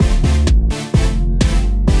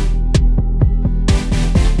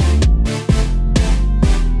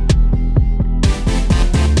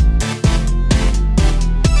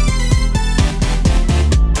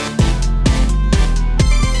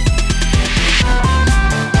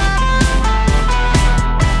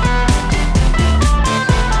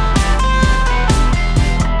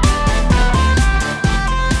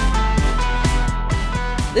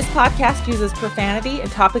podcast uses profanity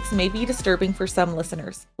and topics may be disturbing for some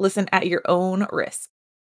listeners. Listen at your own risk.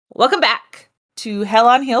 Welcome back to Hell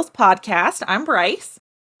on Heels podcast. I'm Bryce.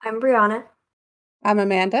 I'm Brianna. I'm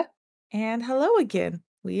Amanda. And hello again.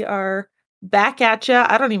 We are back at you.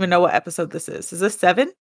 I don't even know what episode this is. Is this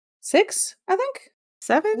 7? 6, I think.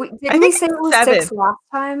 7? Didn't we say it was 6 last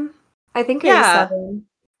time? I think it is 7.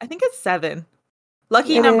 I think it's 7.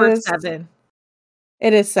 Lucky number 7.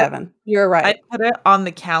 It is 7. You're right. I put it on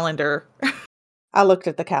the calendar. I looked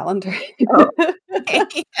at the calendar.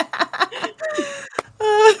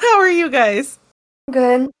 How are you guys?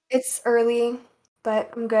 Good. It's early, but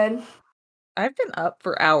I'm good. I've been up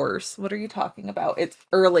for hours. What are you talking about? It's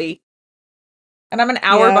early. And I'm an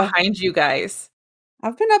hour behind you guys.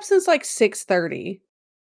 I've been up since like 6:30.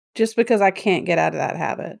 Just because I can't get out of that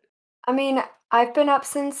habit. I mean, I've been up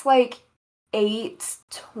since like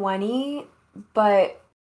 8:20, but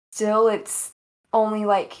still it's only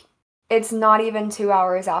like, it's not even 2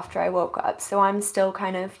 hours after I woke up. So I'm still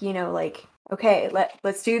kind of, like, okay,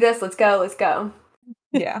 let's do this. Let's go.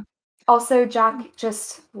 Yeah. Also, Jack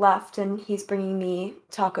just left and he's bringing me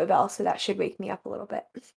Taco Bell, so that should wake me up a little bit.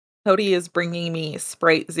 Cody is bringing me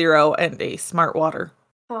Sprite Zero and a Smart Water.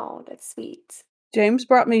 Oh, that's sweet. James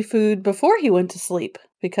brought me food before he went to sleep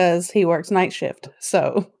because he works night shift.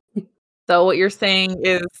 So what you're saying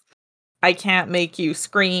is I can't make you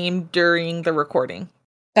scream during the recording.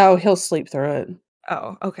 Oh, he'll sleep through it.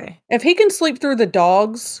 Oh, okay. If he can sleep through the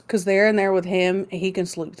dogs, because they're in there with him, he can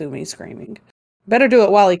sleep through me screaming. Better do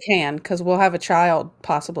it while he can, because we'll have a child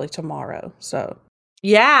possibly tomorrow. So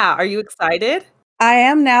yeah, are you excited? I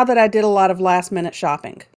am, now that I did a lot of last minute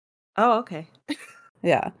shopping. Oh, okay.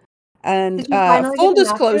 Yeah. And full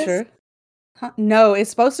disclosure. No, it's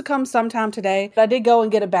supposed to come sometime today. But I did go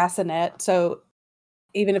and get a bassinet, so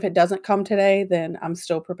even if it doesn't come today, then I'm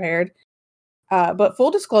still prepared. But full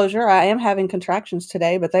disclosure, I am having contractions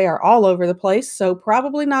today, but they are all over the place, so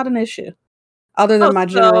probably not an issue, other than my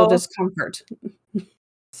general discomfort.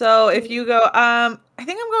 So if you go, I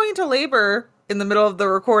think I'm going into labor in the middle of the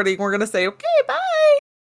recording, we're going to say, okay, bye.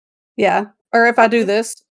 Yeah. Or if I do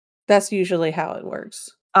this, that's usually how it works.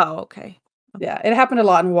 Oh, okay. Yeah. It happened a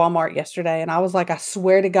lot in Walmart yesterday. And I was like, I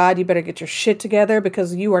swear to God, you better get your shit together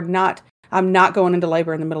because I'm not going into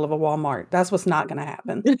labor in the middle of a Walmart. That's what's not going to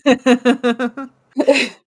happen.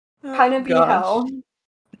 Kind of be hell.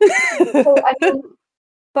 So,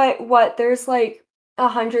 but what? There's like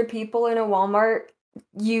 100 people in a Walmart.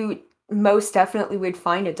 You most definitely would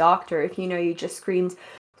find a doctor if you just screamed,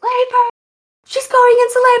 "Labor! She's going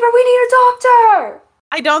into labor! We need a doctor!"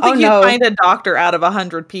 I don't think you'd find a doctor out of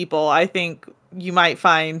 100 people. I think you might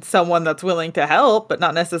find someone that's willing to help, but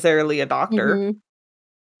not necessarily a doctor. Mm-hmm.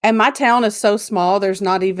 And my town is so small, there's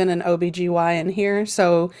not even an OBGYN here.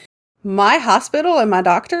 So my hospital and my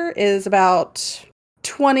doctor is about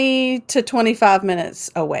 20 to 25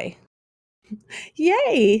 minutes away.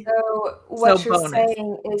 Yay! So what you're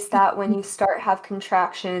saying is that when you have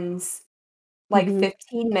contractions like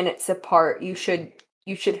 15 minutes apart, you should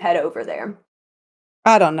head over there.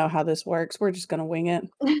 I don't know how this works. We're just going to wing it.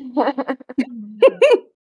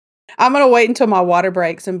 I'm going to wait until my water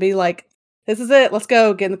breaks and be like, this is it. Let's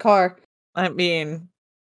go. Get in the car. I mean,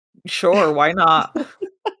 sure. Why not?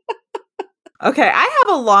 Okay. I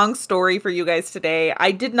have a long story for you guys today. I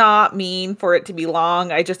did not mean for it to be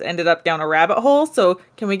long. I just ended up down a rabbit hole. So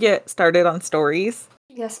can we get started on stories?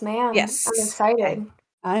 Yes, ma'am. Yes. I'm excited. Okay.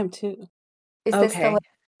 I am too. Is this the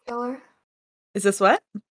lipstick killer? Is this what?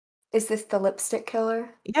 Is this the lipstick killer?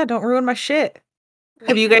 Yeah, don't ruin my shit.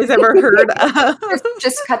 Have you guys ever heard of...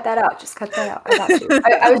 just cut that out. Just cut that out. I got you.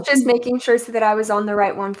 I was just making sure so that I was on the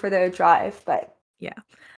right one for the drive, but... Yeah.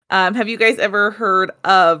 Have you guys ever heard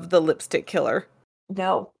of the lipstick killer?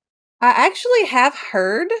 No. I actually have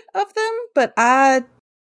heard of them, but I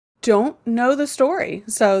don't know the story.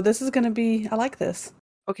 So this is going to be... I like this.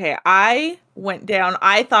 Okay, I went down.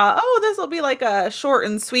 I thought, this will be like a short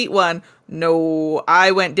and sweet one. No,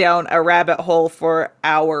 I went down a rabbit hole for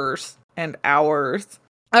hours and hours.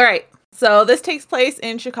 All right, so this takes place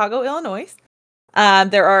in Chicago, Illinois.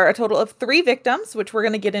 There are a total of 3 victims, which we're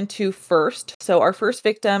going to get into first. So our first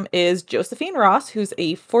victim is Josephine Ross, who's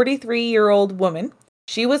a 43-year-old woman.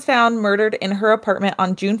 She was found murdered in her apartment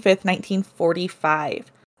on June 5th,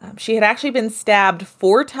 1945. She had actually been stabbed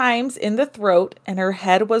 4 times in the throat, and her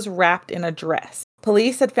head was wrapped in a dress.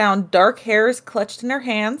 Police had found dark hairs clutched in her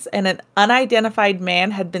hands, and an unidentified man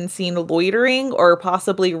had been seen loitering or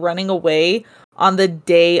possibly running away on the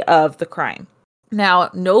day of the crime. Now,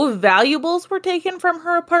 no valuables were taken from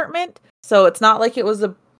her apartment, so it's not like it was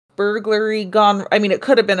a burglary gone... I mean, it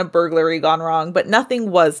could have been a burglary gone wrong, but nothing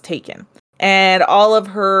was taken. And all of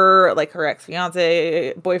her, like her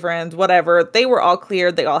ex-fiance, boyfriends, whatever, they were all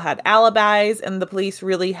cleared. They all had alibis, and the police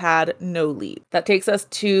really had no lead. That takes us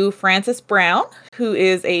to Frances Brown, who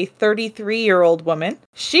is a 33-year-old woman.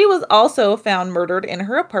 She was also found murdered in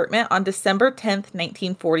her apartment on December 10th,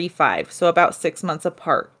 1945, so about 6 months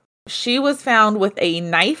apart. She was found with a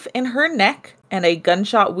knife in her neck and a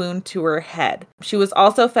gunshot wound to her head. She was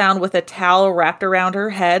also found with a towel wrapped around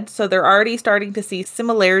her head, so they're already starting to see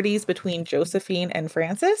similarities between Josephine and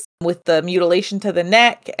Frances, with the mutilation to the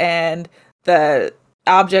neck and the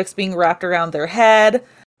objects being wrapped around their head.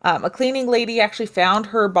 A cleaning lady actually found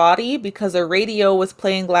her body because a radio was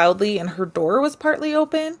playing loudly and her door was partly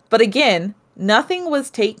open. But again, nothing was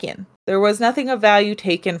taken. There was nothing of value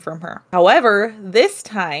taken from her. However, this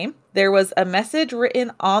time, there was a message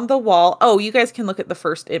written on the wall. Oh, you guys can look at the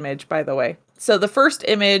first image, by the way. So the first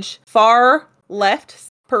image, far left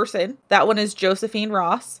person, that one is Josephine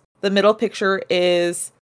Ross. The middle picture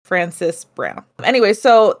is Frances Brown. Anyway,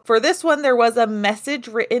 so for this one, there was a message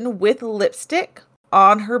written with lipstick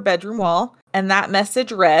on her bedroom wall. And that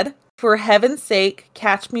message read, "For heaven's sake,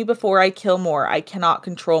 catch me before I kill more. I cannot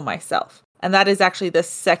control myself." And that is actually the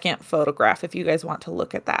second photograph, if you guys want to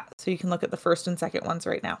look at that. So you can look at the first and second ones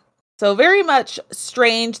right now. So very much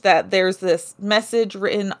strange that there's this message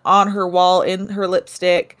written on her wall in her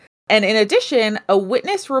lipstick. And in addition, a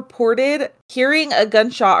witness reported hearing a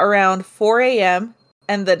gunshot around 4 a.m.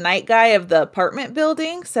 And the night guy of the apartment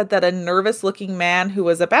building said that a nervous-looking man who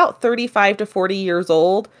was about 35 to 40 years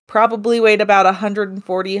old, probably weighed about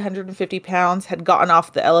 140, 150 pounds, had gotten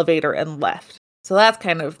off the elevator and left. So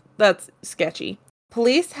that's sketchy.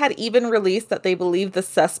 Police had even released that they believed the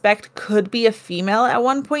suspect could be a female at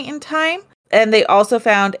one point in time. And they also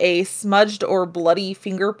found a smudged or bloody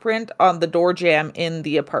fingerprint on the door jamb in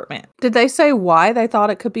the apartment. Did they say why they thought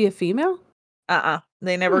it could be a female?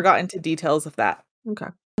 They never got into details of that. Okay.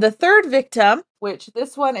 The third victim, which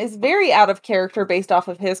this one is very out of character based off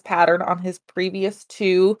of his pattern on his previous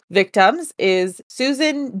two victims, is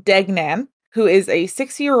Susan Degnan, who is a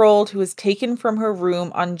 6-year-old who was taken from her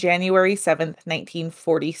room on January 7th,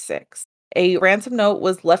 1946. A ransom note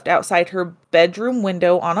was left outside her bedroom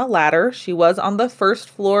window on a ladder. She was on the first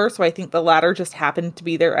floor, so I think the ladder just happened to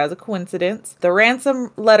be there as a coincidence. The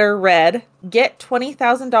ransom letter read, "Get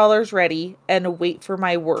 $20,000 ready and wait for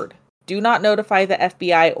my word. Do not notify the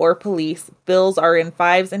FBI or police. Bills are in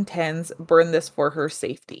 5s and 10s. Burn this for her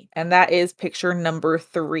safety." And that is picture number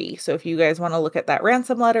 3. So if you guys want to look at that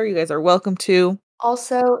ransom letter, you guys are welcome to.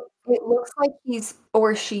 Also, it looks like he's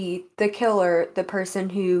or she, the killer, the person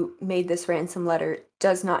who made this ransom letter,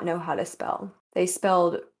 does not know how to spell. They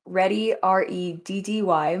spelled ready,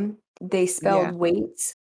 R-E-D-D-Y. They spelled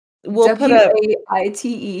weights,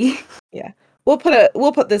 W-A-I-T-E. Yeah. We'll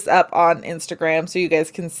put this up on Instagram so you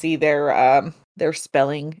guys can see their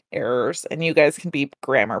spelling errors and you guys can be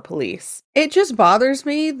grammar police. It just bothers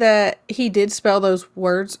me that he did spell those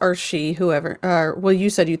words, or she, whoever. Well,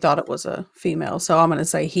 you said you thought it was a female, so I'm going to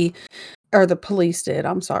say he, or the police did.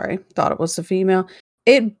 I'm sorry, thought it was a female.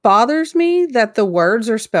 It bothers me that the words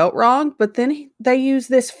are spelt wrong, but then they use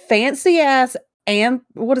this fancy ass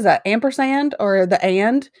what is that, ampersand or the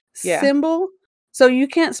and symbol. So you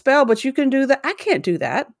can't spell, but you can do that. I can't do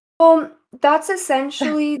that. That's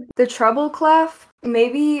essentially the treble clef.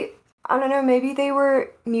 Maybe, I don't know, maybe they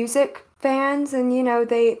were music fans and,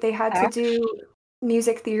 they had to do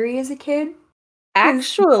music theory as a kid.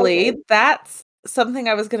 Actually, that's something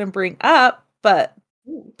I was going to bring up, but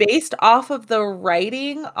based off of the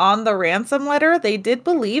writing on the ransom letter, they did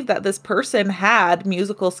believe that this person had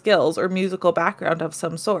musical skills or musical background of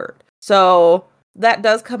some sort. So that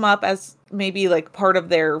does come up as maybe like part of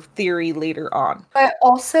their theory later on. But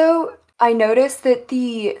also, I noticed that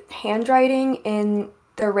the handwriting in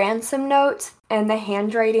the ransom note and the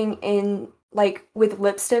handwriting in like with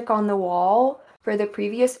lipstick on the wall for the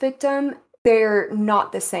previous victim, they're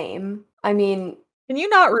not the same. I mean, can you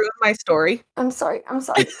not ruin my story? I'm sorry. I was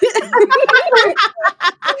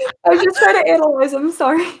just trying to analyze. I'm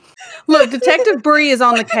sorry. Look, Detective Bree is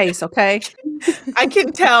on the case, okay? I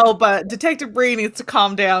can tell, but Detective Bree needs to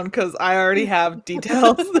calm down because I already have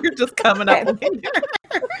details. They're just coming up later.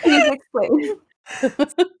 Please explain.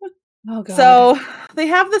 Oh, God. So they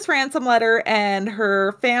have this ransom letter and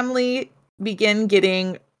her family begin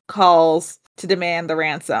getting calls to demand the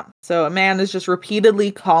ransom. So a man is just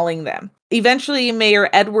repeatedly calling them. Eventually, Mayor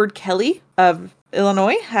Edward Kelly of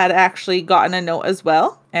Illinois had actually gotten a note as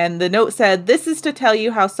well. And the note said, "This is to tell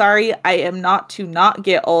you how sorry I am not to not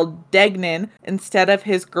get old Degnan instead of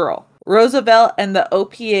his girl. Roosevelt and the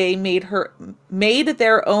OPA made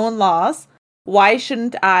their own laws. Why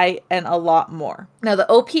Shouldn't I, and a lot more. Now, the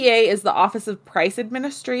OPA is the Office of Price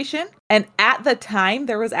Administration, and at the time,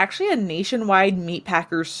 there was actually a nationwide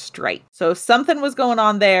meatpackers strike. So something was going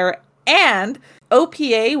on there, and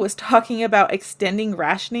OPA was talking about extending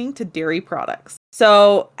rationing to dairy products.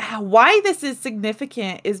 So why this is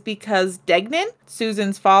significant is because Degnan,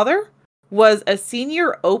 Susan's father, was a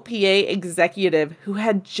senior OPA executive who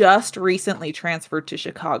had just recently transferred to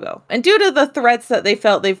Chicago. And due to the threats that they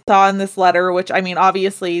felt they saw in this letter, which, I mean,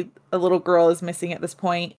 obviously a little girl is missing at this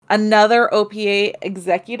point, another OPA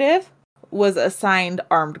executive was assigned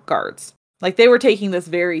armed guards. Like, they were taking this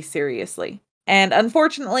very seriously. And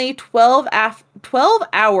unfortunately, 12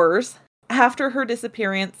 hours after her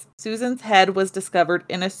disappearance, Susan's head was discovered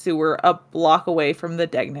in a sewer a block away from the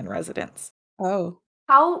Degnan residence. Oh.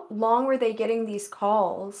 How long were they getting these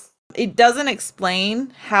calls? It doesn't explain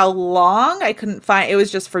how long. I couldn't find. It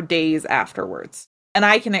was just for days afterwards. And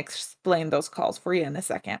I can explain those calls for you in a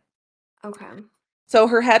second. Okay. So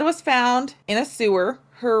her head was found in a sewer.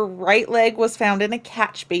 Her right leg was found in a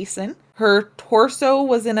catch basin. Her torso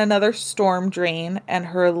was in another storm drain, and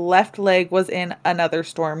her left leg was in another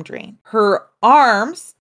storm drain. Her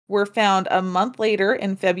arms were found a month later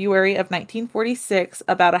in February of 1946,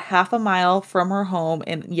 about a half a mile from her home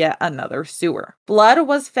in yet another sewer. Blood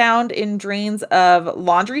was found in drains of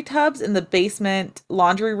laundry tubs in the basement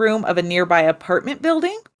laundry room of a nearby apartment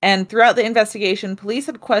building. And throughout the investigation, police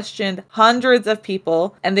had questioned hundreds of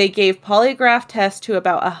people, and they gave polygraph tests to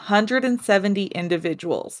about 170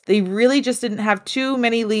 individuals. They really just didn't have too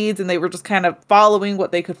many leads, and they were just kind of following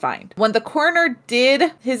what they could find. When the coroner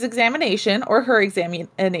did his examination, or her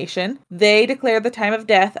examination, they declared the time of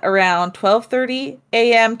death around 12:30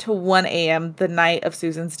 a.m. to 1 a.m. the night of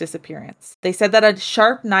Susan's disappearance. They said that a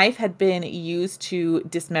sharp knife had been used to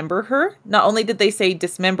dismember her. Not only did they say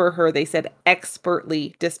dismember her, they said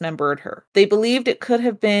expertly dismembered her. They believed it could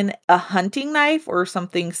have been a hunting knife or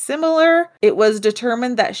something similar. It was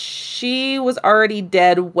determined that she was already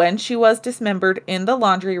dead when she was dismembered in the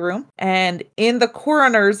laundry room. And in the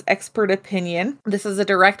coroner's expert opinion, this is a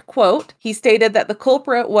direct quote, he stated that the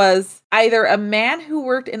culprit was either a man who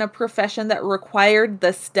worked in a profession that required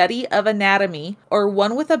the study of anatomy or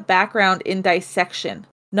one with a background in dissection.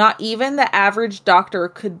 Not even the average doctor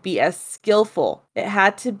could be as skillful. It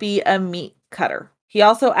had to be a meat cutter. He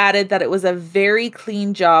also added that it was a very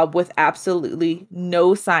clean job with absolutely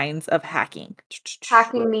no signs of hacking.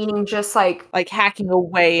 Hacking meaning just like hacking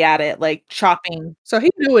away at it, like chopping. So he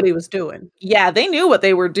knew what he was doing. Yeah, they knew what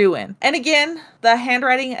they were doing. And again, the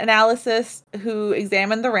handwriting analyst who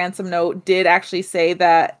examined the ransom note did actually say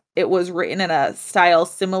that it was written in a style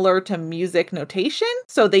similar to music notation,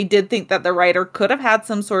 so they did think that the writer could have had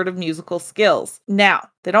some sort of musical skills. Now,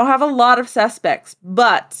 they don't have a lot of suspects,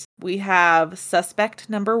 but we have suspect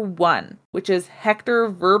number 1, which is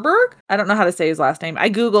Hector Verberg. I don't know how to say his last name.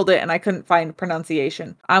 I Googled it and I couldn't find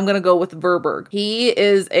pronunciation. I'm going to go with Verberg. He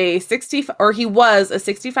was a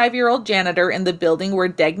 65-year-old janitor in the building where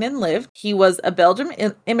Degnan lived. He was a Belgian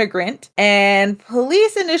immigrant, and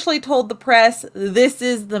police initially told the press, this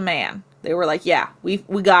is the man. They were like, yeah, we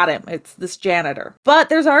got him. It's this janitor. But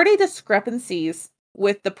there's already discrepancies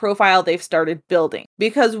with the profile they've started building,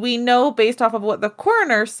 because we know based off of what the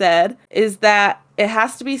coroner said is that it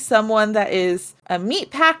has to be someone that is a meat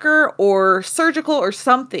packer or surgical or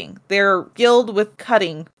something. They're skilled with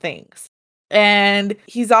cutting things. And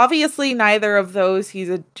he's obviously neither of those. He's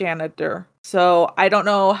a janitor. So I don't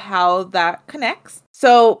know how that connects.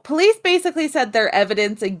 So police basically said their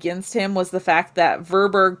evidence against him was the fact that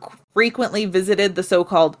Verberg frequently visited the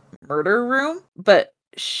so-called murder room, but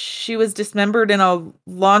she was dismembered in a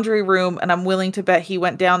laundry room, and I'm willing to bet he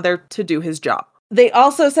went down there to do his job. They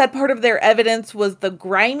also said part of their evidence was the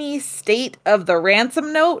grimy state of the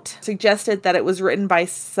ransom note, suggested that it was written by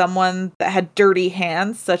someone that had dirty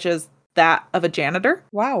hands, such as that of a janitor.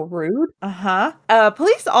 Wow, rude.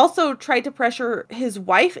 Police also tried to pressure his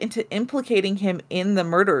wife into implicating him in the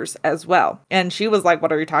murders as well. And she was like,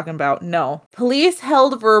 what are you talking about? No. Police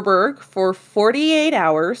held Verberg for 48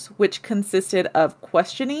 hours, which consisted of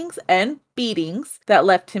questionings and beatings that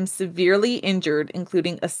left him severely injured,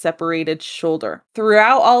 including a separated shoulder.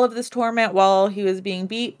 Throughout all of this torment, while he was being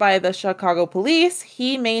beat by the Chicago police,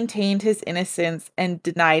 he maintained his innocence and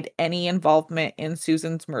denied any involvement in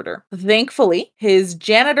Susan's murder. Thankfully, his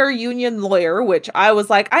janitor union lawyer, which I was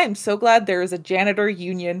like, I am so glad there is a janitor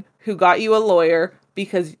union who got you a lawyer,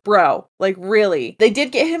 because, bro, like really, they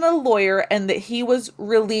did get him a lawyer and that he was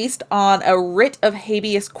released on a writ of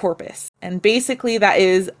habeas corpus. And basically that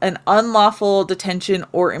is an unlawful detention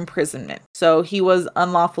or imprisonment. So he was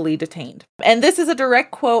unlawfully detained. And this is a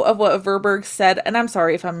direct quote of what Verburg said. And I'm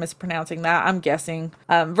sorry if I'm mispronouncing that. I'm guessing.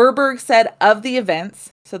 Verburg said of the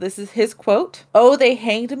events, so this is his quote. "Oh, they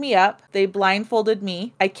hanged me up. They blindfolded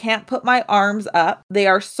me. I can't put my arms up. They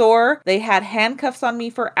are sore. They had handcuffs on me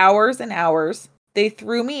for hours and hours. They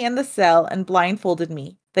threw me in the cell and blindfolded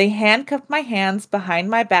me. They handcuffed my hands behind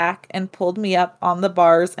my back and pulled me up on the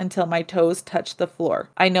bars until my toes touched the floor.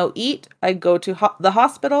 I no eat. I go to the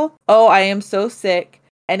hospital. Oh, I am so sick.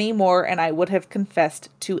 Anymore, and I would have confessed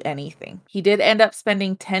to anything." He did end up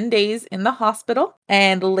spending 10 days in the hospital,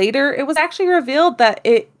 and later it was actually revealed that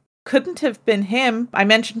it couldn't have been him. I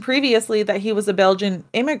mentioned previously that he was a Belgian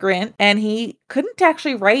immigrant, and he couldn't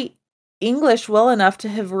actually write English well enough to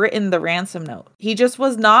have written the ransom note. He just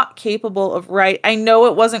was not capable of writing. I know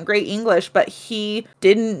it wasn't great English, but he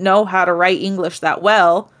didn't know how to write English that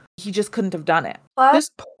well. He just couldn't have done it. This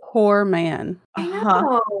poor man. I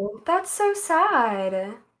know. That's so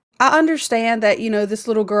sad. I understand that, this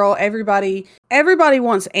little girl, everybody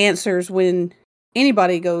wants answers when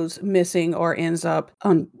anybody goes missing or ends up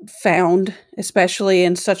unfound, especially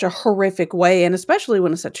in such a horrific way, and especially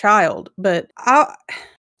when it's a child. But I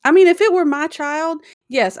mean, if it were my child,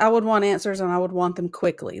 yes, I would want answers and I would want them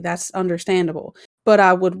quickly. That's understandable. But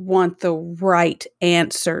I would want the right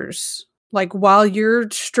answers. Like, while you're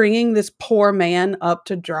stringing this poor man up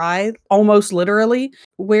to dry, almost literally,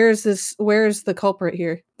 where is the culprit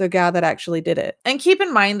here? The guy that actually did it. And keep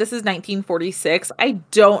in mind, this is 1946. I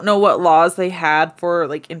don't know what laws they had for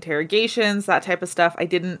like interrogations, that type of stuff. I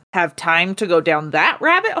didn't have time to go down that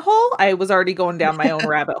rabbit hole. I was already going down my own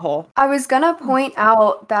rabbit hole. I was going to point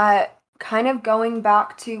out that, kind of going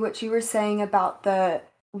back to what you were saying about the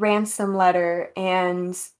ransom letter,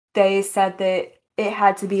 and they said that it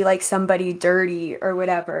had to be like somebody dirty or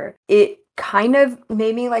whatever. It kind of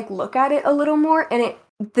made me like look at it a little more, and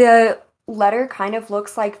the letter kind of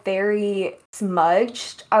looks like very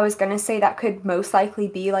smudged. I was gonna say that could most likely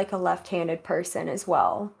be like a left-handed person as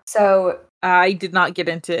well. So I did not get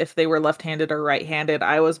into if they were left-handed or right-handed.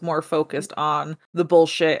 I was more focused on the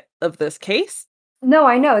bullshit of this case. No,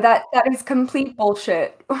 I know that is complete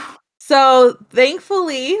bullshit. So,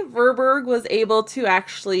 thankfully, Verburg was able to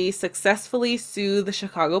actually successfully sue the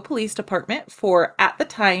Chicago Police Department for, at the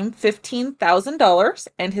time, $15,000,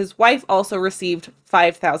 and his wife also received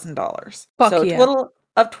 $5,000. So, yeah. A total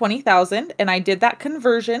of $20,000, and I did that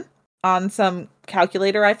conversion on some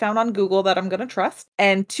calculator I found on Google that I'm going to trust.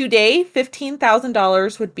 And today,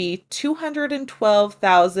 $15,000 would be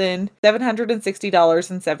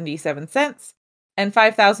 $212,760.77. And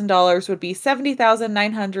 $5,000 would be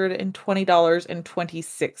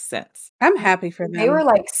 $70,920.26. I'm happy for them. They were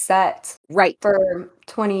like set right for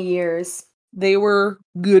 20 years. They were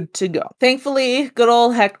good to go. Thankfully, good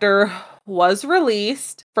old Hector was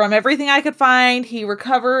released. From everything I could find, he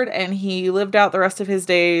recovered and he lived out the rest of his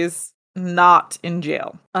days not in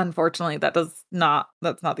jail. Unfortunately, that's not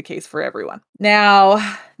the case for everyone.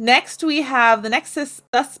 Now, next we have the next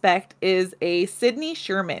suspect is a Sidney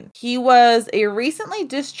Sherman. He was a recently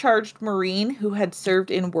discharged Marine who had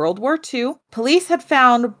served in World War II. Police had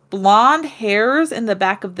found blonde hairs in the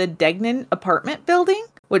back of the Degnan apartment building,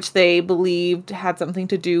 which they believed had something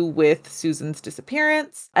to do with Susan's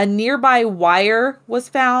disappearance. A nearby wire was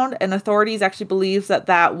found, and authorities actually believe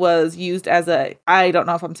that was used as I don't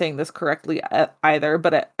know if I'm saying this correctly either,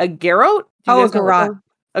 but a garrote? A garrote.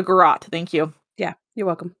 A garrote, thank you. Yeah, you're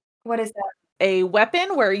welcome. What is that? A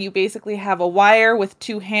weapon where you basically have a wire with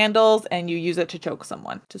two handles and you use it to choke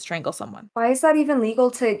someone, to strangle someone. Why is that even legal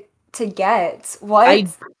to get? What? I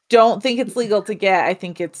don't think it's legal to get. I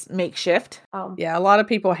think it's makeshift. Oh. Yeah, a lot of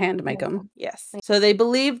people hand make them. Yes. So they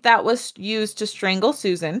believe that was used to strangle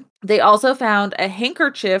Susan. They also found a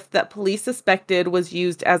handkerchief that police suspected was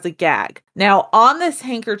used as a gag. Now, on this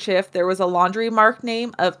handkerchief, there was a laundry mark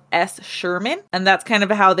name of S. Sherman, and that's kind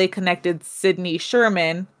of how they connected Sidney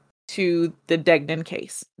Sherman to the Degnan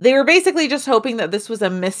case. They were basically just hoping that this was a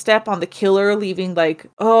misstep on the killer, leaving like,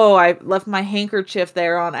 oh, I left my handkerchief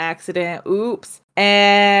there on accident. Oops.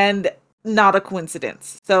 And not a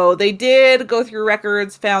coincidence. So they did go through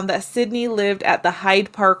records, found that Sidney lived at the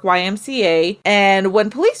Hyde Park YMCA. And when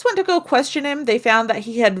police went to go question him, they found that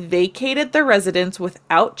he had vacated the residence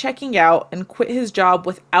without checking out and quit his job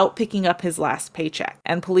without picking up his last paycheck.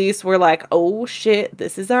 And police were like, oh shit,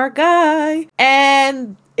 this is our guy.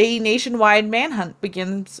 And a nationwide manhunt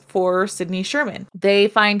begins for Sidney Sherman. They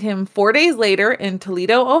find him 4 days later in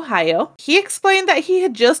Toledo, Ohio. He explained that he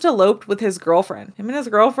had just eloped with his girlfriend. Him and his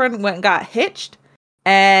girlfriend went and got hitched,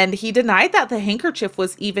 and he denied that the handkerchief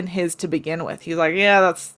was even his to begin with. He's like, yeah,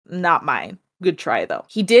 that's not mine. Good try, though.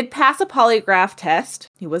 He did pass a polygraph test.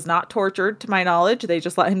 He was not tortured, to my knowledge. They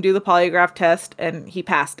just let him do the polygraph test, and he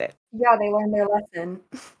passed it. Yeah, they learned their lesson.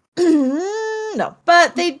 No.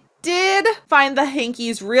 But they did find the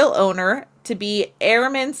hanky's real owner to be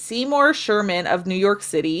Airman Seymour Sherman of New York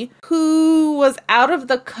City, who was out of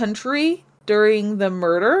the country during the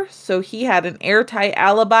murder, so he had an airtight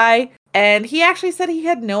alibi. And he actually said he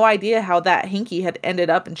had no idea how that hanky had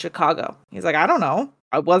ended up in Chicago. He's like, I don't know.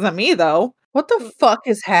 It wasn't me, though. What the fuck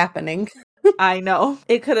is happening? I know.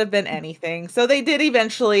 It could have been anything. So they did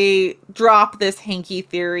eventually drop this hanky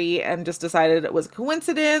theory and just decided it was a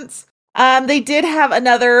coincidence. They did have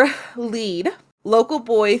another lead. Local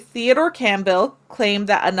boy Theodore Campbell claimed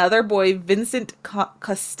that another boy, Vincent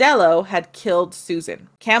Costello, had killed Susan.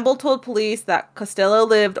 Campbell told police that Costello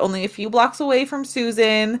lived only a few blocks away from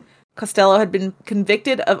Susan. Costello had been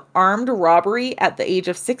convicted of armed robbery at the age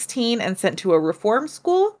of 16 and sent to a reform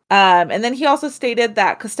school. And then he also stated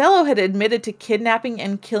that Costello had admitted to kidnapping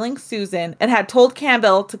and killing Susan and had told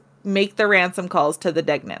Campbell to make the ransom calls to the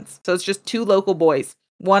Degnans. So it's just two local boys.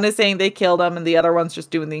 One is saying they killed him and the other one's just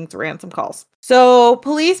doing these ransom calls. So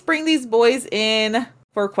police bring these boys in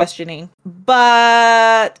for questioning,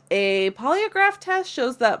 but a polygraph test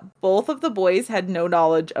shows that both of the boys had no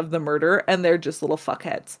knowledge of the murder and they're just little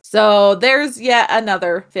fuckheads. So there's yet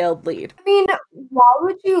another failed lead. I mean, why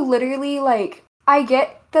would you literally, like, I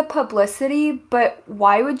get the publicity, but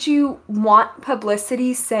why would you want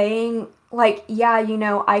publicity saying, like, yeah, you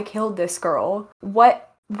know, I killed this girl?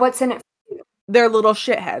 What's in it for you? They're little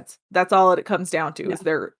shitheads. That's all it comes down to, is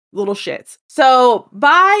they're little shits. So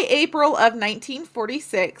by April of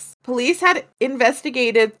 1946, police had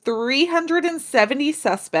investigated 370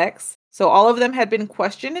 suspects. So all of them had been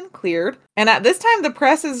questioned and cleared. And at this time, the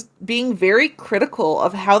press is being very critical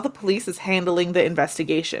of how the police is handling the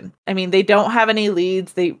investigation. I mean, they don't have any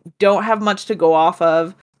leads. They don't have much to go off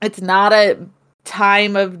of. It's not a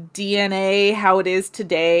time of DNA how it is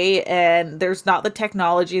today, and there's not the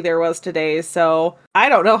technology there was today. So I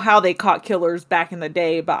don't know how they caught killers back in the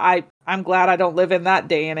day, but I'm glad I don't live in that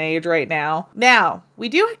day and age right now. Now, we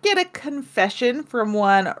do get a confession from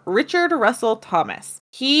one Richard Russell Thomas.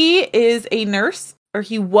 He is a nurse, or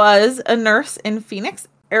he was a nurse in Phoenix,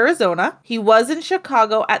 Arizona. He was in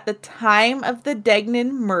Chicago at the time of the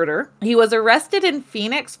Degnan murder. He was arrested in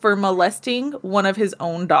Phoenix for molesting one of his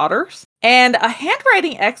own daughters. And a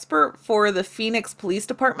handwriting expert for the Phoenix Police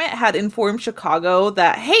Department had informed Chicago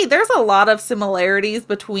that, hey, there's a lot of similarities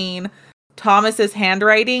between Thomas's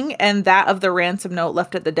handwriting and that of the ransom note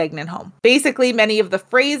left at the Degnan home. Basically, many of the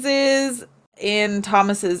phrases in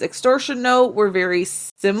Thomas's extortion note were very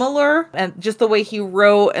similar, and just the way he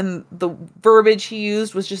wrote and the verbiage he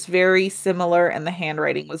used was just very similar, and the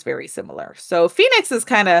handwriting was very similar. So Phoenix is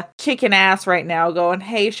kind of kicking ass right now, going,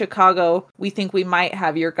 hey, Chicago, we think we might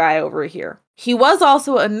have your guy over here. He was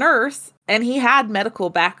also a nurse, and he had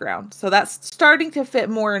medical background. So that's starting to fit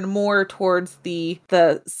more and more towards the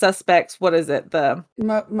suspects. What is it? The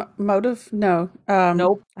motive? No.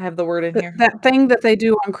 Nope. I have the word in here. That thing that they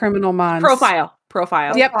do on Criminal Minds.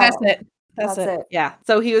 Profile. Yep, that's it. That's it. Yeah.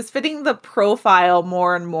 So he was fitting the profile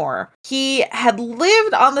more and more. He had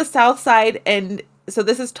lived on the South Side, and so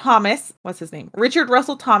this is Thomas. What's his name? Richard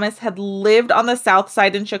Russell Thomas had lived on the South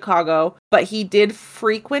Side in Chicago, but he did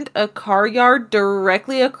frequent a car yard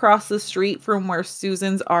directly across the street from where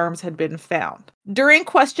Susan's arms had been found. During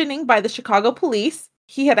questioning by the Chicago police,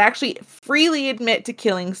 he had actually freely admitted to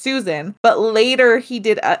killing Susan, but later he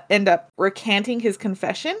did end up recanting his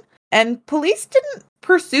confession. And police didn't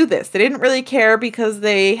pursue this. They didn't really care because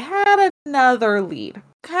they had another lead.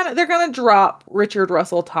 They're going to drop Richard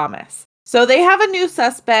Russell Thomas. So they have a new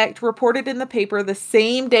suspect reported in the paper the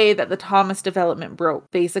same day that the Thomas development broke.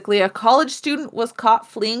 Basically, a college student was caught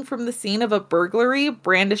fleeing from the scene of a burglary,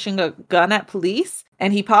 brandishing a gun at police,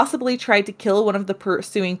 and he possibly tried to kill one of the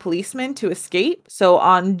pursuing policemen to escape. So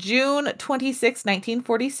on June 26,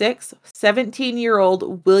 1946,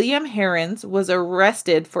 17-year-old William Herons was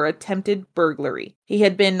arrested for attempted burglary. He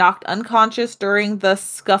had been knocked unconscious during the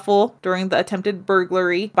scuffle during the attempted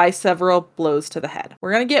burglary by several blows to the head.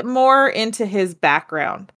 We're going to get more into his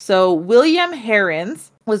background. So William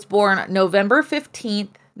Herons was born November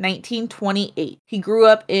 15th, 1928. He grew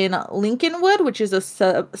up in Lincolnwood, which is a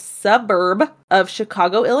suburb of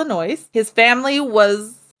Chicago, Illinois. His family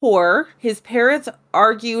was poor. His parents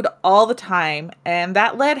argued all the time, and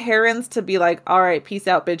that led Herons to be like, all right, peace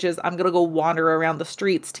out, bitches. I'm gonna go wander around the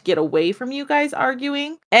streets to get away from you guys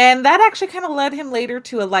arguing. And that actually kind of led him later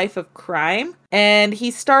to a life of crime. And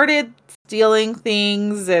he started stealing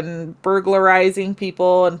things and burglarizing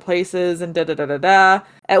people and places and da-da-da-da-da.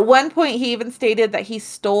 At one point, he even stated that he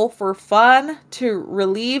stole for fun to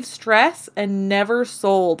relieve stress and never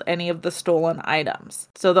sold any of the stolen items.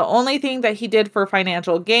 So the only thing that he did for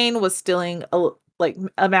financial gain was stealing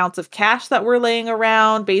amounts of cash that were laying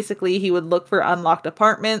around. Basically, he would look for unlocked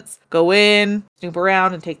apartments, go in, snoop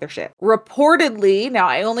around, and take their shit. Reportedly, now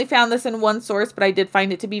I only found this in one source, but I did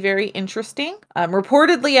find it to be very interesting.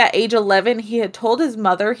 Reportedly, at age 11, he had told his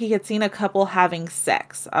mother he had seen a couple having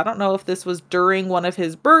sex. I don't know if this was during one of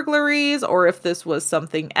his burglaries or if this was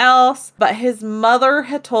something else, but his mother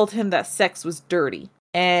had told him that sex was dirty.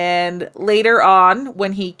 And later on,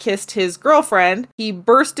 when he kissed his girlfriend, he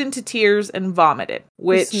burst into tears and vomited,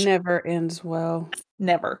 which this never ends well.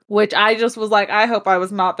 Never. Which I just was like, I hope I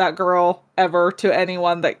was not that girl ever to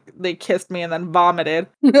anyone that they kissed me and then vomited.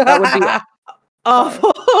 That would be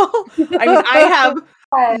awful. I mean, I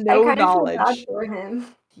have no knowledge. For him.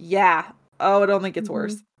 Yeah. Oh, it only gets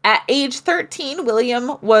worse. At age 13,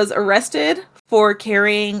 William was arrested for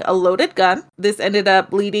carrying a loaded gun. This ended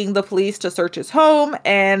up leading the police to search his home,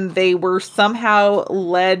 and they were somehow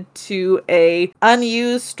led to a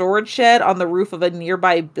unused storage shed on the roof of a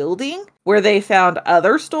nearby building where they found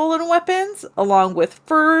other stolen weapons along with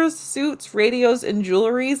furs, suits, radios, and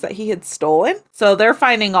jewelries that he had stolen. So they're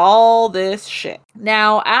finding all this shit.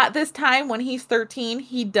 Now, at this time when he's 13,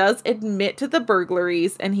 he does admit to the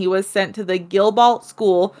burglaries, and he was sent to the Gilbert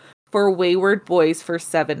School for Wayward Boys for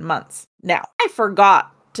 7 months. Now, I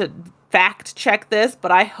forgot to fact check this,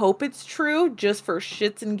 but I hope it's true just for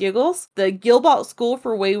shits and giggles. The Gilbert School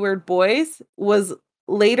for Wayward Boys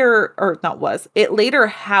it later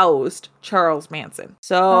housed Charles Manson.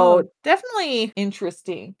 So definitely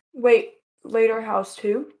interesting. Wait, later housed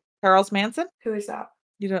who? Charles Manson? Who is that?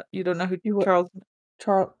 You don't know who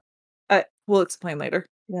Charles? We'll explain later.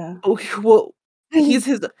 Yeah. Oh, well, he's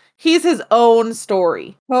his own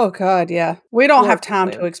story. Oh God, yeah. We don't have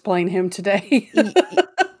time to explain him today.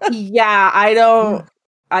 Yeah, I don't.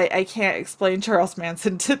 I can't explain Charles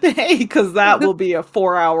Manson today because that will be a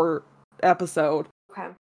 4-hour episode. Okay,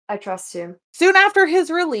 I trust you. Soon after his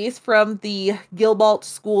release from the Gilbert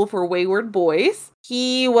School for Wayward Boys,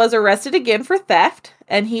 he was arrested again for theft,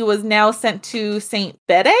 and he was now sent to St.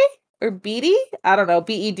 Bede or Bede? I don't know,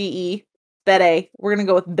 Bede. Bede. We're going to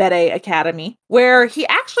go with Bede Academy, where he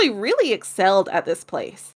actually really excelled at this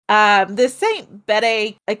place. This St.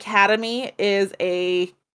 Bede Academy is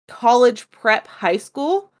a college prep high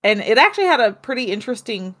school, and it actually had a pretty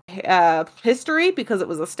interesting history because it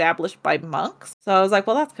was established by monks. So I was like,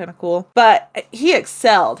 well, that's kind of cool. But he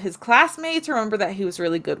excelled. His classmates remember that he was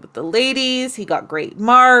really good with the ladies. He got great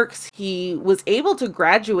marks. He was able to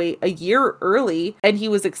graduate a year early, and he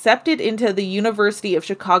was accepted into the University of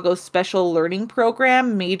Chicago Special Learning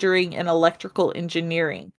Program, majoring in electrical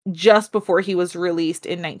engineering, just before he was released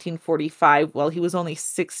in 1945 while he was only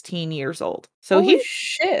 16 years old. So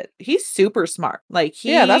he's super smart.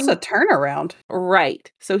 That's a turnaround. Right.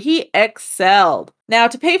 So he excelled. Now,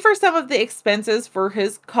 to pay for some of the expenses for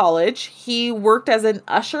his college, he worked as an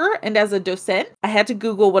usher and as a docent. I had to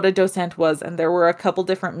Google what a docent was, and there were a couple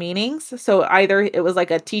different meanings. So either it was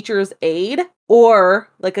like a teacher's aide or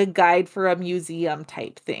like a guide for a museum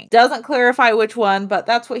type thing. Doesn't clarify which one, but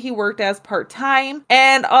that's what he worked as part-time.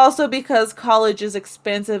 And also because college is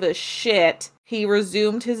expensive as shit, he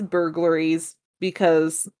resumed his burglaries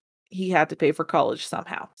because he had to pay for college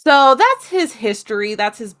somehow. So that's his history.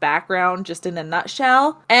 That's his background, just in a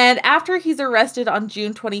nutshell. And after he's arrested on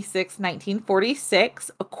June 26,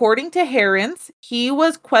 1946, according to Herons, he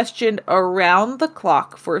was questioned around the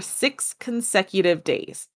clock for 6 consecutive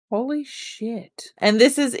days. Holy shit. And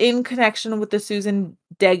this is in connection with the Susan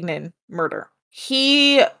Degnan murder.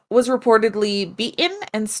 He was reportedly beaten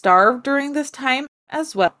and starved during this time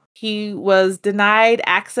as well. He was denied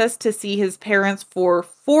access to see his parents for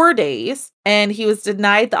 4 days, and he was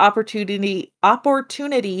denied the opportunity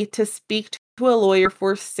to speak to a lawyer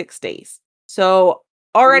for 6 days. So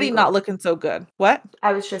already illegal. Not looking so good. What?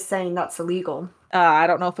 I was just saying that's illegal. I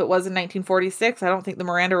don't know if it was in 1946. I don't think the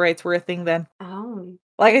Miranda rights were a thing then. Oh.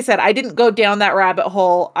 Like I said, I didn't go down that rabbit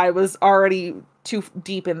hole. I was already too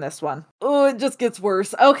deep in this one. Oh, it just gets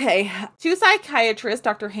worse. Okay. 2 psychiatrists,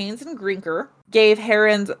 Dr. Haynes and Grinker, gave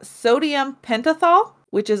Herons sodium pentothal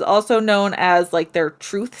which is also known as like their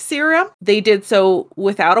truth serum. They did so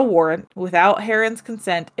without a warrant, without Heron's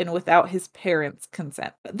consent, and without his parents'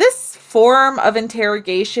 consent. This form of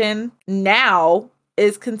interrogation now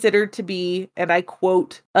is considered to be, and I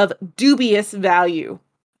quote, of dubious value.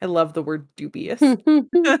 I love the word dubious.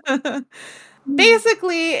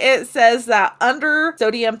 Basically, it says that under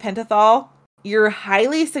sodium pentothal, you're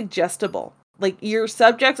highly suggestible. Like, your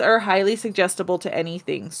subjects are highly suggestible to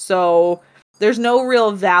anything. So there's no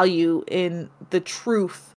real value in the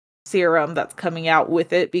truth serum that's coming out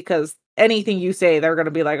with it, because anything you say, they're going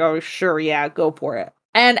to be like, oh, sure, yeah, go for it.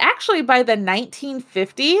 And actually, by the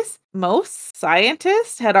 1950s, most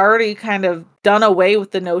scientists had already kind of done away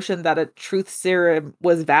with the notion that a truth serum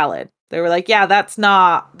was valid. They were like, yeah, that's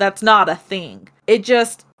not a thing. It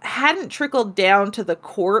just hadn't trickled down to the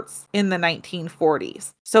courts in the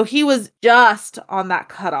 1940s. So he was just on that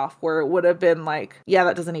cutoff where it would have been like, yeah,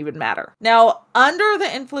 that doesn't even matter. Now, under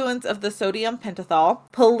the influence of the sodium pentothal,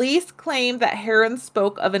 police claimed that Heron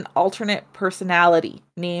spoke of an alternate personality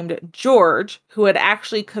named George, who had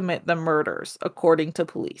actually committed the murders, according to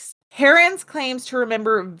police. Heron's claims to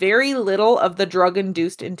remember very little of the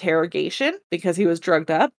drug-induced interrogation because he was drugged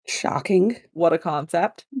up. Shocking. What a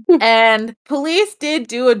concept. And police did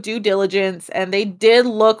do a due diligence, and they did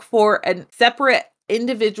look for a separate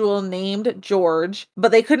individual named George,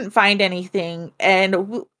 but they couldn't find anything.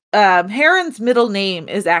 And Heron's middle name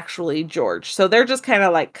is actually George. So they're just kind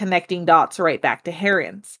of like connecting dots right back to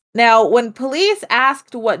Heron's. Now, when police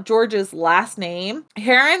asked what George's last name,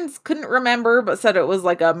 Heron's couldn't remember, but said it was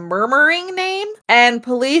like a murmuring name. And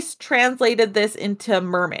police translated this into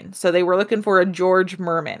Merman. So they were looking for a George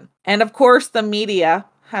Merman. And of course, the media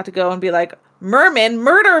had to go and be like, Merman,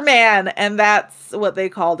 Murder Man. And that's what they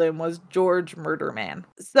called him, was George Murder Man.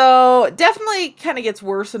 So definitely kind of gets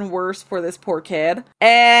worse and worse for this poor kid.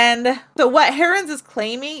 And so what Heron's is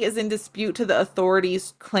claiming is in dispute to the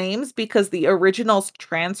authorities' claims because the original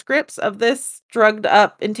transcripts of this drugged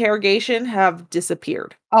up interrogation have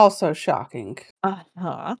disappeared. Also shocking.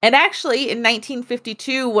 And actually, in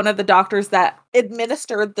 1952, one of the doctors that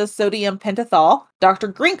administered the sodium pentothal, Dr.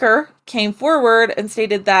 Grinker, came forward and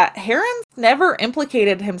stated that Heron never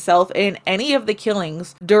implicated himself in any of the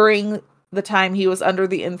killings during the time he was under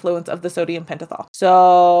the influence of the sodium pentothal.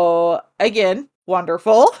 So, again,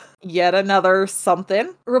 wonderful. Yet another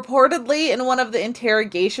something. Reportedly, in one of the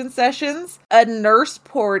interrogation sessions, a nurse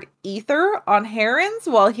poured ether on Heron's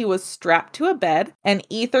while he was strapped to a bed. And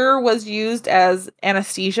ether was used as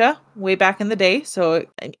anesthesia way back in the day. So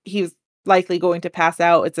he was likely going to pass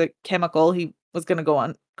out. It's a chemical he was going to go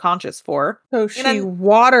unconscious for. So she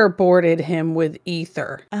waterboarded him with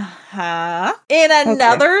ether. In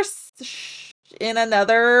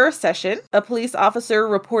another session, a police officer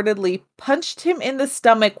reportedly punched him in the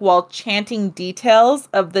stomach while chanting details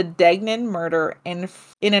of the Degnan murder in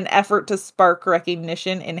an effort to spark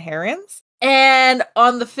recognition in Heron's. And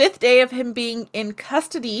on the 5th day of him being in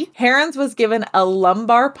custody, Heron's was given a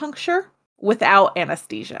lumbar puncture without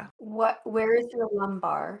anesthesia. Where is your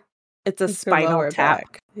lumbar? It's a spinal tap.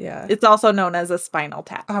 Back. Yeah. It's also known as a spinal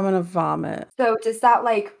tap. I'm gonna vomit. So does that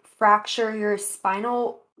like fracture your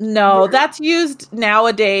spinal? No, that's used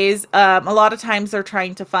nowadays. A lot of times they're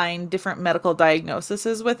trying to find different medical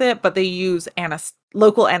diagnoses with it, but they use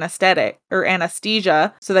local anesthetic or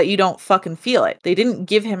anesthesia so that you don't fucking feel it. They didn't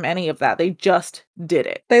give him any of that. They just did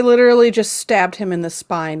it. They literally just stabbed him in the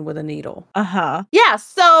spine with a needle. Yeah,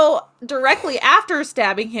 so directly after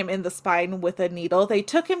stabbing him in the spine with a needle, they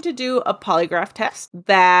took him to do a polygraph test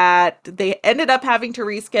that they ended up having to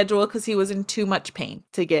reschedule because he was in too much pain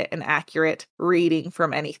to get an accurate reading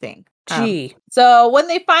from anything. So when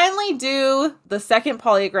they finally do the second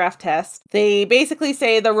polygraph test, they basically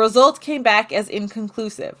say the results came back as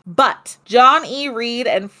inconclusive. But John E. Reed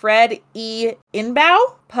and Fred E.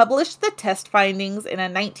 Inbow published the test findings in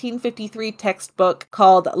a 1953 textbook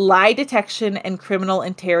called Lie Detection and Criminal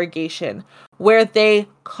Interrogation, where they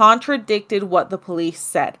contradicted what the police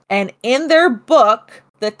said. And in their book,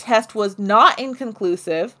 the test was not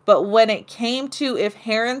inconclusive, but when it came to if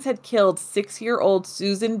Heron's had killed 6-year-old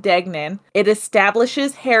Susan Degnan, it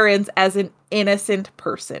establishes Heron's as an innocent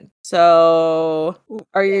person. So,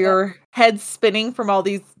 are your heads spinning from all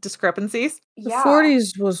these discrepancies? Yeah. The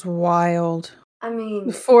 40s was wild. I mean,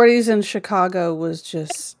 the 40s in Chicago was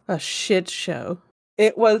just a shit show.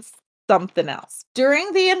 It was something else.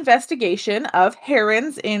 During the investigation of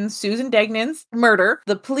Heron's in Susan Degnan's murder,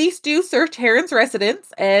 the police do search Heron's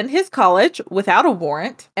residence and his college without a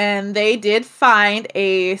warrant, and they did find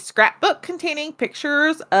a scrapbook containing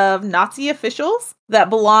pictures of Nazi officials that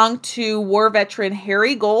belonged to war veteran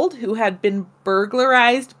Harry Gold, who had been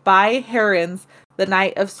burglarized by Heron's the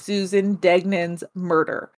night of Susan Degnan's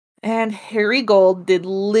murder. And Harry Gold did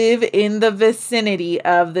live in the vicinity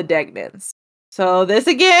of the Degnans. So this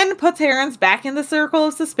again puts Herons back in the circle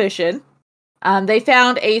of suspicion. They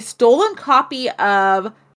found a stolen copy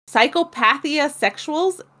of Psychopathia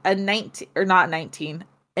Sexuals, an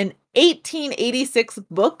 1886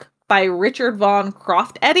 book by Richard von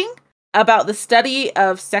Croft-Edding about the study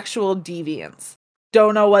of sexual deviance.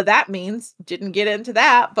 Don't know what that means. Didn't get into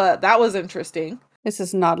that, but that was interesting. This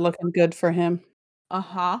is not looking good for him.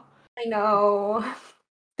 Uh-huh. I know.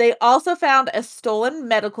 They also found a stolen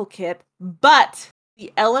medical kit, but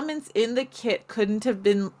the elements in the kit couldn't have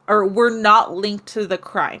been or were not linked to the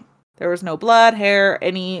crime. There was no blood, hair,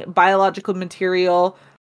 any biological material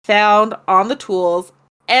found on the tools,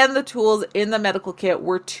 and the tools in the medical kit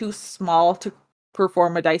were too small to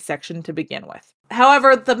perform a dissection to begin with.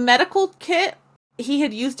 However, the medical kit, he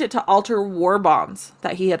had used it to alter war bonds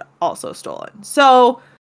that he had also stolen. So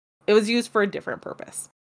it was used for a different purpose.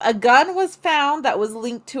 A gun was found that was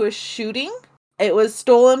linked to a shooting. It was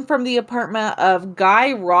stolen from the apartment of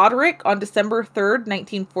Guy Roderick on December 3rd,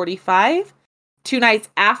 1945. 2 nights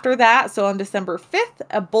after that, so on December 5th,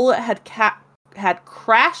 a bullet had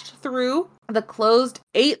crashed through the closed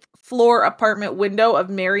 8th floor apartment window of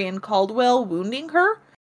Marion Caldwell, wounding her.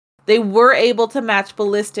 They were able to match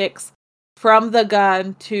ballistics from the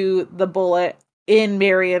gun to the bullet in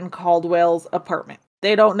Marion Caldwell's apartment.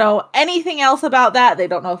 They don't know anything else about that. They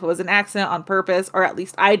don't know if it was an accident on purpose, or at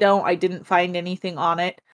least I don't. I didn't find anything on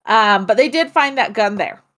it. But they did find that gun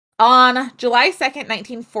there. On July 2nd,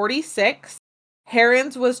 1946,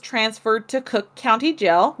 Herons was transferred to Cook County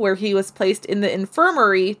Jail, where he was placed in the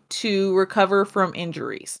infirmary to recover from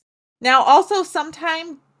injuries. Now, also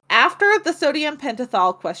sometime after the sodium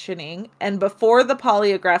pentothal questioning and before the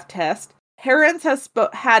polygraph test, Herons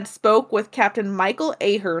had spoke with Captain Michael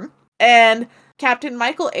Ahern, and Captain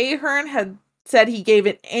Michael Ahern had said he gave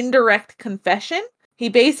an indirect confession. He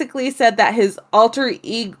basically said that his alter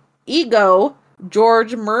ego,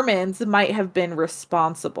 George Mermans, might have been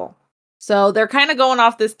responsible. So they're kind of going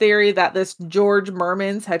off this theory that this George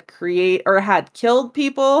Mermans had killed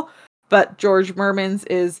people, but George Mermans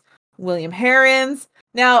is William Herons.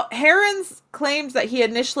 Now, Herons claims that he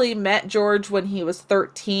initially met George when he was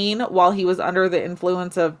 13 while he was under the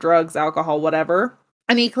influence of drugs, alcohol, whatever.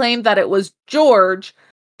 And he claimed that it was George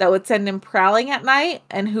that would send him prowling at night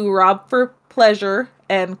and who robbed for pleasure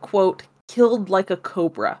and, quote, killed like a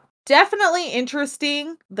cobra. Definitely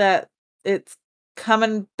interesting that it's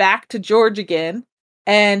coming back to George again.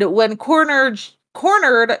 And when cornered,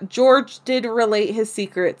 George did relate his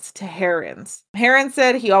secrets to Herons. Herons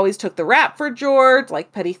said he always took the rap for George,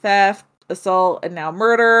 like petty theft, assault, and now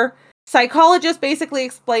murder. Psychologists basically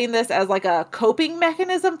explain this as like a coping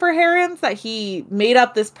mechanism for Herons, that he made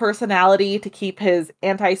up this personality to keep his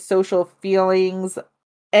antisocial feelings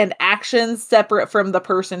and actions separate from the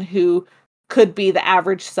person who could be the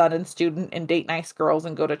average son and student and date nice girls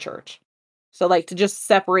and go to church. So like to just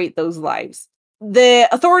separate those lives. The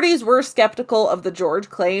authorities were skeptical of the George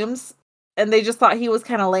claims, and they just thought he was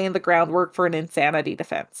kind of laying the groundwork for an insanity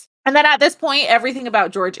defense. And then at this point, everything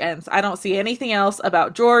about George ends. I don't see anything else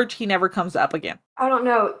about George. He never comes up again. I don't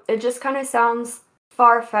know. It just kind of sounds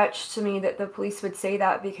far-fetched to me that the police would say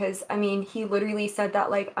that, because, I mean, he literally said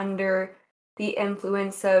that, like, under the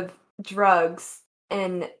influence of drugs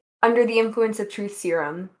and under the influence of truth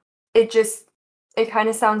serum. It kind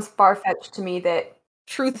of sounds far-fetched to me that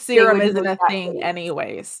truth serum isn't a thing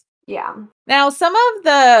anyways. Yeah. Now, some of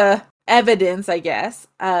the evidence, I guess,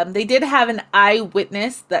 they did have an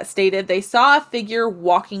eyewitness that stated they saw a figure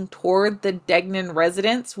walking toward the Degnan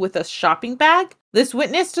residence with a shopping bag. This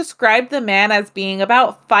witness described the man as being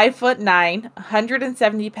about 5'9",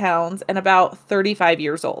 170 pounds, and about 35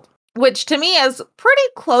 years old, which to me is pretty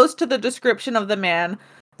close to the description of the man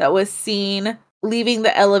that was seen leaving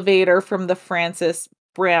the elevator from the Francis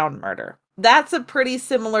Brown murder. That's a pretty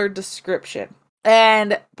similar description.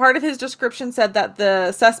 And part of his description said that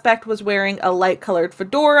the suspect was wearing a light-colored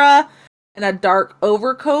fedora and a dark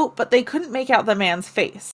overcoat, but they couldn't make out the man's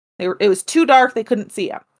face. It was too dark, they couldn't see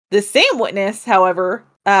him. The same witness, however,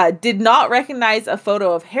 did not recognize a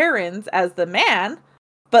photo of Herons as the man,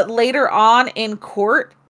 but later on in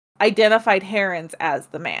court identified Herons as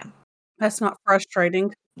the man. That's not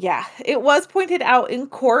frustrating. Yeah, it was pointed out in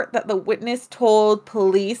court that the witness told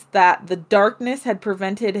police that the darkness had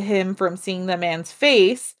prevented him from seeing the man's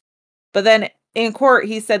face, but then in court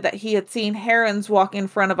he said that he had seen Herons walk in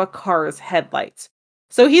front of a car's headlights.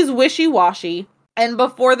 So he's wishy-washy, and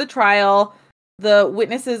before the trial, the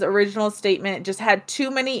witness's original statement just had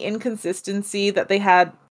too many inconsistencies that they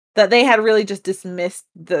had that they had really just dismissed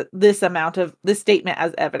this statement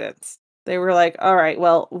as evidence. They were like, all right,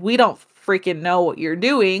 well, we don't freaking know what you're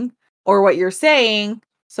doing or what you're saying,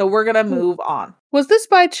 so we're going to move on. Was this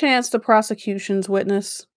by chance the prosecution's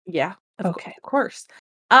witness? Yeah. Of course.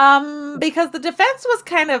 Mm. Because the defense was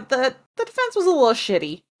the defense was a little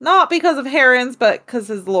shitty. Not because of Herons, but because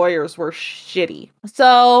his lawyers were shitty.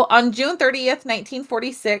 So on June 30th,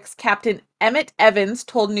 1946, Captain Emmett Evans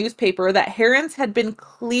told newspaper that Herons had been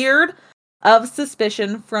cleared of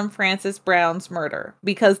suspicion from Frances Brown's murder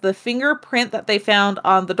because the fingerprint that they found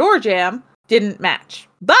on the door jamb didn't match.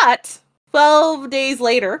 But 12 days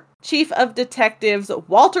later, Chief of Detectives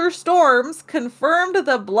Walter Storms confirmed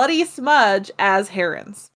the bloody smudge as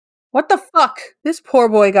Herons. What the fuck? This poor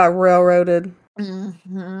boy got railroaded.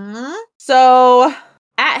 Mm-hmm. So,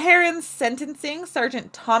 at Herons' sentencing,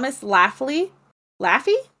 Sergeant Thomas Laffey?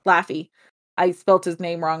 I spelt his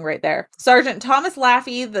name wrong right there. Sergeant Thomas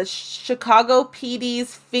Laffey, the Chicago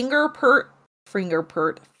PD's fingerprint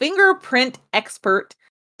expert,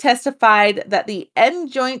 testified that the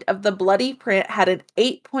end joint of the bloody print had an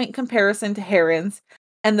 8-point comparison to Herons,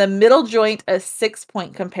 and the middle joint a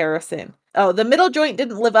 6-point comparison. Oh, the middle joint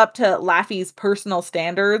didn't live up to Laffey's personal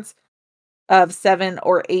standards of 7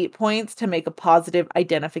 or 8 points to make a positive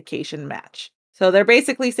identification match. So they're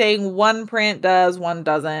basically saying one print does, one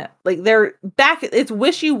doesn't. Like it's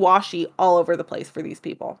wishy-washy all over the place for these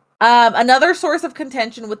people. Another source of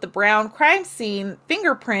contention with the Brown crime scene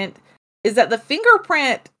fingerprint is that the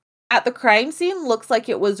fingerprint at the crime scene looks like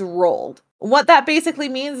it was rolled. What that basically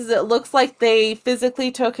means is it looks like they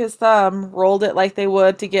physically took his thumb, rolled it like they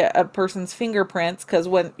would to get a person's fingerprints, because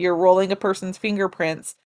when you're rolling a person's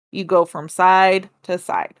fingerprints, you go from side to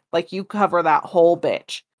side. Like you cover that whole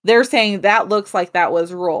bitch. They're saying that looks like that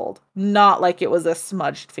was rolled, not like it was a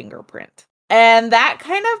smudged fingerprint. And that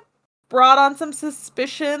kind of brought on some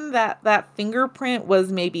suspicion that that fingerprint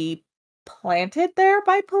was maybe planted there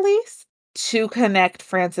by police to connect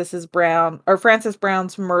Frances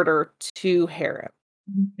Brown's murder to Heron.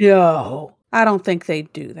 No, I don't think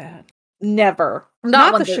they'd do that. Never.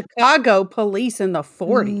 Not the Chicago police in the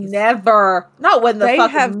 40s. Never. Not when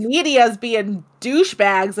the media's being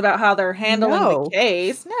douchebags about how they're handling the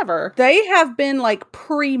case. Never. They have been like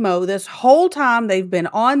primo this whole time. They've been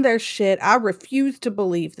on their shit. I refuse to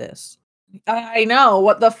believe this. I know.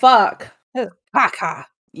 What the fuck? Caca.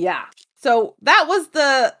 Yeah. So that was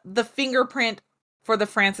the fingerprint for the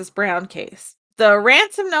Frances Brown case. The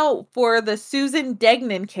ransom note for the Susan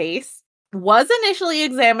Degnan case was initially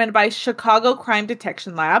examined by Chicago Crime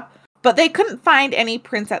Detection Lab, but they couldn't find any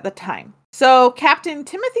prints at the time. So Captain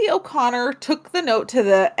Timothy O'Connor took the note to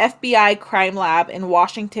the FBI Crime Lab in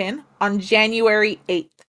Washington on January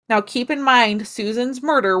 8th. Now keep in mind, Susan's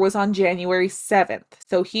murder was on January 7th.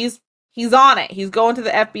 So he's on it. He's going to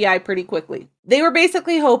the FBI pretty quickly. They were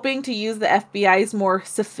basically hoping to use the FBI's more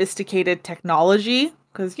sophisticated technology,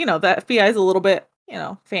 because, the FBI is a little bit,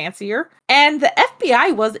 fancier. And the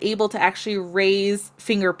FBI was able to actually raise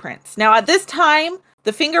fingerprints. Now, at this time,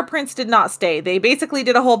 the fingerprints did not stay. They basically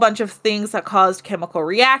did a whole bunch of things that caused chemical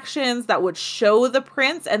reactions that would show the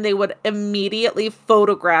prints, and they would immediately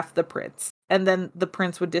photograph the prints, and then the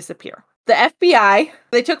prints would disappear. The FBI,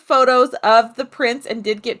 they took photos of the prints and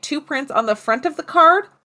did get 2 prints on the front of the card,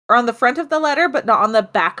 or on the front of the letter, but not on the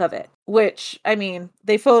back of it, which,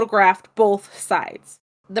 they photographed both sides.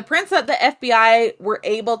 The prints that the FBI were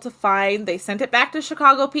able to find, they sent it back to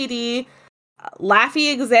Chicago PD.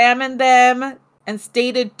 Laffey examined them and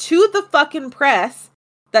stated to the fucking press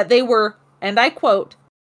that they were, and I quote,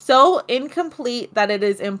 so incomplete that it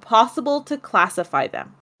is impossible to classify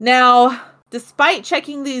them. Now, despite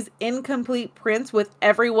checking these incomplete prints with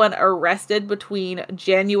everyone arrested between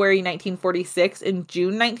January 1946 and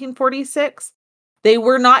June 1946, they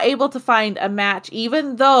were not able to find a match,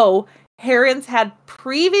 even though Herons had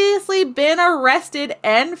previously been arrested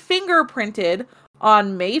and fingerprinted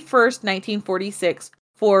on May 1st, 1946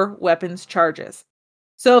 for weapons charges.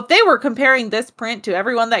 So if they were comparing this print to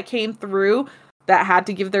everyone that came through that had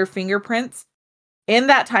to give their fingerprints in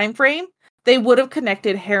that time frame, they would have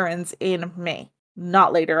connected Herons in May,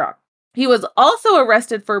 not later on. He was also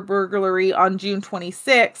arrested for burglary on June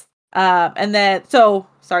 26th.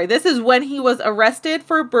 This is when he was arrested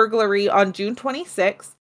for burglary on June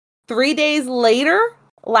 26th. 3 days later,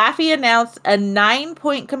 Laffey announced a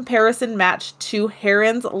 9-point comparison match to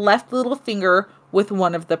Heron's left little finger with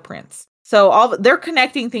one of the prints. So they're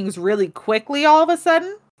connecting things really quickly all of a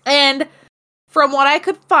sudden. And from what I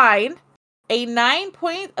could find, a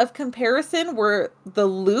 9-point of comparison were the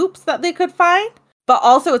loops that they could find, but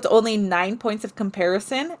also it's only 9 points of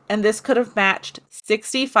comparison, and this could have matched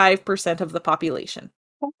 65% of the population.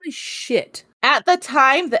 Holy shit. At the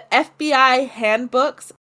time, the FBI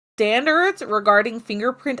handbook's standards regarding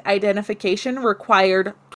fingerprint identification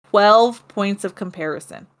required 12 points of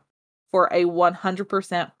comparison for a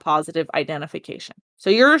 100% positive identification. So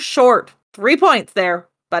you're short 3 points there,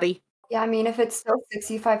 buddy. Yeah, I mean, if it's still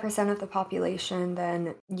 65% of the population,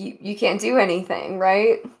 then you can't do anything,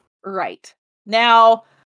 right? Right. Now,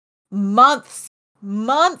 months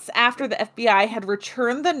after the FBI had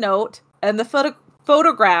returned the note and the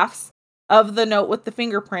photographs of the note with the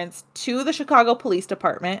fingerprints to the Chicago Police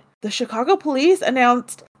Department, the Chicago Police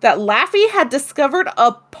announced that Laffey had discovered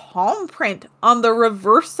a palm print on the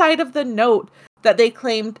reverse side of the note that they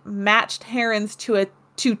claimed matched Herron's to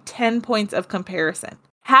 10 points of comparison.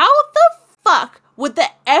 How the fuck would the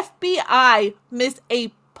FBI miss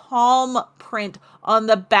a palm print on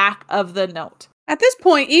the back of the note? At this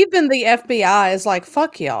point, even the FBI is like,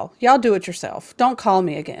 fuck y'all. Y'all do it yourself. Don't call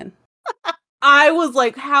me again. I was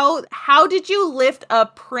like, how did you lift a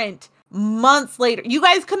print months later? You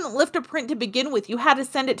guys couldn't lift a print to begin with. You had to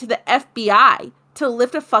send it to the FBI to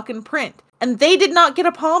lift a fucking print. And they did not get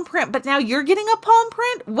a palm print, but now you're getting a palm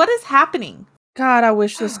print? What is happening? God, I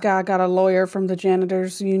wish this guy got a lawyer from the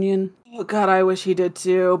janitors union. Oh God, I wish he did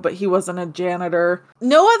too, but he wasn't a janitor.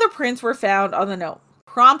 No other prints were found on the note,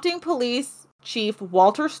 prompting police chief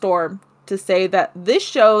Walter Storm to say that this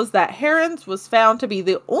shows that Herron's was found to be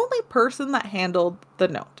the only person that handled the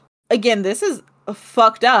note. Again, this is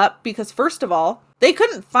fucked up because first of all, they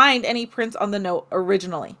couldn't find any prints on the note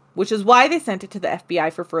originally, which is why they sent it to the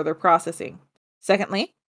FBI for further processing.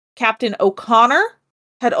 Secondly, Captain O'Connor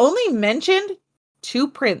had only mentioned 2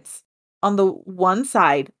 prints on the one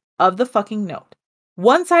side of the fucking note.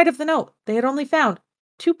 One side of the note. They had only found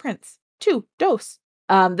 2 prints. 2 dose.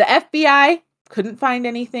 The FBI couldn't find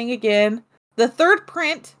anything again. The third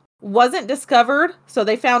print wasn't discovered, so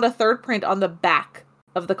they found a third print on the back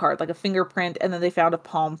of the card, like a fingerprint, and then they found a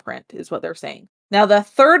palm print, is what they're saying. Now, the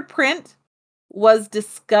third print was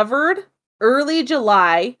discovered early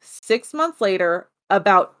July, 6 months later,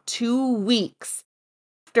 about 2 weeks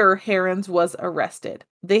after Herron's was arrested.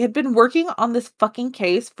 They had been working on this fucking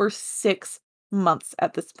case for 6 months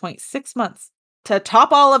at this point. 6 months. To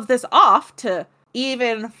top all of this off, to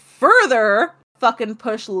even further fucking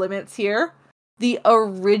push limits here, the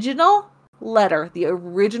original letter, the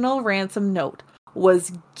original ransom note,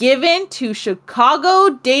 was given to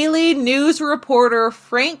Chicago Daily News reporter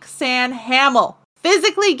Frank San Hamill.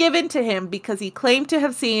 Physically given to him because he claimed to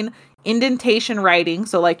have seen indentation writing.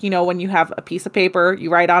 So like, you know, when you have a piece of paper,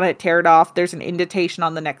 you write on it, tear it off, there's an indentation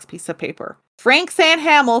on the next piece of paper. Frank San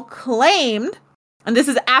Hamill claimed, and this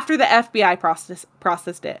is after the FBI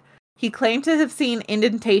processed it, he claimed to have seen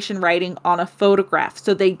indentation writing on a photograph.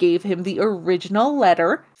 So they gave him the original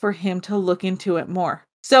letter for him to look into it more.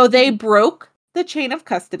 So they broke the chain of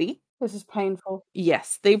custody. This is painful.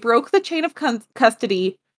 Yes, they broke the chain of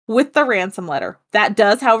custody with the ransom letter. That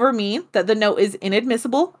does, however, mean that the note is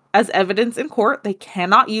inadmissible as evidence in court. They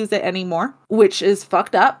cannot use it anymore, which is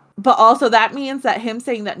fucked up. But also that means that him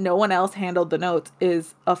saying that no one else handled the notes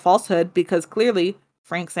is a falsehood because clearly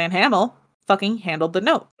Frank San Hamill fucking handled the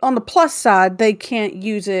note. On the plus side, they can't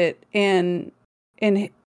use it in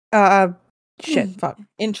fuck.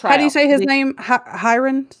 In trial. How do you say his name?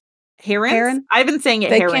 Heron? Herron? I've been saying it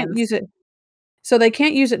They Herron. can't use it. So they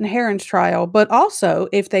can't use it in Herron's trial, but also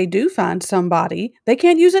if they do find somebody, they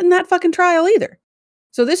can't use it in that fucking trial either.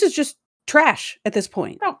 So this is just trash at this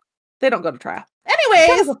point. No, they don't go to trial.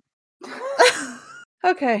 Anyways.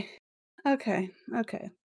 Okay.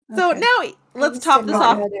 So now let's top this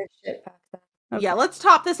off. Okay. Yeah, let's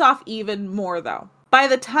top this off even more though. By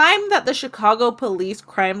the time that the Chicago Police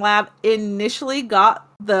Crime Lab initially got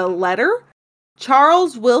the letter,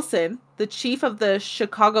 Charles Wilson, the chief of the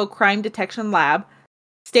Chicago Crime Detection Lab,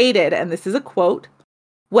 stated, and this is a quote,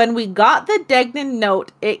 "When we got the Degnan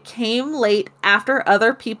note, it came late after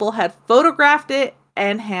other people had photographed it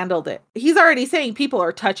and handled it." He's already saying people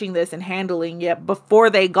are touching this and handling it before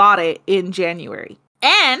they got it in January.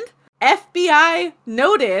 And FBI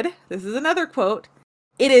noted, this is another quote,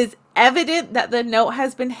 "It is evident that the note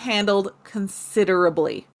has been handled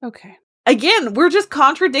considerably." Okay. Again, we're just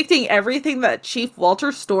contradicting everything that Chief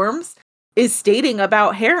Walter Storms is stating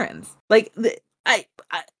about Herron's. Like,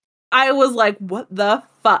 I was like, what the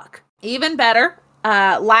fuck? Even better,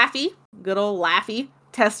 Laffey, good old Laffey,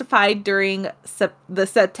 testified during the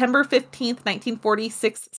September 15th,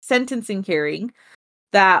 1946 sentencing hearing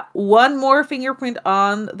that one more fingerprint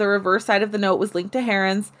on the reverse side of the note was linked to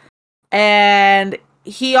Herron's, and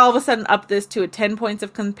he all of a sudden upped this to a 10 points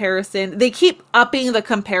of comparison. They keep upping the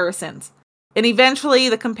comparisons. And eventually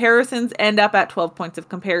the comparisons end up at 12 points of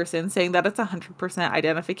comparison, saying that it's 100%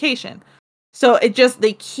 identification. So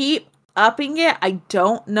they keep upping it. I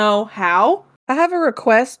don't know how. I have a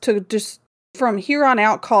request to just, from here on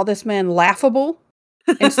out, call this man Laughable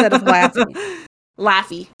instead of Laffy.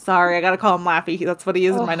 Laffy. Sorry, I gotta call him Laffy. That's what he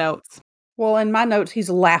is in my notes. Well, in my notes, he's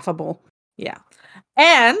Laughable. Yeah.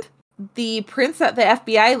 And the prints that the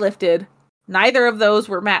FBI lifted, neither of those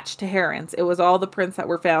were matched to Heron's. It was all the prints that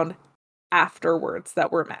were found afterwards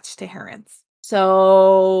that were matched to Heron's.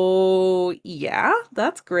 So, yeah,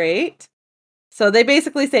 that's great. So they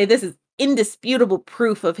basically say this is indisputable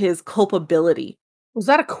proof of his culpability. Was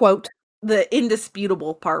that a quote? The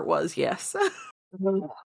indisputable part was, yes.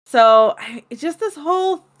 So, just this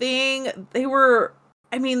whole thing,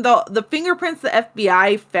 the fingerprints the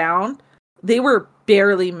FBI found, they were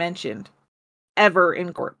barely mentioned ever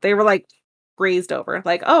in court. They were like grazed over.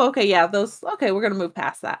 Like, oh, okay, yeah, we're going to move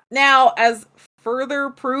past that. Now, as further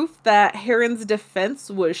proof that Heron's defense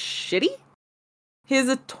was shitty, his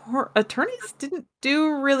attorneys didn't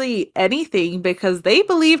do really anything because they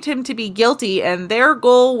believed him to be guilty and their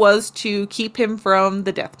goal was to keep him from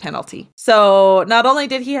the death penalty. So not only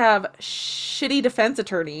did he have shitty defense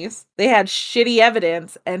attorneys, they had shitty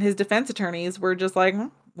evidence, and his defense attorneys were just like,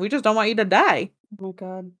 we just don't want you to die. Oh my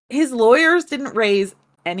God. His lawyers didn't raise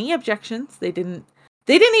any objections. They didn't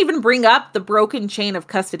even bring up the broken chain of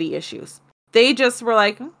custody issues. They just were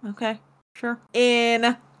like, okay, sure.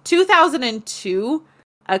 In 2002,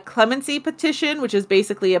 a clemency petition, which is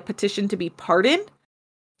basically a petition to be pardoned,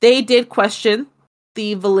 they did question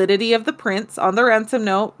the validity of the prints on the ransom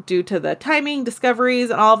note due to the timing, discoveries,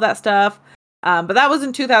 and all of that stuff. But that was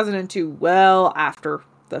in 2002, well after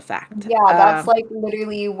the fact. Yeah, that's like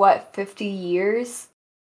literally, 50 years?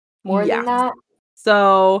 More than that?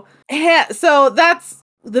 So that's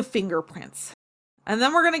the fingerprints. And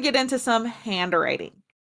then we're going to get into some handwriting.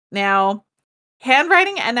 Now,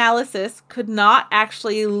 handwriting analysis could not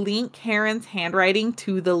actually link Heron's handwriting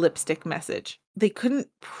to the lipstick message. They couldn't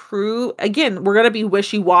prove, again, we're going to be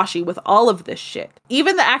wishy-washy with all of this shit.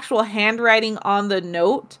 Even the actual handwriting on the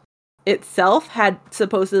note itself had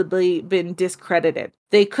supposedly been discredited.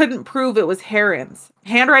 They couldn't prove it was Heron's.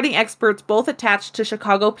 Handwriting experts, both attached to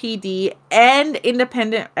Chicago PD and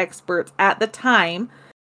independent experts at the time,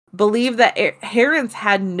 believed that Heron's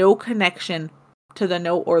had no connection to the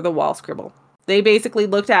note or the wall scribble. They basically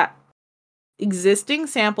looked at existing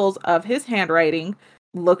samples of his handwriting,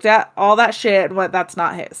 looked at all that shit, and went, that's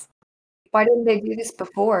not his. Why didn't they do this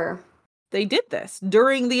before? They did this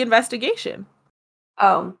during the investigation.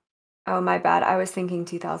 Oh, my bad. I was thinking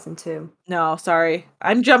 2002. No, sorry.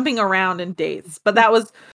 I'm jumping around in dates. But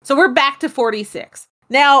so we're back to 46.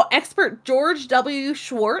 Now, expert George W.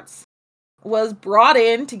 Schwartz was brought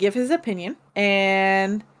in to give his opinion,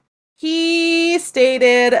 and he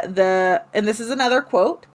stated and this is another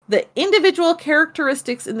quote, the individual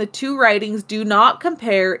characteristics in the two writings do not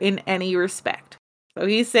compare in any respect. So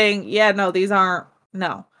he's saying, yeah, no, these aren't,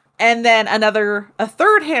 no. And then a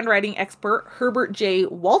third handwriting expert, Herbert J.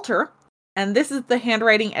 Walter, and this is the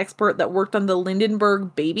handwriting expert that worked on the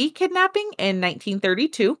Lindenberg baby kidnapping in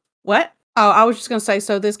 1932. What? Oh, I was just going to say,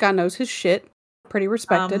 so this guy knows his shit. Pretty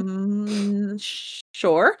respected.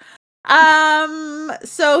 Sure.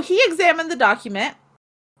 So he examined the document,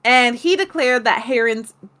 and he declared that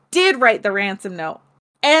Heron's did write the ransom note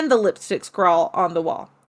and the lipstick scrawl on the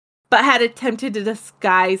wall, but had attempted to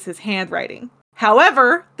disguise his handwriting.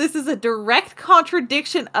 However, this is a direct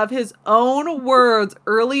contradiction of his own words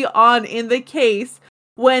early on in the case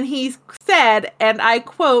when he said, and I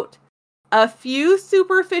quote, a few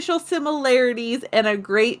superficial similarities and a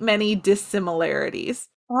great many dissimilarities.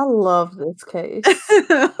 I love this case.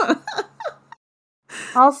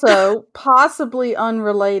 Also, possibly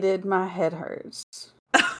unrelated, my head hurts.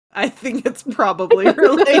 I think it's probably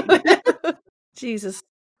related. Jesus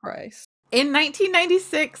Christ. In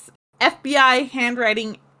 1996, FBI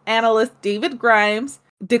handwriting analyst David Grimes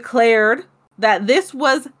declared that this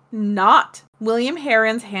was not William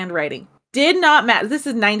Heron's handwriting. Did not match. This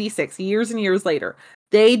is 96, years and years later.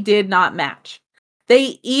 They did not match.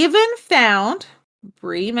 They even found,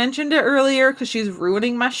 Bree mentioned it earlier because she's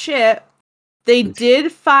ruining my shit. They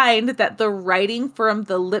did find that the writing from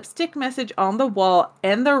the lipstick message on the wall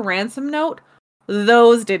and the ransom note,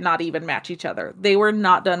 those did not even match each other. They were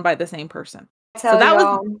not done by the same person. So that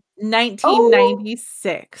was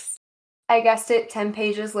 1996. I guessed it 10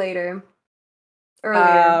 pages later.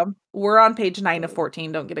 Earlier. We're on page 9 of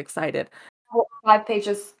 14. Don't get excited. 5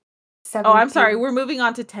 pages. 17. Oh, I'm sorry. We're moving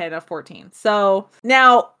on to 10 of 14. So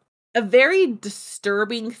now, a very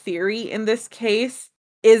disturbing theory in this case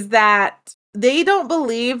is that they don't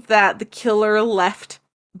believe that the killer left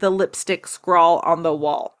the lipstick scrawl on the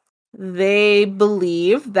wall. They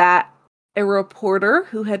believe that a reporter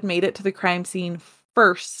who had made it to the crime scene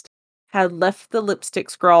first had left the lipstick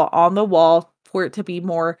scrawl on the wall for it to be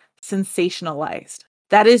more sensationalized.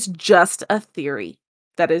 That is just a theory.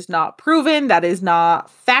 That is not proven. That is not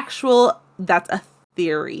factual. That's a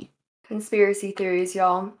theory. Conspiracy theories,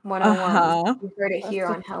 y'all. 101. You heard it here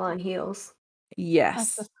on Hell on Heels.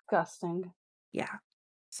 Yes. That's disgusting. Yeah.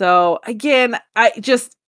 So again,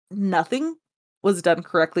 nothing was done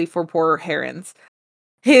correctly for poor Herons.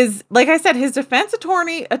 Like I said, his defense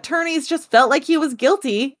attorneys just felt like he was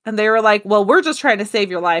guilty, and they were like, well, we're just trying to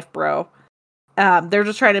save your life, bro. They're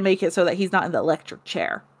just trying to make it so that he's not in the electric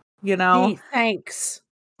chair, you know? Gee, thanks.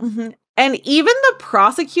 Mm-hmm. And even the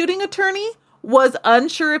prosecuting attorney was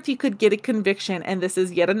unsure if he could get a conviction, and this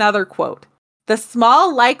is yet another quote. The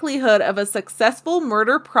small likelihood of a successful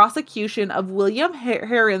murder prosecution of William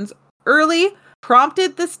Herons early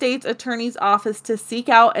prompted the state's attorney's office to seek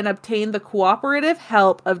out and obtain the cooperative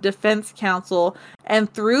help of defense counsel,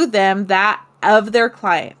 and through them that of their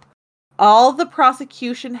client. All the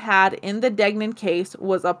prosecution had in the Degnan case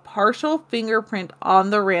was a partial fingerprint on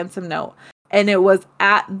the ransom note, and it was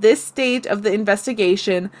at this stage of the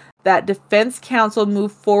investigation that defense counsel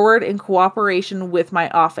moved forward in cooperation with my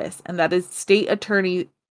office, and that is State Attorney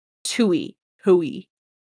Toohey.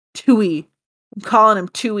 I'm calling him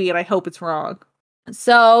Toohey, and I hope it's wrong.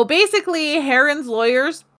 So basically, Herons'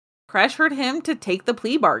 lawyers pressured him to take the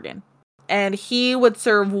plea bargain, and he would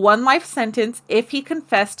serve 1 life sentence if he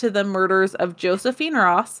confessed to the murders of Josephine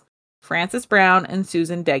Ross, Frances Brown, and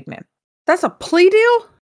Susan Degnan. That's a plea deal?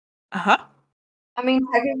 Uh-huh. I mean,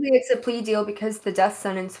 technically it's a plea deal because the death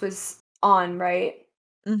sentence was on, right?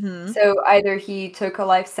 Mm-hmm. So either he took a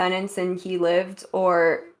life sentence and he lived,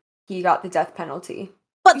 or he got the death penalty.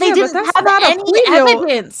 But they didn't have any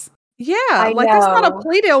evidence. Yeah, that's not a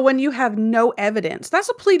plea deal when you have no evidence. That's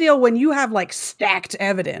a plea deal when you have like stacked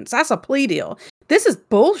evidence. That's a plea deal. This is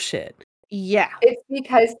bullshit. Yeah. It's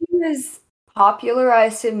because he was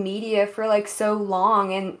popularized in media for like so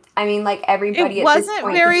long, and I mean, like, everybody it at this wasn't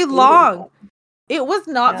point very long. It was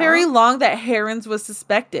not very long that Herons was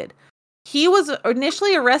suspected. He was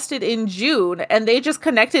initially arrested in June, and they just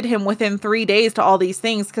connected him within 3 days to all these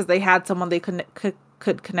things because they had someone they could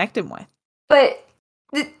connect him with. But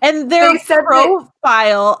and their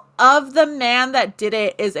profile of the man that did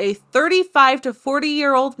it is a 35 to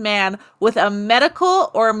 40-year-old man with a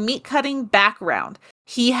medical or meat cutting background.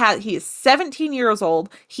 He is 17 years old.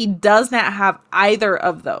 He does not have either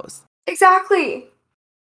of those. Exactly.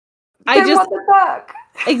 What the fuck?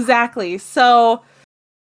 Exactly. So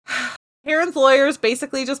Herons' lawyers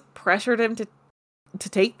basically just pressured him to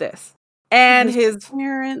take this. And his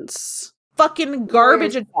parents fucking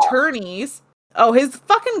garbage attorneys. Oh, his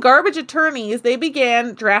fucking garbage attorneys, they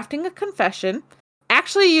began drafting a confession,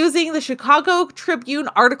 actually using the Chicago Tribune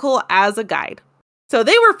article as a guide. So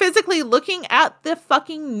they were physically looking at the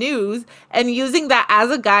fucking news and using that as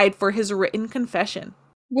a guide for his written confession.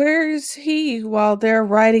 Where is he while they're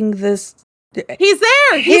writing this? He's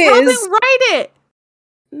there. He's helping write it.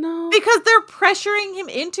 No. Because they're pressuring him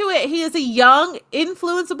into it. He is a young,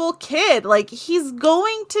 influenceable kid. Like, he's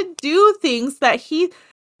going to do things that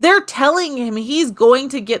they're telling him he's going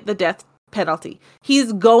to get the death penalty.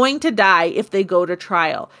 He's going to die if they go to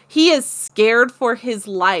trial. He is scared for his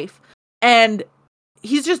life. And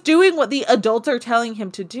he's just doing what the adults are telling him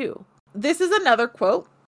to do. This is another quote.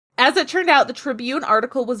 As it turned out, the Tribune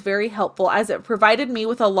article was very helpful as it provided me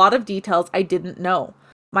with a lot of details I didn't know.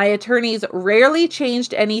 My attorneys rarely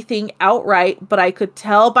changed anything outright, but I could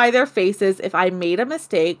tell by their faces if I made a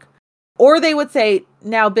mistake, or they would say,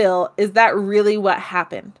 "Now, Bill, is that really what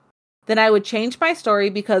happened?" Then I would change my story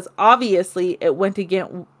because obviously it went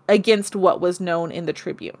against what was known in the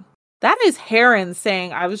Tribune. That is Herons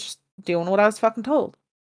saying, I was just doing what I was fucking told.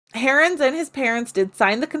 Herons and his parents did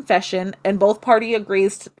sign the confession, and both parties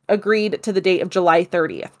agreed to the date of July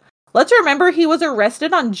 30th. Let's remember he was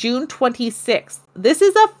arrested on June 26th. This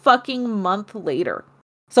is a fucking month later.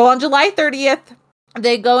 So on July 30th,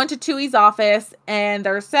 they go into Toohey's office, and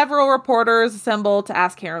there are several reporters assembled to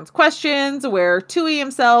ask Herons questions, where Toohey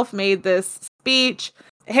himself made this speech.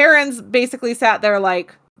 Herons basically sat there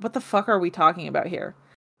like, what the fuck are we talking about here?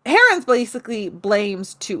 Herons basically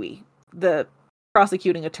blames Toohey, the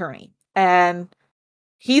prosecuting attorney, and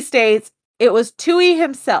he states it was Toohey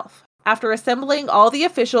himself. After assembling all the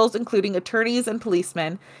officials, including attorneys and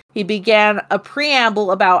policemen, he began a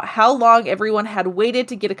preamble about how long everyone had waited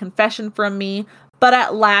to get a confession from me, but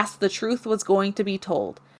at last the truth was going to be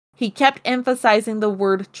told. He kept emphasizing the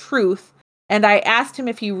word truth, and I asked him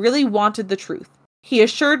if he really wanted the truth. He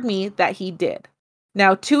assured me that he did.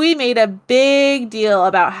 Now, Tui made a big deal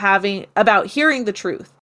about hearing the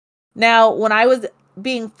truth. Now, when I was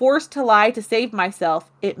being forced to lie to save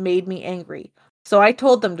myself, it made me angry. So I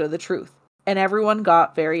told them the truth, and everyone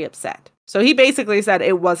got very upset. So he basically said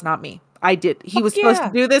it was not me. I did. He was supposed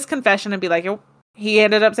to do this confession and be like, he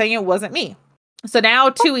ended up saying it wasn't me. So now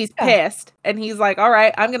Tui's pissed, and he's like, all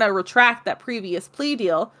right, I'm going to retract that previous plea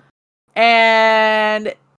deal.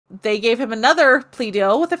 And they gave him another plea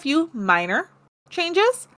deal with a few minor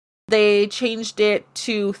changes. They changed it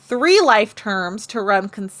to 3 life terms to run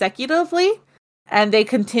consecutively, and they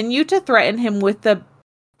continued to threaten him with the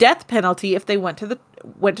death penalty if they went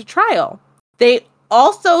to trial. They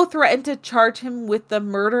also threatened to charge him with the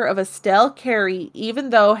murder of Estelle Carey, even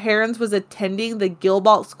though Herons was attending the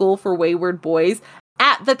Gilbalt School for Wayward Boys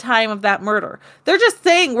at the time of that murder. They're just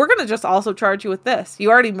saying, we're going to just also charge you with this. You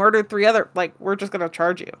already murdered 3 other, we're just going to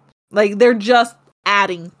charge you. They're just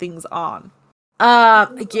adding things on.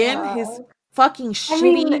 Again, his fucking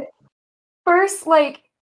shitty... first,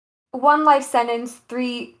 1 life sentence,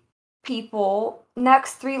 3 people.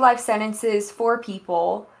 Next, 3 life sentences, 4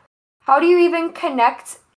 people. How do you even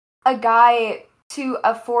connect a guy to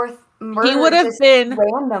a 4th murder? He would have been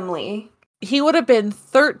randomly. He would have been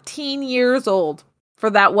 13 years old for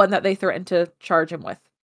that one that they threatened to charge him with.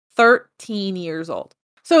 13 years old.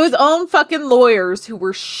 So his own fucking lawyers, who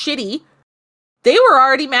were shitty, they were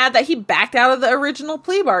already mad that he backed out of the original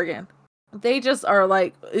plea bargain. They just are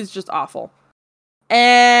it's just awful.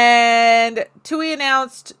 And Tui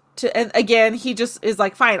announced and again, he just is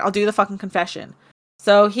like, fine, I'll do the fucking confession.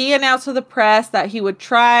 So he announced to the press that he would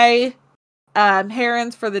try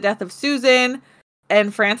Herons for the death of Susan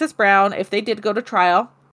and Frances Brown if they did go to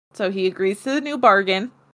trial. So he agrees to the new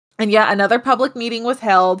bargain. And yet another public meeting was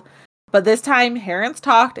held. But this time, Herons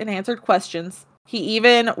talked and answered questions. He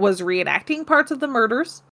even was reenacting parts of the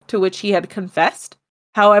murders to which he had confessed.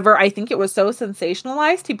 However, I think it was so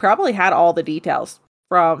sensationalized, he probably had all the details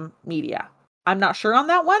from media. I'm not sure on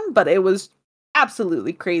that one, but it was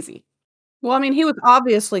absolutely crazy. Well, I mean, he was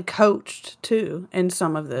obviously coached, too, in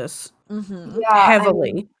some of this. Mm-hmm. Yeah,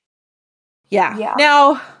 heavily. Yeah.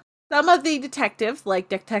 Now, some of the detectives, like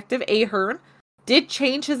Detective Ahern, did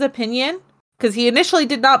change his opinion, because he initially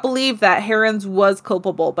did not believe that Herons was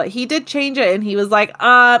culpable, but he did change it, and he was like,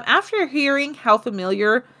 after hearing how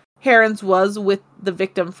familiar Herons was with the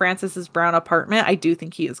victim Frances Brown apartment, I do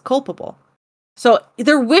think he is culpable. So,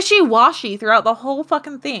 they're wishy-washy throughout the whole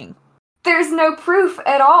fucking thing. There's no proof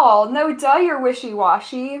at all. No, you're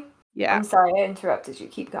wishy-washy. Yeah. I'm sorry, I interrupted you.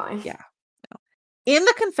 Keep going. Yeah. No. In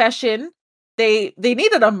the confession, they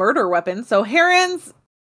needed a murder weapon, so Herons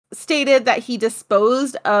stated that he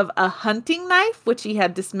disposed of a hunting knife, which he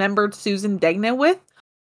had dismembered Susan Degnan with,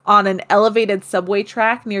 on an elevated subway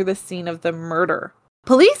track near the scene of the murder.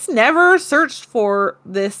 Police never searched for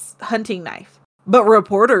this hunting knife, but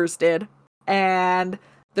reporters did. And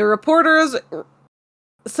the reporters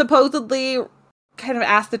supposedly kind of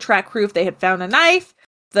asked the track crew if they had found a knife.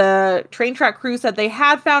 The train track crew said they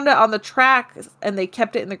had found it on the track, and they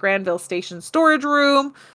kept it in the Granville Station storage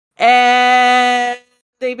room. And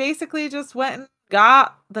they basically just went and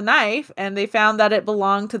got the knife, and they found that it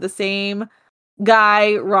belonged to the same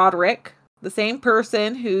guy, Roderick, the same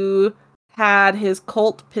person who had his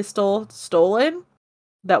Colt pistol stolen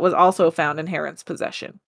that was also found in Herons'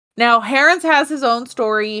 possession. Now, Herons has his own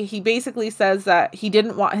story. He basically says that he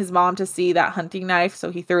didn't want his mom to see that hunting knife,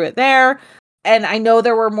 so he threw it there. And I know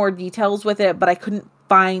there were more details with it, but I couldn't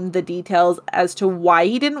find the details as to why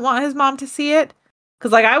he didn't want his mom to see it.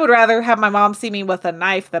 Because, I would rather have my mom see me with a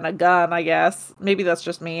knife than a gun, I guess. Maybe that's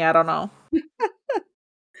just me. I don't know.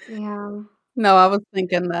 Yeah. No, I was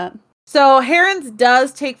thinking that. So, Herons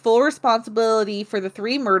does take full responsibility for the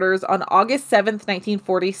 3 murders on August 7th,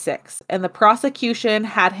 1946. And the prosecution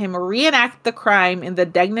had him reenact the crime in the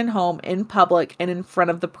Degnan home in public and in front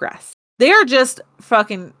of the press. They are just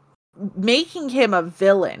fucking making him a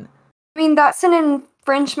villain. I mean, that's an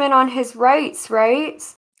infringement on his rights, right?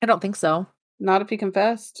 I don't think so. Not if he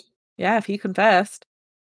confessed. Yeah, if he confessed.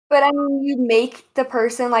 But I mean, you make the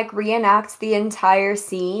person reenact the entire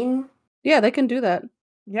scene. Yeah, they can do that.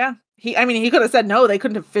 Yeah. He could have said no, they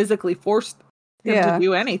couldn't have physically forced him to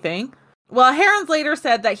do anything. Well, Herons later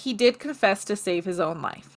said that he did confess to save his own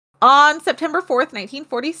life. On September 4th,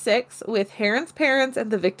 1946, with Herons' parents and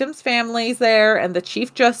the victims' families there and the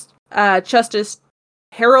Chief Justice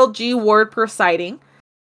Harold G. Ward presiding,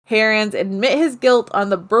 Herons admit his guilt on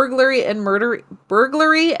the burglary and murder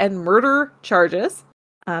charges.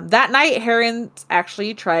 That night, Herons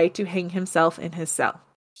actually tried to hang himself in his cell.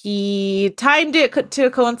 He timed it to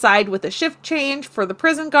coincide with a shift change for the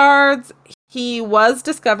prison guards. He was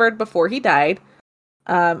discovered before he died,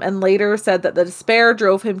 and later said that the despair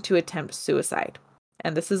drove him to attempt suicide.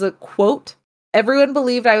 And this is a quote. "Everyone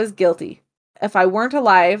believed I was guilty. If I weren't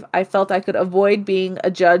alive, I felt I could avoid being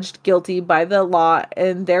adjudged guilty by the law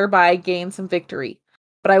and thereby gain some victory.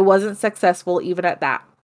 But I wasn't successful even at that.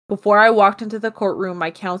 Before I walked into the courtroom,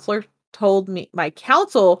 my counsel told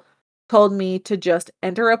me to just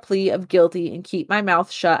enter a plea of guilty and keep my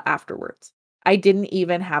mouth shut afterwards. I didn't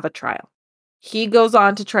even have a trial." He goes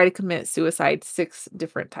on to try to commit suicide 6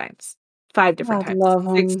 different times. 5 different times. Love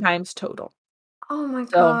 6 him. times total. Oh my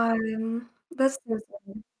So, god. That's so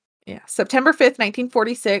sad. yeah. September 5th,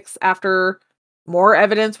 1946, after more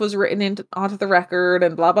evidence was written onto the record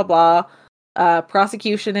and blah, blah, blah,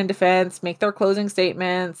 prosecution and defense make their closing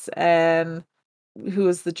statements, and who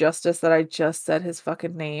is the justice that I just said his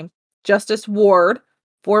fucking name? Justice Ward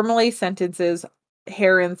formally sentences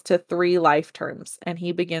Herons to 3 life terms, and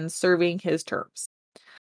he begins serving his terms.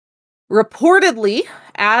 Reportedly,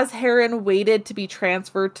 as Herron waited to be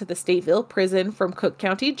transferred to the Stateville prison from Cook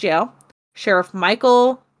County Jail, Sheriff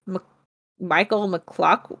Michael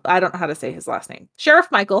McClock, I don't know how to say his last name. Sheriff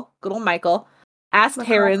Michael, good old Michael, asked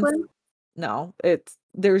Herons. No,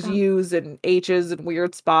 there's U's and H's and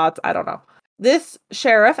weird spots. I don't know. This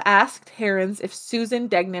sheriff asked Herons if Susan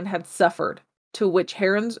Degnan had suffered, to which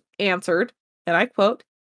Herons answered, and I quote,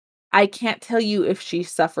 "I can't tell you if she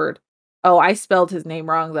suffered." Oh, I spelled his name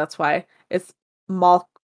wrong. That's why. It's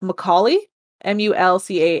Macaulay,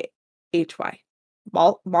 Mulchay.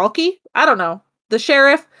 Malky? I don't know. The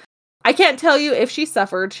sheriff, "I can't tell you if she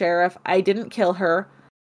suffered, Sheriff. I didn't kill her.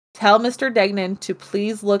 Tell Mr. Degnan to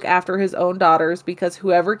please look after his own daughters because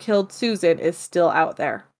whoever killed Susan is still out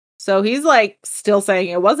there." So he's like still saying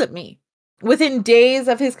it wasn't me. Within days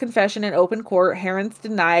of his confession in open court, Herons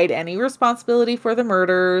denied any responsibility for the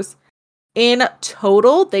murders. In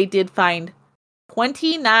total, they did find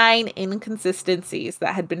 29 inconsistencies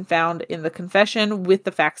that had been found in the confession with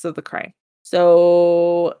the facts of the crime.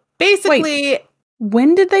 So basically,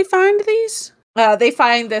 when did they find these? They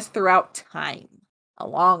find this throughout time, a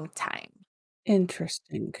long time.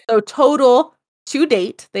 Interesting. So total, to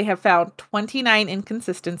date, they have found 29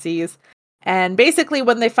 inconsistencies. And basically,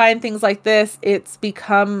 when they find things like this, it's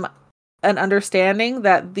become an understanding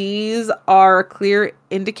that these are a clear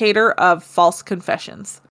indicator of false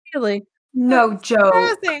confessions. Really? No joke.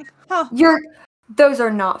 Huh. Those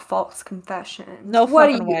are not false confessions. No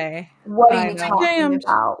fucking way. What are you talking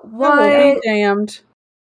about? What? Damned.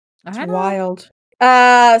 It's wild.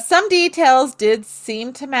 Some details did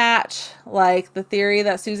seem to match, like the theory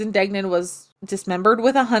that Susan Degnan was dismembered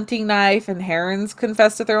with a hunting knife, and Herons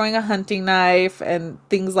confessed to throwing a hunting knife and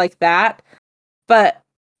things like that. But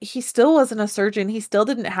he still wasn't a surgeon. He still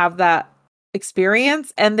didn't have that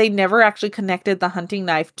experience, and they never actually connected the hunting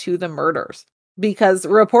knife to the murders because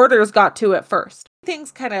reporters got to it first.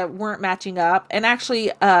 Things kind of weren't matching up. And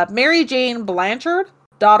actually, Mary Jane Blanchard,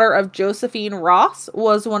 daughter of Josephine Ross,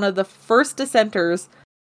 was one of the first dissenters.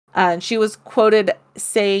 And she was quoted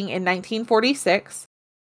saying in 1946,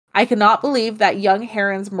 "I cannot believe that young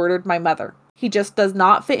Herons murdered my mother. He just does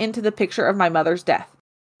not fit into the picture of my mother's death.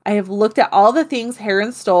 I have looked at all the things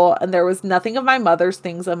Herons stole, and there was nothing of my mother's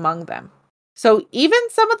things among them." So even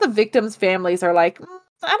some of the victims' families are like,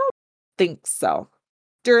 I don't think so.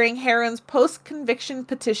 During Herons' post-conviction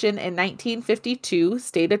petition in 1952,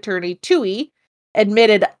 State Attorney Toohey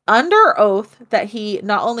admitted under oath that he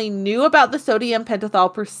not only knew about the sodium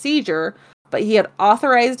pentothal procedure, but he had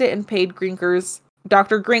authorized it and paid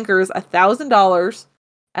Dr. Grinkers $1,000.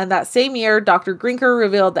 And that same year, Dr. Grinker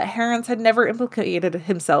revealed that Herons had never implicated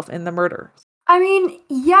himself in the murders. I mean,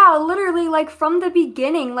 yeah, literally, like, from the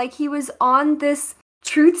beginning, like, he was on this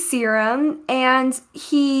truth serum, and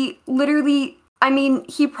he literally, I mean,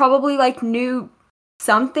 he probably, like, knew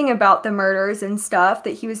something about the murders and stuff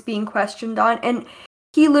that he was being questioned on, and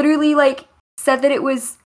he literally, like, said that it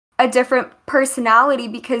was a different personality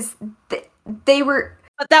because they were...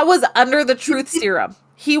 But that was under the truth serum.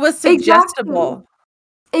 He was suggestible.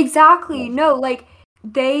 Exactly. No, like,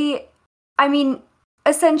 I mean,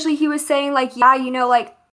 essentially he was saying, like, yeah, you know,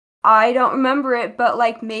 like, I don't remember it, but,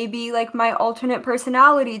 like, maybe, like, my alternate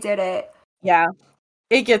personality did it. Yeah.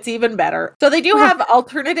 It gets even better. So they do have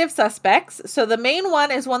alternative suspects. So the main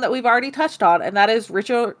one is one that we've already touched on, and that is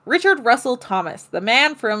Richard Russell Thomas, the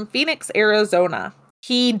man from Phoenix, Arizona.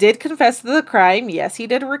 He did confess to the crime. Yes, he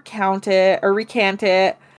did recant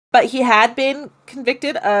it, but he had been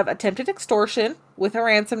convicted of attempted extortion with a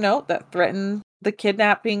ransom note that threatened the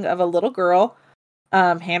kidnapping of a little girl,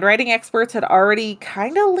 Handwriting experts had already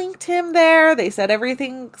kind of linked him there. They said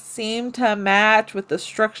everything seemed to match with the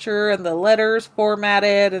structure and the letters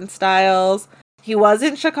formatted and styles. He was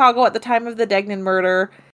in Chicago at the time of the Degnan murder.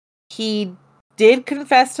 He did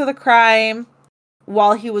confess to the crime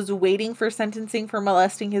while he was waiting for sentencing for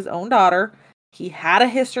molesting his own daughter. He had a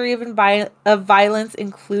history of violence,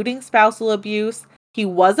 including spousal abuse. He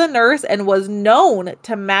was a nurse and was known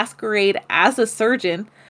to masquerade as a surgeon.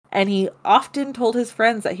 And he often told his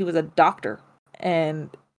friends that he was a doctor. And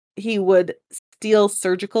he would steal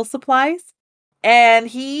surgical supplies. And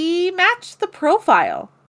he matched the profile.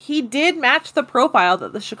 He did match the profile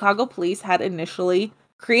that the Chicago police had initially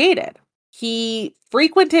created. He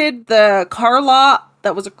frequented the car lot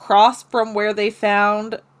that was across from where they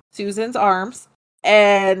found Susan's arms.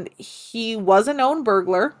 And he was a known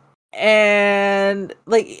burglar. And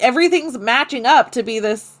like everything's matching up to be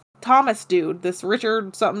this Thomas dude, this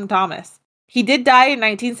Richard something Thomas. He did die in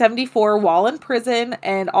 1974 while in prison,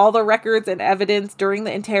 and all the records and evidence during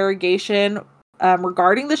the interrogation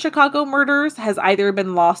regarding the Chicago murders has either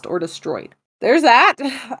been lost or destroyed. There's that.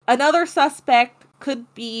 Another suspect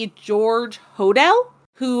could be George Hodel,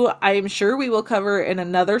 who I am sure we will cover in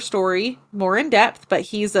another story more in depth, but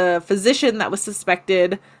he's a physician that was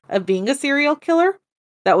suspected of being a serial killer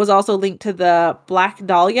that was also linked to the Black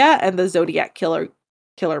Dahlia and the Zodiac killer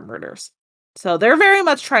murders. So they're very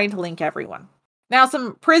much trying to link everyone. Now,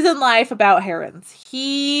 some prison life about Herons.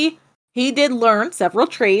 He did learn several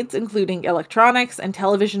trades, including electronics and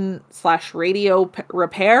television/radio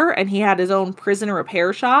repair, and he had his own prison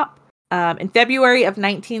repair shop. In February of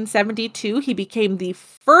 1972, he became the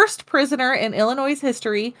first prisoner in Illinois'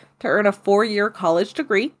 history to earn a 4-year college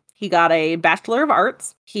degree. He got a Bachelor of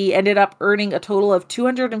Arts. He ended up earning a total of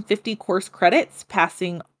 250 course credits,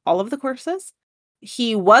 passing all of the courses.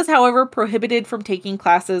 He was, however, prohibited from taking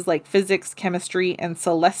classes like physics, chemistry, and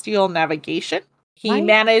celestial navigation. He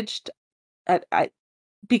managed,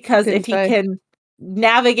 because if he can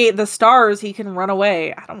navigate the stars, he can run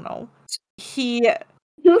away. I don't know. He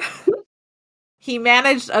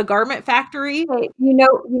managed a garment factory. Hey, you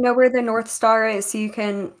know where the North Star is, so you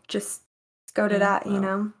can just go to that, you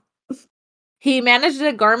know. He managed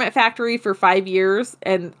a garment factory for 5 years,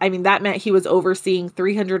 and I mean, that meant he was overseeing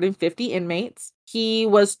 350 inmates. He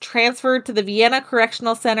was transferred to the Vienna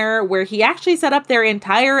Correctional Center, where he actually set up their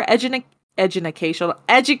entire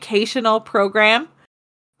educational program,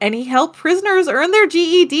 and he helped prisoners earn their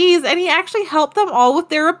GEDs, and he actually helped them all with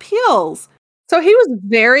their appeals. So he was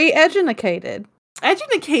very educated.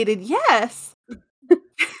 Educated, yes.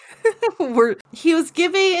 He was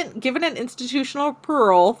given an institutional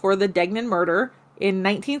parole for the Degnan murder in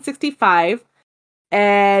 1965,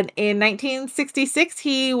 and in 1966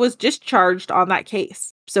 he was discharged on that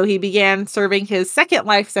case. So he began serving his second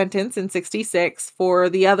life sentence in 66 for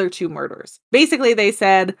the other 2 murders. Basically, they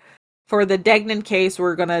said, for the Degnan case,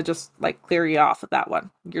 we're gonna just like clear you off with that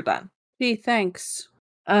one. You're done. Gee, thanks.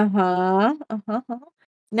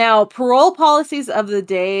 Now, parole policies of the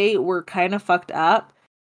day were kind of fucked up.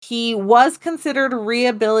 He was considered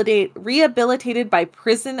rehabilitated by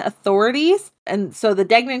prison authorities, and so the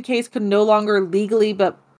Degnan case could no longer legally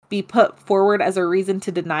but be put forward as a reason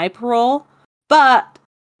to deny parole. But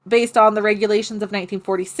based on the regulations of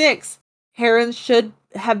 1946, Herons should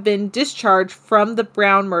have been discharged from the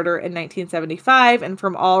Brown murder in 1975 and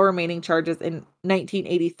from all remaining charges in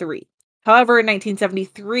 1983. However, in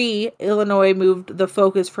 1973, Illinois moved the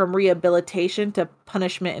focus from rehabilitation to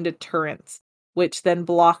punishment and deterrence, which then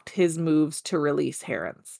blocked his moves to release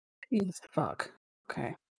Herons. Fuck.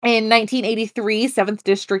 Okay. In 1983, 7th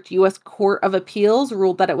District U.S. Court of Appeals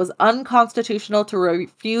ruled that it was unconstitutional to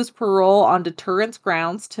refuse parole on deterrence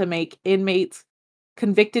grounds to make inmates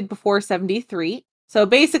convicted before 73. So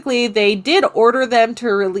basically, they did order them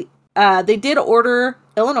to order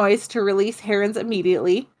Illinois to release Herons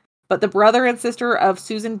immediately, but the brother and sister of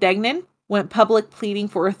Susan Degnan went public pleading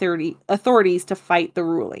for authorities to fight the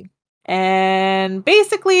ruling. And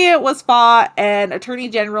basically it was fought, and Attorney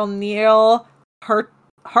General Neil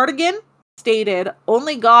Hartigan stated,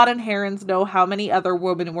 "Only God and Herons know how many other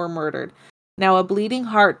women were murdered. Now a bleeding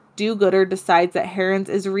heart do-gooder decides that Herons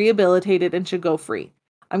is rehabilitated and should go free.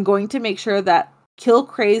 I'm going to make sure that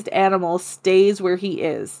kill-crazed animal stays where he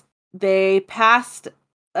is." They passed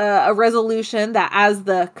a resolution that as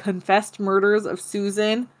the confessed murders of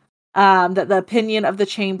Susan, that the opinion of the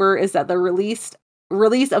chamber is that the release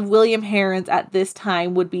of William Herons at this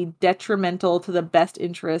time would be detrimental to the best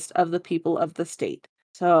interest of the people of the state.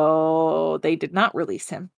 So they did not release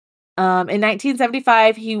him. In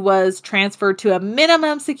 1975, he was transferred to a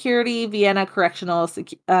minimum security Vienna Correctional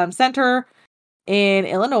Center, in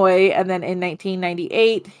Illinois. And then in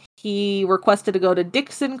 1998, he requested to go to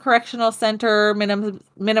Dixon Correctional Center,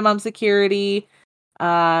 minimum security.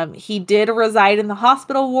 He did reside in the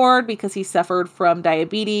hospital ward because he suffered from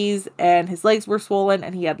diabetes and his legs were swollen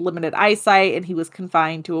and he had limited eyesight and he was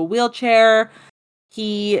confined to a wheelchair.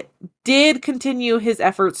 He did continue his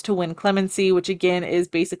efforts to win clemency, which again is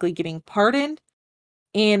basically getting pardoned.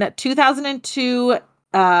 In 2002,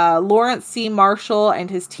 Lawrence C. Marshall and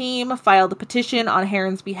his team filed a petition on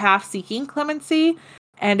Herron's behalf seeking clemency,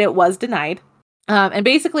 and it was denied. And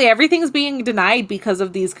basically everything's being denied because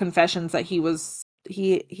of these confessions that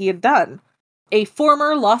he had done. A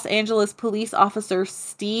former Los Angeles police officer,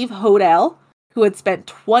 Steve Hodel, who had spent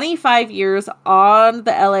 25 years on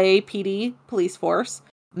the LAPD police force,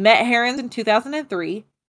 met Herron in 2003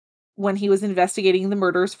 when he was investigating the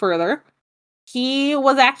murders further. He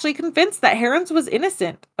was actually convinced that Herron was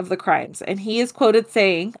innocent of the crimes, and he is quoted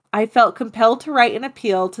saying, "I felt compelled to write an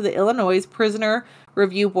appeal to the Illinois Prisoner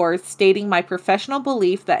Review Board stating my professional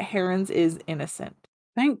belief that Herron is innocent."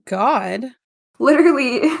 Thank God.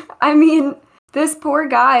 Literally, I mean, this poor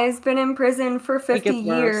guy has been in prison for 50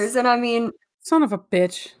 years, and I mean... Son of a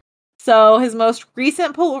bitch. So his most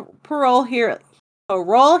recent parole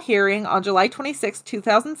hearing on July 26,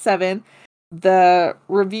 2007, the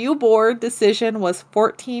review board decision was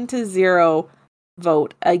 14-0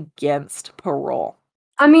 vote against parole.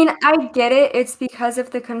 I mean, I get it. It's because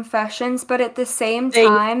of the confessions, but at the same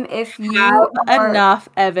time, if you have enough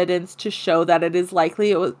evidence to show that it is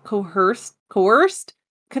likely it was coerced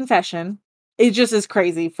confession, it just is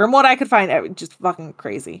crazy. From what I could find, just fucking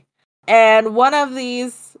crazy. And one of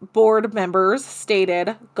these board members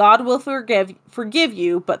stated, "God will forgive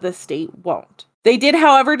you, but the state won't." They did,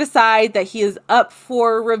 however, decide that he is up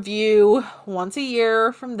for review once a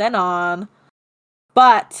year from then on.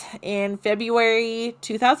 But in February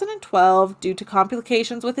 2012, due to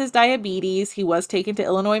complications with his diabetes, he was taken to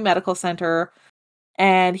Illinois Medical Center,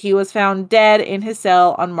 and he was found dead in his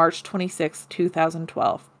cell on March 26,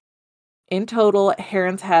 2012. In total,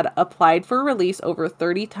 Herron had applied for release over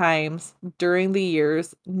 30 times during the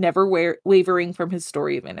years, never wavering from his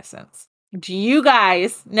story of innocence. Do you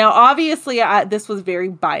guys... Now, obviously, this was very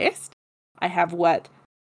biased. I have what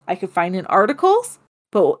I could find in articles,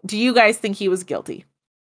 but do you guys think he was guilty?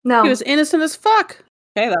 No. He was innocent as fuck.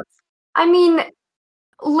 Okay, that's... I mean,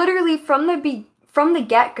 literally from the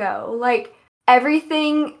get-go, like,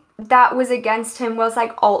 everything that was against him was,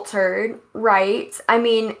 like, altered, right? I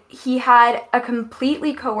mean, he had a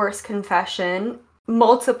completely coerced confession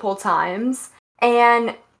multiple times,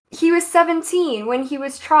 and he was 17 when he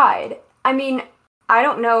was tried. I mean, I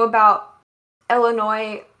don't know about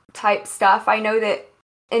Illinois type stuff. I know that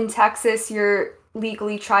in Texas, you're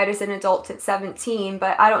legally tried as an adult at 17,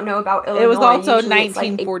 but I don't know about Illinois. It was also Usually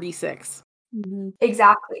 1946. Like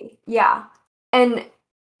exactly. Yeah. And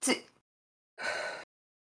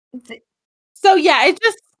so yeah, it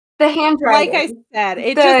just... The handwriting. Like I said,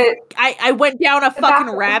 I went down a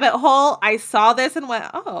fucking rabbit hole. I saw this and went,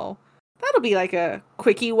 oh, that'll be like a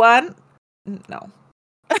quickie one. No.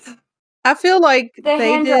 I feel like the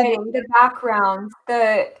handwriting, the background,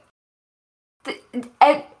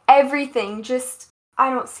 everything, just,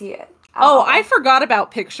 I don't see it. I forgot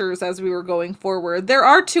about pictures as we were going forward. There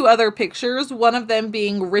are two other pictures, one of them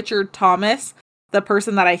being Richard Thomas, the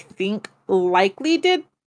person that I think likely did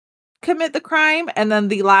commit the crime, and then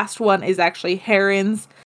the last one is actually Herron's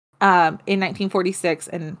in 1946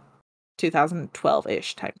 and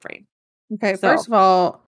 2012-ish time frame. Okay, first of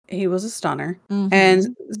all, he was a stunner. Mm-hmm.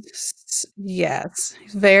 And yes,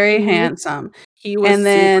 he's very handsome. He was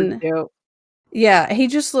super cute. Yeah, he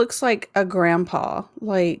just looks like a grandpa.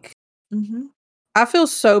 Like, I feel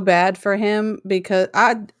so bad for him because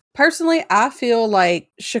I feel like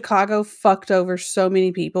Chicago fucked over so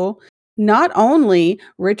many people. Not only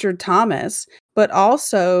Richard Thomas, but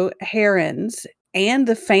also Herron's and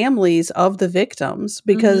the families of the victims.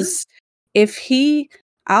 Because I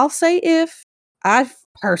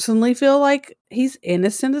personally feel like he's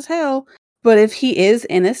innocent as hell. But if he is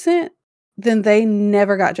innocent, then they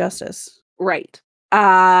never got justice. Right.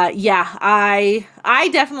 Yeah, I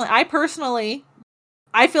personally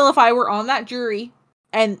feel if I were on that jury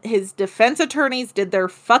and his defense attorneys did their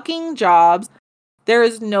fucking jobs, There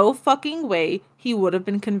is no fucking way he would have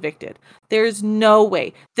been convicted. There's no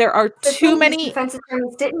way. There are too many defense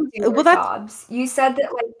attorneys didn't do their jobs. You said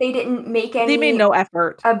that like they didn't make any. They made no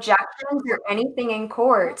effort. Objections or anything in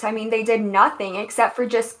court. I mean, they did nothing except for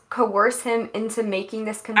just coerce him into making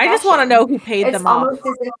this confession. I just want to know who paid them off. It's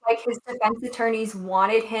almost as if like his defense attorneys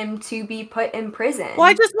wanted him to be put in prison. Well,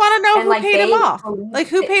 I just want to know who paid him off. Like,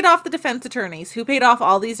 who paid off the defense attorneys? Who paid off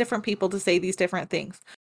all these different people to say these different things?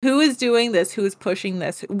 Who is doing this? Who is pushing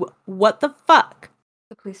this? What the fuck?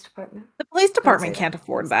 The police department. The police department can't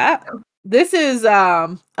afford that. This is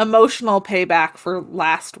emotional payback for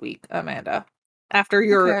last week, Amanda. After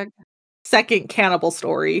your second cannibal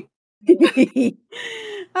story.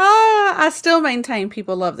 I still maintain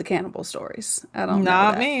people love the cannibal stories. I don't know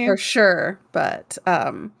Not that me. for sure, but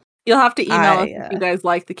you'll have to email us if you guys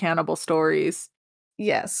like the cannibal stories.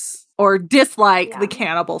 Yes. Or dislike the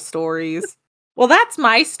cannibal stories. Well, that's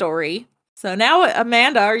my story. So now,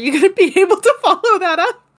 Amanda, are you going to be able to follow that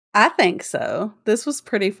up? I think so. This was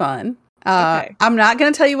pretty fun. I'm not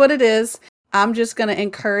going to tell you what it is. I'm just going to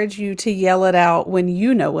encourage you to yell it out when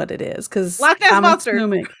you know what it is. Because I'm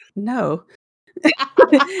assuming... No.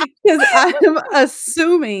 Because I'm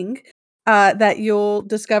assuming that you'll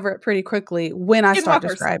discover it pretty quickly when I start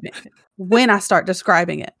describing it. When I start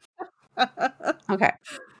describing it. Okay.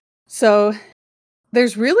 So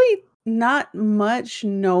there's really not much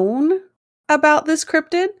known about this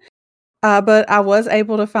cryptid, but I was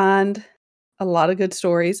able to find a lot of good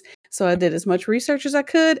stories. So I did as much research as I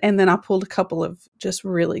could, and then I pulled a couple of just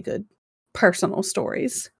really good personal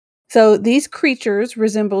stories. So these creatures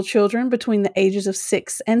resemble children between the ages of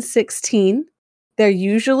 6 and 16. They're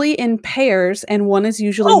usually in pairs, and one is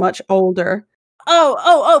usually much older.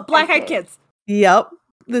 Black-eyed kids. Yep.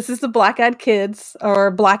 This is the Black-eyed Kids,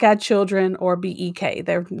 or Black-eyed Children, or BEK.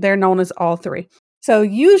 They're known as all three. So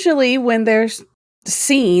usually when they're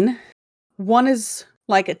seen, one is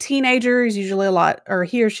like a teenager, is usually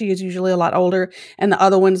he or she is usually a lot older, and the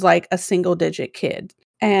other one's like a single-digit kid.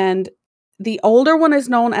 And the older one is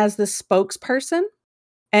known as the spokesperson,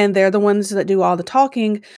 and they're the ones that do all the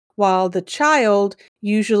talking, while the child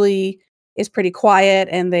usually is pretty quiet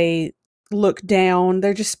and they look down.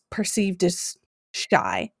 They're just perceived as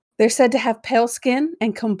shy. They're said to have pale skin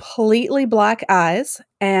and completely black eyes,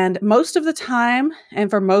 and most of the time, and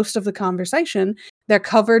for most of the conversation, they're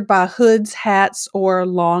covered by hoods, hats, or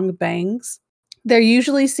long bangs. They're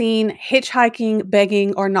usually seen hitchhiking,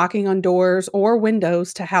 begging, or knocking on doors or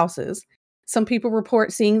windows to houses. Some people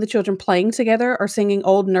report seeing the children playing together or singing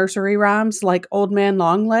old nursery rhymes like Old Man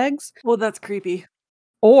Longlegs. Well, that's creepy.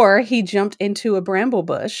 Or he jumped into a bramble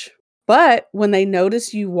bush. But when they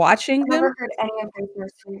notice you watching them... I've never heard any of those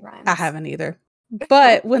nursery rhymes. I haven't either.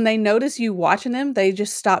 But when they notice you watching them, they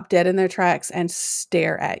just stop dead in their tracks and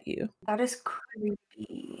stare at you. That is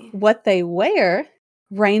creepy. What they wear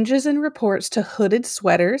ranges in reports to hooded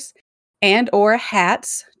sweaters and or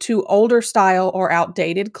hats to older style or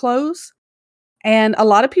outdated clothes. And a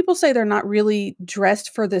lot of people say they're not really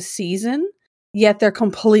dressed for the season, yet they're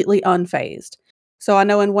completely unfazed. So I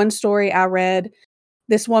know in one story I read,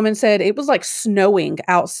 this woman said it was like snowing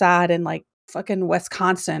outside in like fucking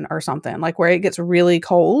Wisconsin or something, like where it gets really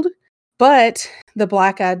cold. But the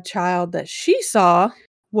black-eyed child that she saw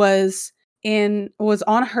was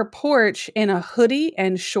on her porch in a hoodie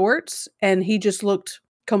and shorts, and he just looked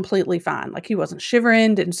completely fine. Like he wasn't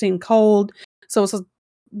shivering, didn't seem cold. So it was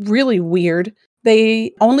really weird.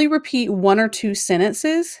 They only repeat 1 or 2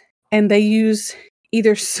 sentences, and they use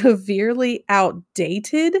either severely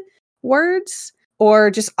outdated words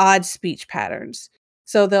or just odd speech patterns.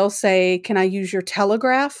 So they'll say, "Can I use your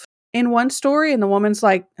telegraph?" in one story, and the woman's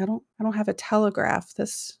like, I don't have a telegraph.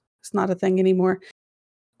 It's not a thing anymore.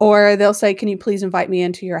 Or they'll say, "Can you please invite me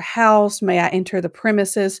into your house? May I enter the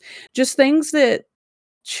premises?" Just things that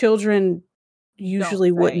children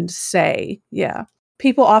usually wouldn't say. Yeah.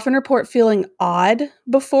 People often report feeling odd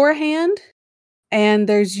beforehand, and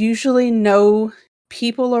there's usually no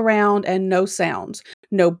people around and no sounds.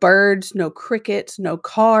 No birds, no crickets, no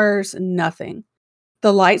cars, nothing.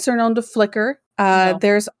 The lights are known to flicker.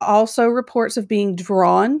 There's also reports of being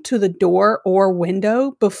drawn to the door or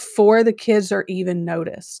window before the kids are even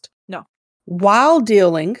noticed. No. While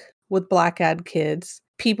dealing with black-eyed kids,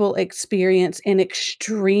 people experience an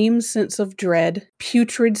extreme sense of dread,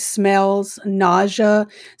 putrid smells, nausea.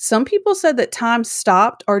 Some people said that time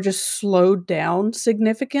stopped or just slowed down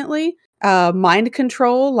significantly. Mind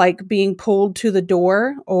control, like being pulled to the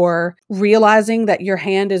door or realizing that your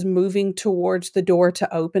hand is moving towards the door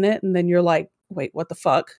to open it, and then you're like, wait, what the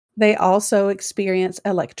fuck? They also experience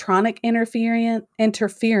electronic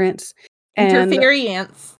interference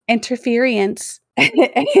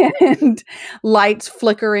and lights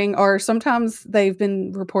flickering, or sometimes they've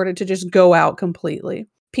been reported to just go out completely.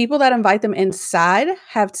 People that invite them inside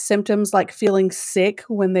have symptoms like feeling sick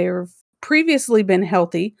when they've previously been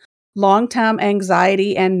healthy, long-time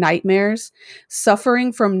anxiety and nightmares,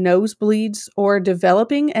 suffering from nosebleeds, or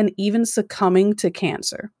developing and even succumbing to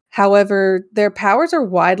cancer. However, their powers are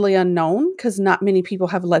widely unknown because not many people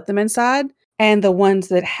have let them inside, and the ones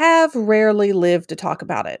that have rarely live to talk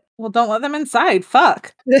about it. Well, don't let them inside.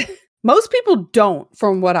 Fuck. Most people don't,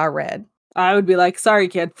 from what I read. I would be like, sorry,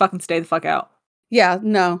 kid, fucking stay the fuck out. Yeah,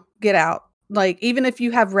 no, get out. Like, even if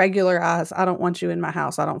you have regular eyes, I don't want you in my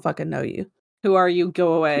house. I don't fucking know you. Who are you?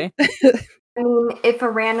 Go away. I mean, if a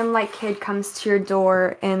random like kid comes to your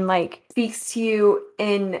door and like speaks to you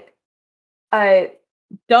in a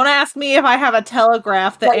Don't ask me if I have a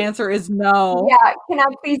telegraph. The Like- answer is no. yeah, can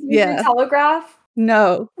I please use Yeah. your telegraph?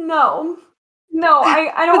 No. No,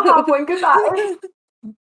 I don't have one. Goodbye.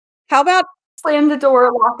 How about Slam the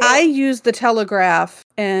door, lock it. I use the telegraph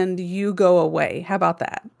and you go away? How about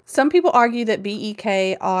that? Some people argue that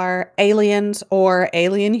BEK are aliens or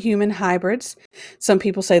alien human hybrids. Some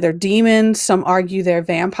people say they're demons. Some argue they're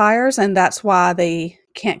vampires, and that's why they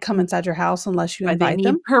can't come inside your house unless you But they invite need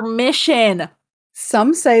them. permission.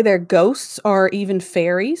 Some say they're ghosts or even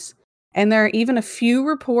fairies. And there are even a few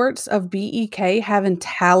reports of BEK having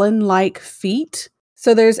talon-like feet.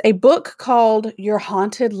 So there's a book called Your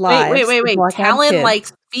Haunted Lives. Wait. The Black-Eyed Talon Kids. like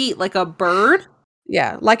feet, like a bird?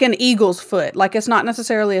 Yeah, like an eagle's foot. Like it's not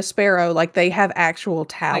necessarily a sparrow. Like they have actual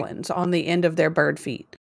talons on the end of their bird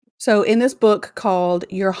feet. So in this book called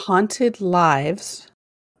Your Haunted Lives,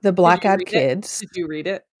 The Black-Eyed read it? Kids. Did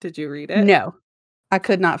you read it? No, I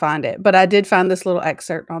could not find it, but I did find this little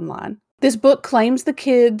excerpt online. This book claims the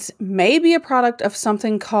kids may be a product of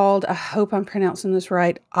something called, I hope I'm pronouncing this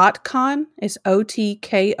right, Otkon. It's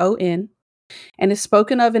Otkon, and is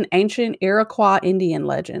spoken of in ancient Iroquois Indian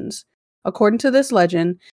legends. According to this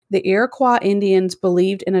legend, the Iroquois Indians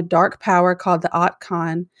believed in a dark power called the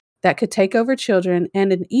Otkon that could take over children,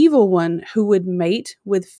 and an evil one who would mate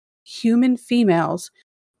with human females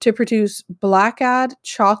to produce black-eyed,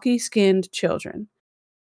 chalky-skinned children.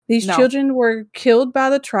 These No. children were killed by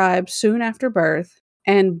the tribe soon after birth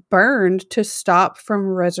and burned to stop from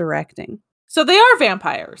resurrecting. So they are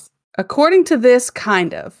vampires. According to this,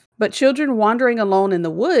 kind of. But children wandering alone in the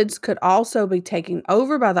woods could also be taken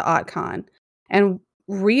over by the Otkon and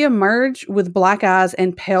reemerge with black eyes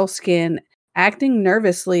and pale skin, acting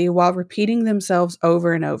nervously while repeating themselves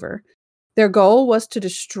over and over. Their goal was to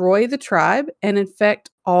destroy the tribe and infect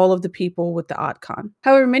all of the people with the Otkon.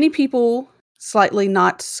 However, many people, slightly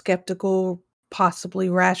not skeptical, possibly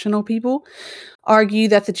rational people, argue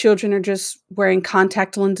that the children are just wearing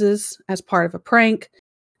contact lenses as part of a prank,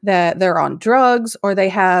 that they're on drugs, or they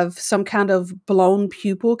have some kind of blown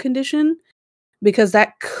pupil condition, because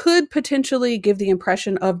that could potentially give the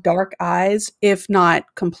impression of dark eyes, if not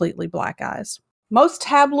completely black eyes. Most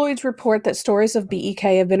tabloids report that stories of BEK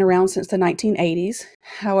have been around since the 1980s.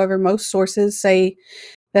 However, most sources say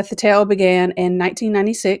that the tale began in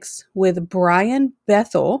 1996 with Brian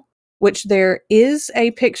Bethel, which there is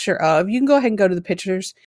a picture of. You can go ahead and go to the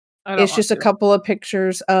pictures. It's just a couple of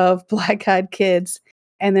pictures of black-eyed kids,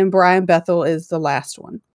 and then Brian Bethel is the last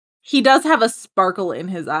one. He does have a sparkle in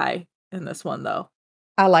his eye in this one, though.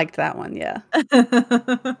 I liked that one, yeah.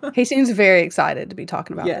 He seems very excited to be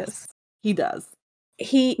talking about this. He does.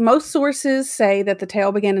 Most sources say that the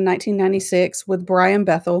tale began in 1996 with Brian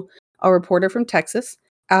Bethel, a reporter from Texas.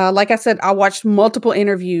 Like I said, I watched multiple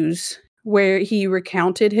interviews where he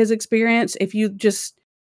recounted his experience. If you just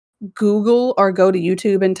Google or go to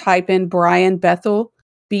YouTube and type in Brian Bethel,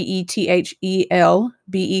 Bethel,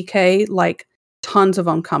 Bek, like tons of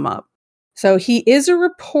them come up. So he is a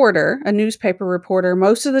reporter, a newspaper reporter.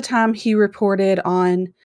 Most of the time he reported on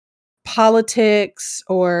politics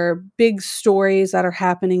or big stories that are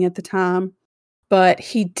happening at the time. But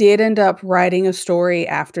he did end up writing a story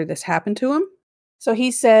after this happened to him. So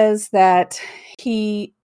he says that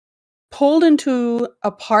he pulled into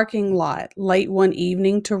a parking lot late one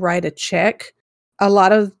evening to write a check. A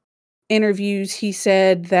lot of interviews, he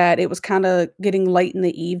said that it was kind of getting late in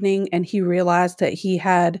the evening and he realized that he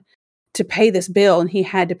had to pay this bill and he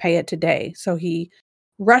had to pay it today. So he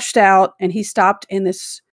rushed out and he stopped in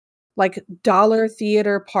this like dollar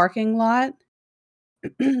theater parking lot.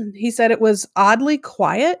 He said it was oddly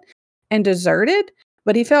quiet and deserted,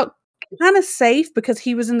 but he felt kind of safe because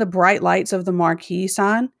he was in the bright lights of the marquee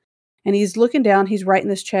sign. And he's looking down, he's writing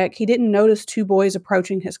this check. He didn't notice two boys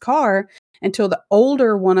approaching his car until the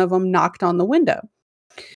older one of them knocked on the window.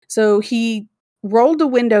 So he rolled the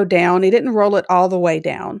window down. He didn't roll it all the way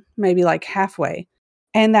down, maybe like halfway.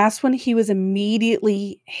 And that's when he was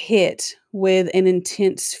immediately hit with an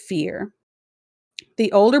intense fear.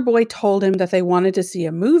 The older boy told him that they wanted to see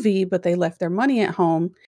a movie, but they left their money at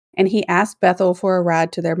home, and he asked Bethel for a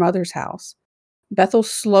ride to their mother's house. Bethel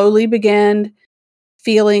slowly began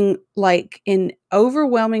feeling like an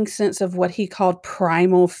overwhelming sense of what he called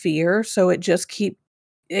primal fear, so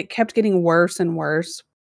it kept getting worse and worse.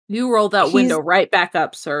 You rolled that window right back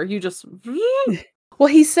up, sir. You just... Well,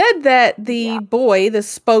 he said that the boy, the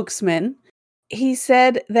spokesman, he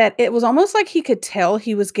said that it was almost like he could tell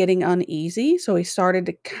he was getting uneasy, so he started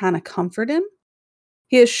to kind of comfort him.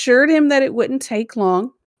 He assured him that it wouldn't take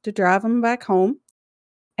long to drive him back home,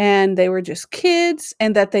 and they were just kids,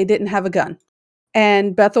 and that they didn't have a gun.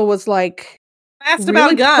 And Bethel was like, asked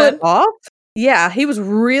about a gun. Put off. Yeah, he was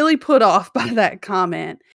really put off by that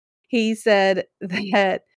comment. He said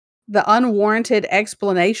that the unwarranted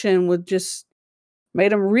explanation would just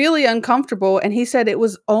made him really uncomfortable, and he said it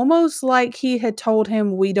was almost like he had told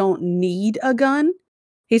him we don't need a gun.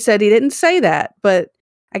 He said he didn't say that, but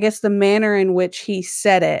I guess the manner in which he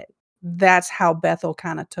said it, that's how Bethel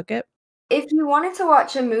kind of took it. If you wanted to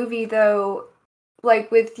watch a movie, though, like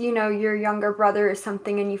with, your younger brother or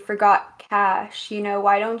something, and you forgot cash,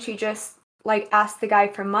 why don't you just, ask the guy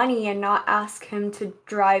for money and not ask him to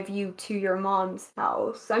drive you to your mom's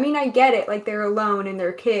house? I mean, I get it, they're alone and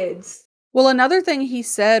they're kids. Well, another thing he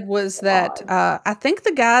said was that I think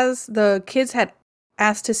the kids had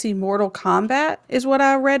asked to see Mortal Kombat, is what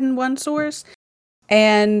I read in one source.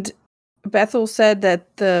 And Bethel said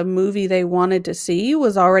that the movie they wanted to see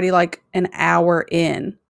was already an hour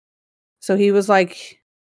in. So he was like,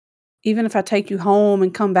 even if I take you home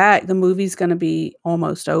and come back, the movie's going to be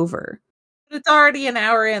almost over. It's already an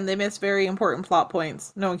hour in. They miss very important plot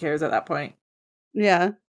points. No one cares at that point.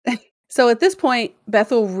 Yeah. So at this point,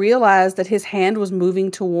 Bethel realized that his hand was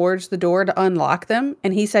moving towards the door to unlock them.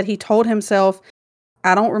 And he said he told himself,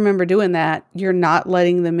 I don't remember doing that. You're not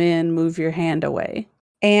letting them in. Move your hand away.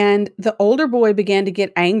 And the older boy began to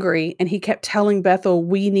get angry, and he kept telling Bethel,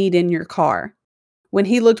 we need in your car. When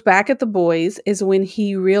he looked back at the boys is when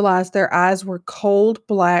he realized their eyes were cold,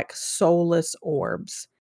 black, soulless orbs.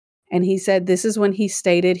 And he said this is when he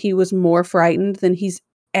stated he was more frightened than he's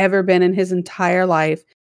ever been in his entire life.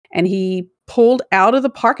 And he pulled out of the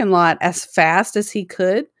parking lot as fast as he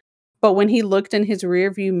could. But when he looked in his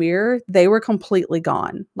rearview mirror, they were completely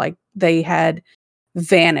gone. They had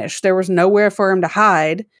vanished. There was nowhere for him to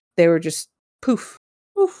hide. They were just poof.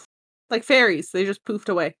 Poof. Like fairies. They just poofed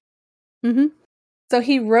away. Mm-hmm. So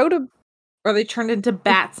he wrote Or they turned into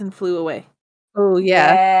bats and flew away. Oh,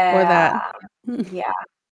 yeah. Or that. Yeah.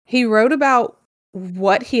 He wrote about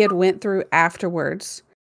what he had went through afterwards,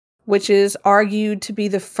 which is argued to be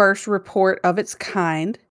the first report of its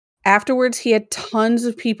kind. Afterwards, he had tons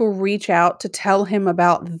of people reach out to tell him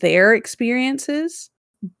about their experiences,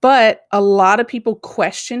 but a lot of people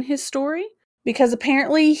question his story because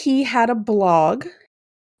apparently he had a blog,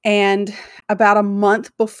 and about a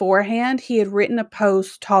month beforehand, he had written a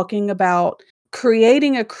post talking about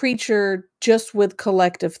creating a creature just with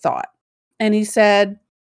collective thought. And he said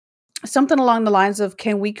something along the lines of,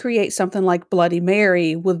 can we create something like Bloody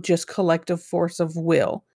Mary with just collective force of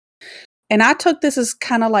will? And I took this as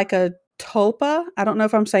kind of like a tulpa. I don't know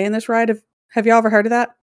if I'm saying this right. Have y'all ever heard of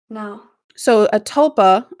that? No. So a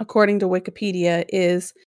tulpa, according to Wikipedia,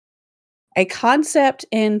 is a concept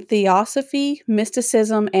in theosophy,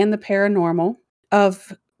 mysticism, and the paranormal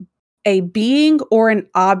of a being or an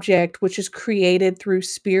object which is created through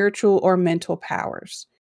spiritual or mental powers.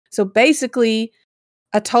 So basically,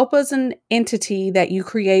 a tulpa is an entity that you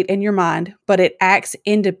create in your mind, but it acts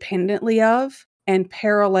independently of and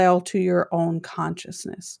parallel to your own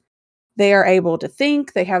consciousness. They are able to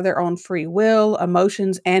think, they have their own free will,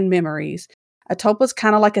 emotions, and memories. A tulpa is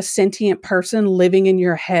kind of like a sentient person living in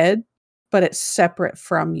your head, but it's separate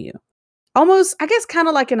from you. Almost, I guess, kind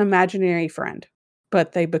of like an imaginary friend,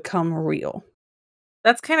 but they become real.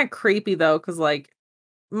 That's kind of creepy, though, because,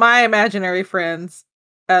 my imaginary friends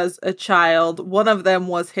as a child, one of them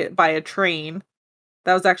was hit by a train.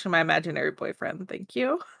 That was actually my imaginary boyfriend. Thank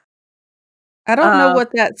you. I don't know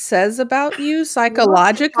what that says about you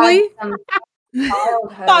psychologically.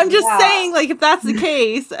 I'm just saying, if that's the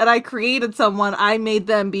case, and I created someone, I made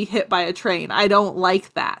them be hit by a train. I don't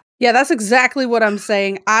like that. Yeah, that's exactly what I'm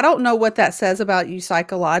saying. I don't know what that says about you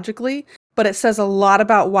psychologically, but it says a lot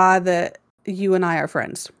about why you and I are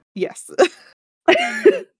friends. Yes.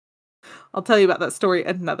 I'll tell you about that story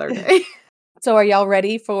another day. So are y'all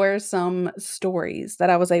ready for some stories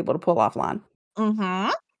that I was able to pull offline?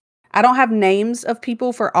 Mm-hmm. I don't have names of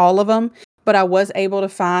people for all of them, but I was able to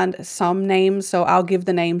find some names, so I'll give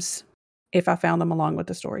the names if I found them along with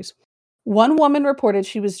the stories. One woman reported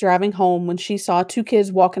she was driving home when she saw 2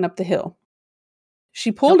 kids walking up the hill.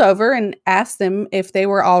 She pulled over and asked them if they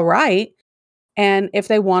were all right and if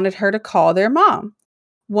they wanted her to call their mom.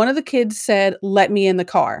 One of the kids said, "Let me in the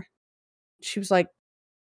car." She was like,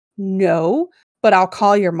 "No, but I'll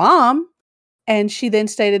call your mom." And she then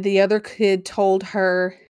stated the other kid told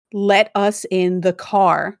her, "Let us in the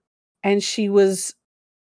car." And she was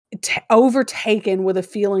overtaken with a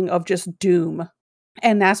feeling of just doom.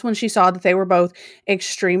 And that's when she saw that they were both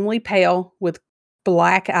extremely pale with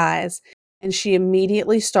black eyes. And she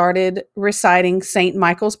immediately started reciting St.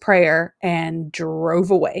 Michael's prayer and drove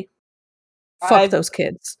away. Fuck those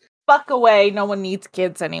kids. Fuck away. No one needs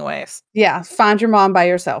kids anyways. Yeah, find your mom by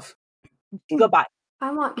yourself. Goodbye. I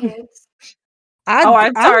want kids.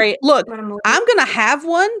 I'm sorry. Look, I'm going to have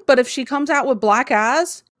one, but if she comes out with black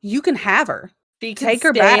eyes, you can have her. She can Take her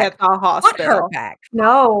stay back. at the hospital. Put her back.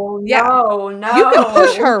 No. You can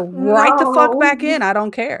push her right the fuck back in. I don't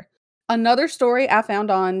care. Another story I found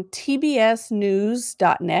on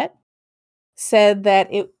tbsnews.net said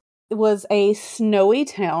that it was a snowy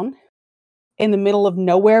town in the middle of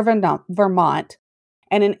nowhere, Vermont,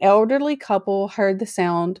 and an elderly couple heard the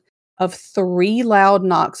sound of 3 loud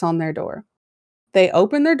knocks on their door. They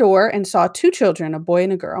opened their door and saw 2 children, a boy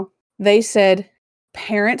and a girl. They said,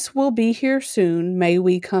 "Parents will be here soon. May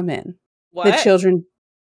we come in?" What? The children,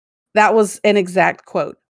 that was an exact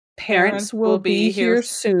quote. Parents will be here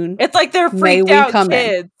soon. It's like they're May freaked we out come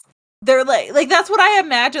kids. They're like that's what I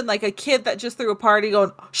imagine, like a kid that just threw a party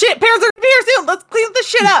going, "Shit, parents are here soon. Let's clean this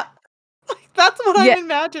shit up." Like, that's what I'm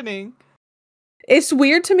imagining. It's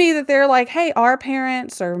weird to me that they're like, "Hey, our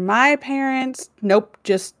parents or my parents." Nope,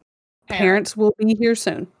 just parents will be here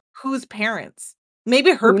soon. Whose parents?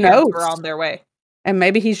 Maybe her Who parents knows? were on their way. And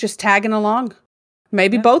maybe he's just tagging along.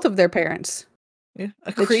 Maybe both of their parents. Yeah,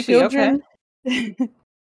 The creepy. children,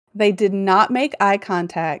 they did not make eye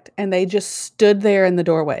contact, and they just stood there in the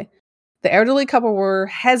doorway. The elderly couple were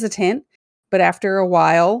hesitant, but after a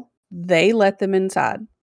while, they let them inside.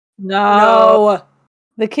 No.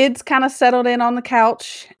 The kids kind of settled in on the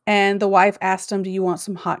couch, and the wife asked them, "Do you want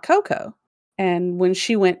some hot cocoa?" And when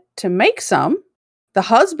she went to make some, the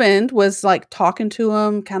husband was like talking to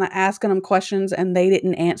him, kind of asking him questions, and they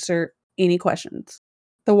didn't answer any questions.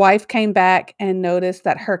 The wife came back and noticed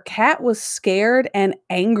that her cat was scared and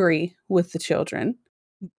angry with the children.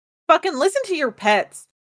 Fucking listen to your pets.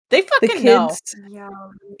 They The fucking know. kids, Yeah.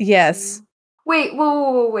 yes. Wait,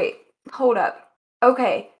 wait. Hold up.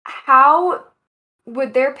 Okay. How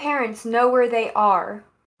would their parents know where they are?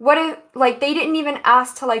 What if, like, they didn't even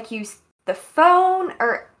ask to, like, use the phone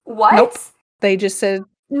or what? Nope. They just said,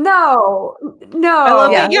 No. I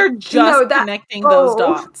love Yeah. that you're just that- connecting those oh.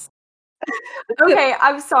 dots. Okay,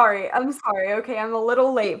 I'm sorry. Okay, I'm a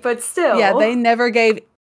little late, but still. yeah, they never gave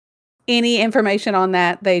any information on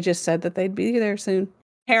that. They just said that they'd be there soon.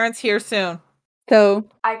 Parents here soon. So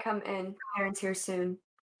I come in. Parents here soon.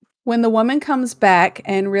 when the woman comes back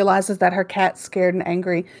and realizes that her cat's scared and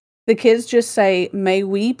angry, the kids just say, "May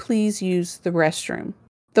we please use the restroom?"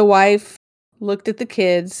 The wife looked at the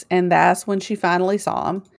kids, and that's when she finally saw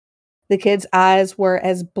them. The kids' eyes were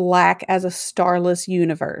as black as a starless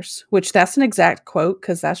universe, which that's an exact quote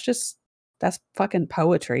because that's fucking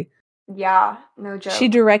poetry. Yeah, no joke. She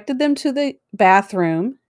directed them to the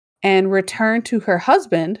bathroom and returned to her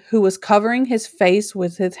husband, who was covering his face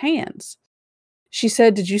with his hands. She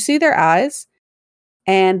said, "Did you see their eyes?"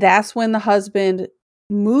 And that's when the husband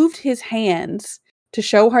moved his hands to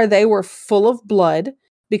show her they were full of blood,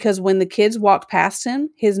 because when the kids walked past him,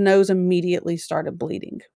 his nose immediately started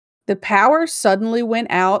bleeding. The power suddenly went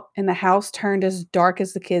out and the house turned as dark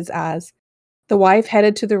as the kids' eyes. The wife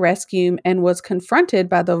headed to the rescue and was confronted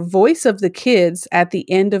by the voice of the kids at the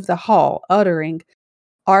end of the hall, uttering,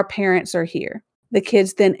 "Our parents are here." The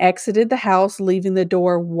kids then exited the house, leaving the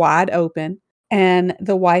door wide open, and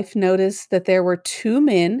the wife noticed that there were 2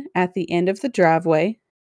 men at the end of the driveway.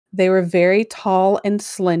 They were very tall and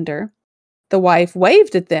slender. The wife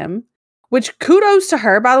waved at them, which kudos to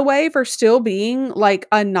her, by the way, for still being like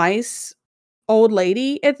a nice old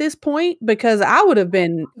lady at this point, because I would have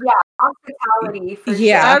been, Hospitality for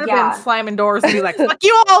Yeah. I sure. would have been slamming doors and be like, "Fuck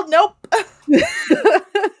you all." Nope.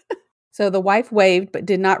 So the wife waved but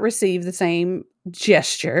did not receive the same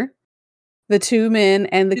gesture. The 2 men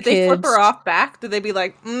and the Did kids, they flip her off back? Did they be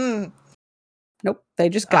like, nope, they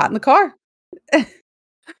just got in the car.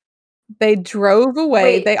 They drove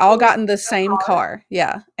away. Wait, They all it got was in the same car.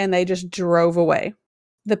 Yeah, and they just drove away.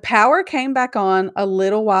 The power came back on a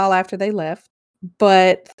little while after they left,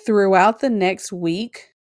 but throughout the next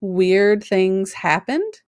week, weird things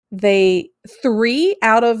happened. 3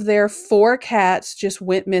 out of their 4 cats just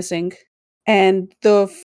went missing. And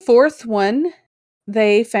the 4th one,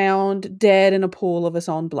 they found dead in a pool of its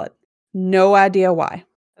own blood. No idea why.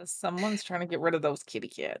 Someone's trying to get rid of those kitty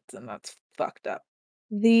cats, and that's fucked up.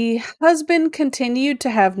 The husband continued to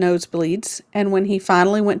have nosebleeds, and when he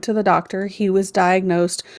finally went to the doctor, he was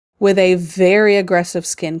diagnosed with a very aggressive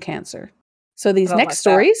skin cancer. So these next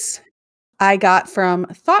stories I got from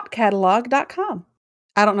thoughtcatalog.com.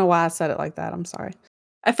 I don't know why I said it like that. I'm sorry.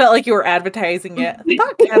 I felt like you were advertising it.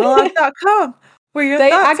 Thoughtcatalog.com, where your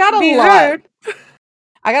thoughts I got can be a lot. heard.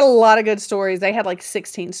 I got a lot of good stories. They had like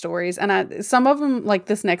 16 stories, and some of them, like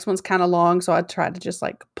this next one's kind of long, so I tried to just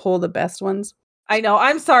like pull the best ones. I know.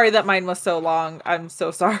 I'm sorry that mine was so long. I'm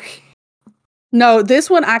so sorry. No, this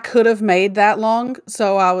one I could have made that long,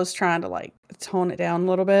 so I was trying to like tone it down a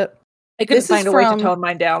little bit. I couldn't find a way to tone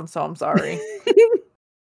mine down, so I'm sorry.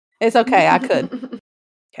 It's okay, I could.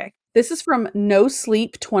 Okay. This is from No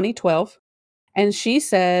Sleep 2012, and she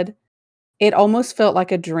said, "It almost felt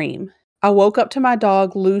like a dream. I woke up to my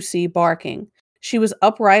dog Lucy barking. She was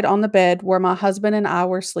upright on the bed where my husband and I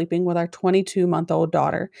were sleeping with our 22-month-old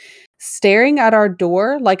daughter, staring at our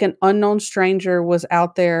door like an unknown stranger was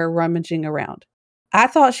out there rummaging around. I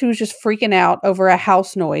thought she was just freaking out over a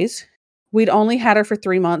house noise. We'd only had her for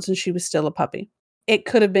 3 months and she was still a puppy. It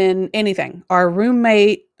could have been anything. Our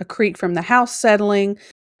roommate, a creak from the house settling,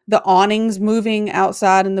 the awnings moving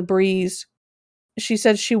outside in the breeze." She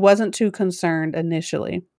said she wasn't too concerned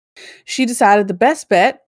initially. She decided the best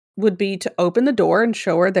bet would be to open the door and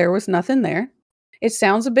show her there was nothing there. It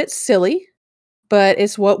sounds a bit silly, but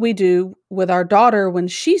it's what we do with our daughter when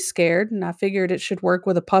she's scared, and I figured it should work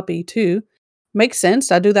with a puppy too. Makes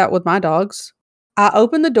sense. I do that with my dogs. I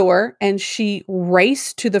opened the door and she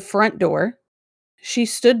raced to the front door. She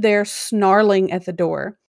stood there snarling at the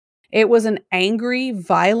door. It was an angry,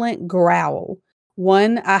 violent growl,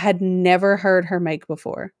 one I had never heard her make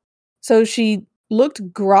before. So she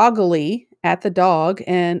looked groggily at the dog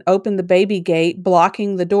and opened the baby gate,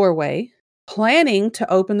 blocking the doorway, planning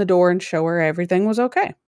to open the door and show her everything was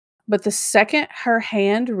okay. But the second her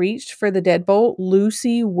hand reached for the deadbolt,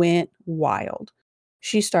 Lucy went wild.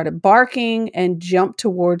 She started barking and jumped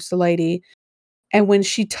towards the lady. And when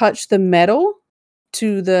she touched the metal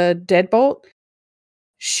to the deadbolt,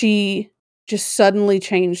 she just suddenly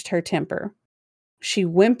changed her temper. She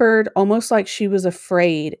whimpered almost like she was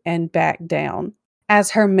afraid and backed down.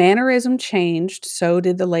 As her mannerism changed, so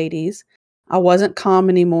did the lady's. I wasn't calm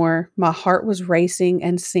anymore. My heart was racing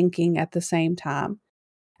and sinking at the same time.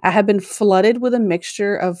 I had been flooded with a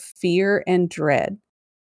mixture of fear and dread.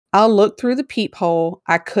 I looked through the peephole.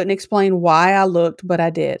 I couldn't explain why I looked, but I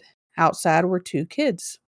did. Outside were 2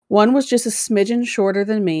 kids. One was just a smidgen shorter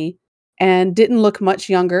than me and didn't look much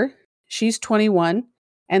younger. She's 21,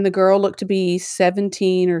 and the girl looked to be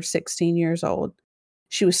 17 or 16 years old.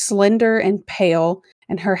 She was slender and pale,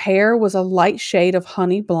 and her hair was a light shade of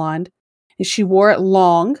honey blonde, and she wore it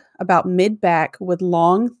long, about mid-back, with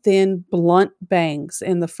long, thin, blunt bangs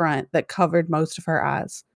in the front that covered most of her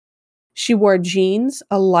eyes. She wore jeans,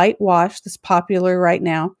 a light wash that's popular right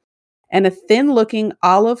now, and a thin-looking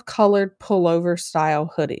olive-colored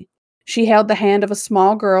pullover-style hoodie. She held the hand of a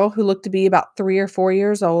small girl who looked to be about 3 or 4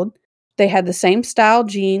 years old. They had the same style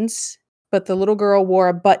jeans, but the little girl wore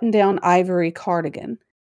a button-down ivory cardigan.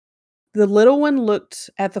 The little one looked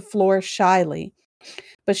at the floor shyly,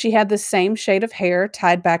 but she had the same shade of hair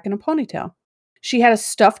tied back in a ponytail. She had a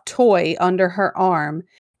stuffed toy under her arm,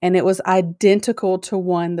 and it was identical to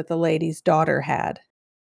one that the lady's daughter had.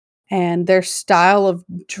 And their style of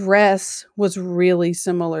dress was really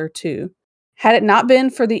similar too. Had it not been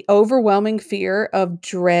for the overwhelming fear of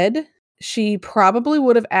dread, she probably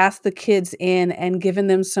would have asked the kids in and given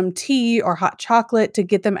them some tea or hot chocolate to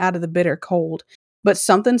get them out of the bitter cold. But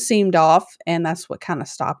something seemed off, and that's what kind of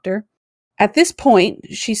stopped her. At this point,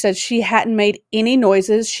 she said she hadn't made any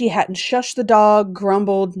noises. She hadn't shushed the dog,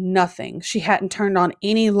 grumbled, nothing. She hadn't turned on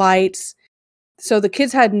any lights. So the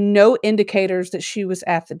kids had no indicators that she was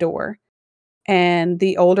at the door. And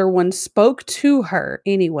the older one spoke to her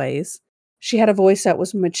anyways. She had a voice that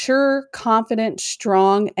was mature, confident,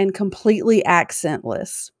 strong, and completely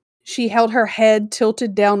accentless. She held her head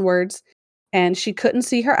tilted downwards, and she couldn't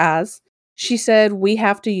see her eyes. She said, "We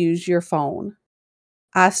have to use your phone."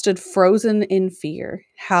 I stood frozen in fear.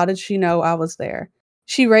 How did she know I was there?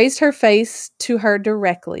 She raised her face to her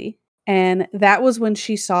directly, and that was when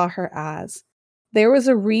she saw her eyes. There was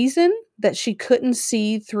a reason that she couldn't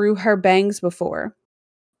see through her bangs before,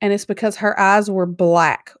 and it's because her eyes were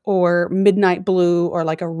black or midnight blue or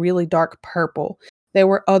like a really dark purple. They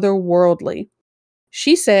were otherworldly.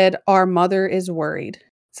 She said, "Our mother is worried."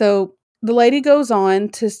 So the lady goes on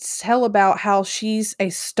to tell about how she's a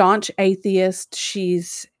staunch atheist.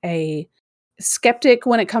 She's a skeptic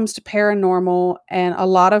when it comes to paranormal, and a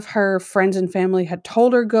lot of her friends and family had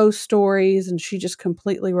told her ghost stories, and she just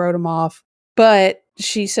completely wrote them off. But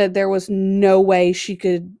she said there was no way she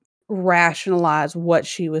could rationalize what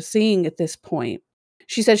she was seeing at this point.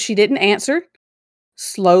 She said she didn't answer.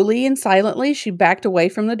 Slowly and silently, she backed away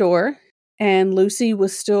from the door, and Lucy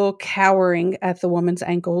was still cowering at the woman's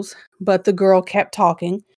ankles, but the girl kept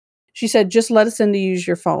talking. She said, "Just let us in to use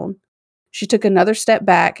your phone." She took another step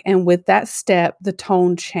back, and with that step, the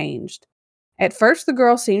tone changed. At first, the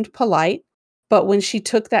girl seemed polite, but when she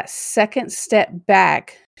took that second step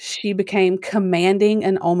back, she became commanding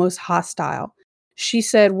and almost hostile. She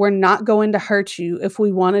said, "We're not going to hurt you. If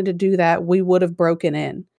we wanted to do that, we would have broken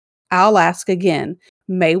in. I'll ask again.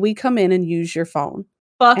 May we come in and use your phone?"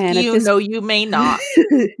 Fuck And you. No, you may not.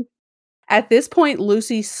 At this point,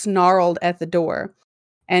 Lucy snarled at the door,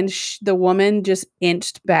 and the woman just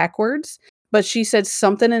inched backwards. But she said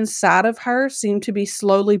something inside of her seemed to be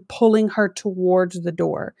slowly pulling her towards the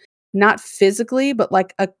door. Not physically, but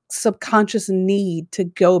like a subconscious need to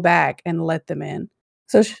go back and let them in.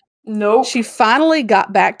 So Nope. she finally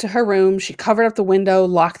got back to her room. She covered up the window,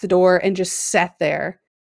 locked the door, and just sat there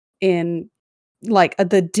in like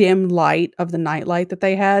the dim light of the nightlight that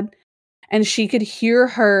they had. And she could hear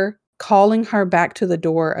her calling her back to the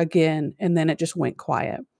door again, and then it just went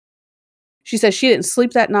quiet. She says she didn't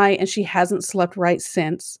sleep that night, and she hasn't slept right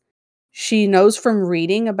since. She knows from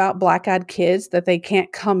reading about black-eyed kids that they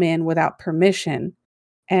can't come in without permission.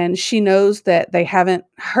 And she knows that they haven't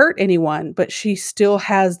hurt anyone, but she still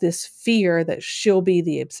has this fear that she'll be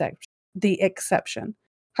the exception.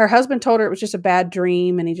 Her husband told her it was just a bad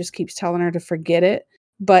dream, and he just keeps telling her to forget it.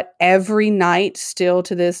 But every night, still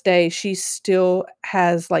to this day, she still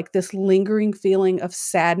has like this lingering feeling of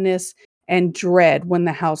sadness and dread when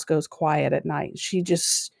the house goes quiet at night.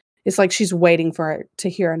 It's like she's waiting for it to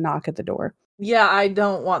hear a knock at the door. Yeah, I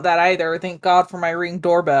don't want that either. Thank God for my Ring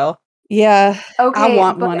doorbell. Yeah, Okay, I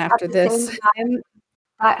want but one after at the this. same time,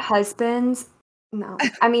 that husband's no.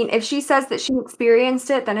 I mean, if she says that she experienced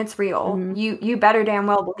it, then it's real. Mhm. You better damn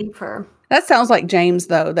well believe her. That sounds like James,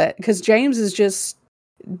 though, because James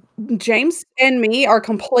and me are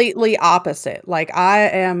completely opposite. Like I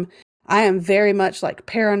am very much like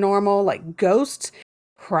paranormal, like ghosts,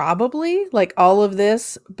 probably like all of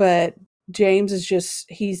this, but James is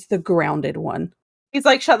he's the grounded one. He's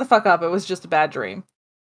like, shut the fuck up. It was just a bad dream.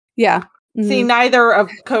 Yeah. Mm-hmm. See, neither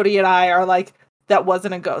of Cody and I are like, that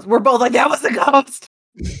wasn't a ghost. We're both like, that was a ghost.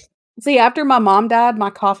 See, after my mom died, my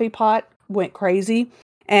coffee pot went crazy.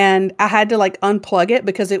 And I had to like unplug it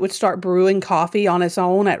because it would start brewing coffee on its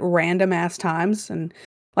own at random ass times. And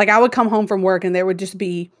like I would come home from work and there would just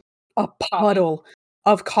be a puddle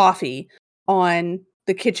of coffee on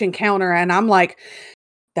the kitchen counter. And I'm like,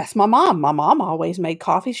 that's my mom. My mom always made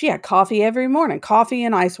coffee. She had coffee every morning, coffee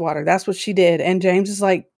and ice water. That's what she did. And James is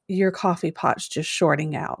like, your coffee pot's just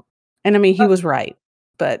shorting out. And I mean, he was right.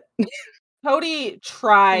 But Cody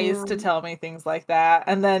tries to tell me things like that,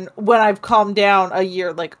 and then when I've calmed down a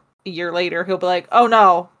year later, he'll be like, "Oh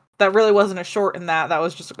no, that really wasn't a short in that. That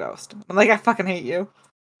was just a ghost." I'm like, I fucking hate you.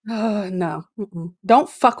 No, don't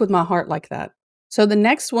fuck with my heart like that. So the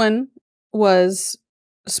next one was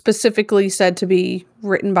specifically said to be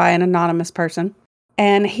written by an anonymous person,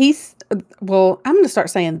 and I'm going to start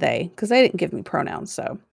saying they because they didn't give me pronouns.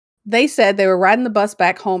 So they said they were riding the bus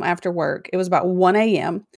back home after work. It was about 1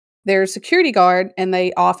 a.m. They're a security guard and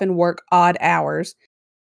they often work odd hours.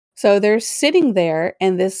 So they're sitting there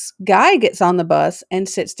and this guy gets on the bus and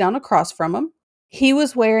sits down across from them. He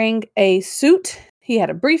was wearing a suit. He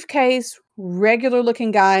had a briefcase, regular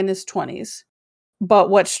looking guy in his 20s.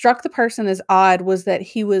 But what struck the person as odd was that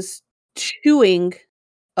he was chewing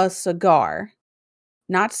a cigar,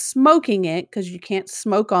 not smoking it because you can't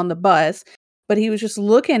smoke on the bus, but he was just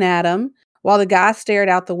looking at him while the guy stared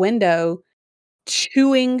out the window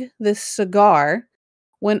chewing this cigar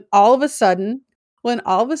when all of a sudden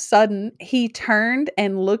he turned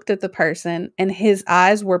and looked at the person and his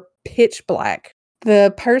eyes were pitch black.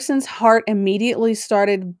 The person's heart immediately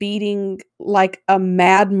started beating like a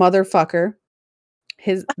mad motherfucker.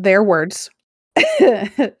 Their words.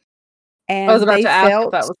 And I was about to ask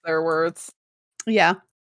if that was their words. Yeah.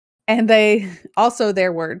 And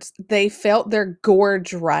their words, they felt their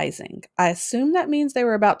gorge rising. I assume that means they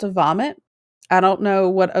were about to vomit. I don't know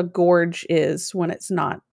what a gorge is when it's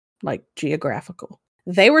not like geographical.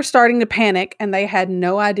 They were starting to panic and they had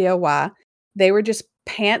no idea why. They were just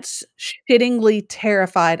pants shittingly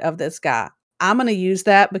terrified of this guy. I'm going to use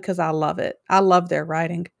that because I love it. I love their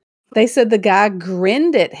writing. They said the guy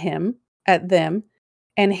grinned at them,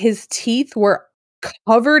 and his teeth were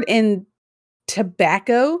covered in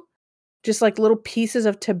tobacco, just like little pieces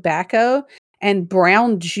of tobacco and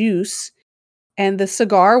brown juice. And the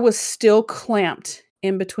cigar was still clamped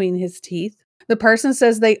in between his teeth. The person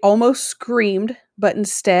says they almost screamed, but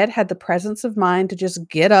instead had the presence of mind to just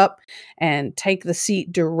get up and take the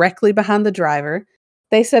seat directly behind the driver.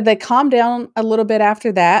 They said they calmed down a little bit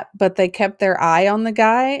after that, but they kept their eye on the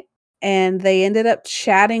guy, and they ended up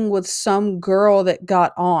chatting with some girl that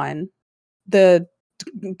got on, the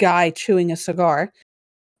guy chewing a cigar,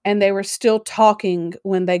 and they were still talking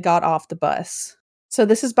when they got off the bus. So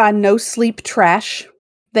this is by No Sleep Trash.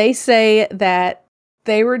 They say that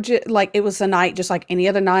they were it was a night just like any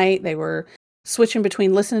other night. They were switching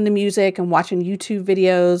between listening to music and watching YouTube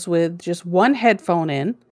videos with just one headphone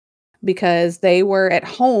in, because they were at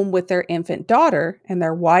home with their infant daughter and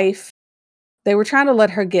their wife. They were trying to let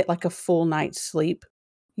her get like a full night's sleep.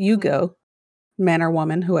 You go, man or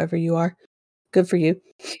woman, whoever you are. Good for you.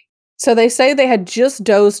 So they say they had just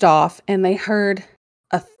dozed off and they heard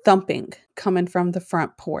a thumping coming from the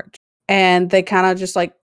front porch. And they kind of just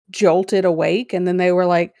like jolted awake. And then they were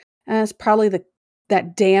like, it's probably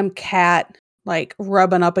that damn cat like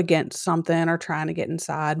rubbing up against something or trying to get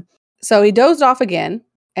inside. So he dozed off again.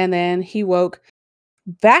 And then he woke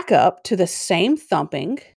back up to the same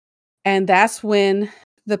thumping. And that's when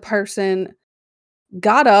the person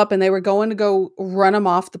got up and they were going to go run him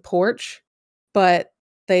off the porch, but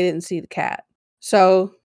they didn't see the cat.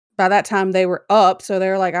 So by that time they were up. So they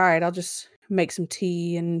were like, all right, I'll just make some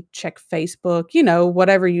tea and check Facebook,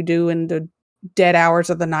 whatever you do in the dead hours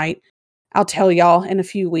of the night. I'll tell y'all in a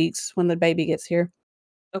few weeks when the baby gets here.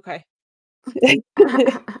 Okay. I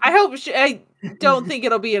don't think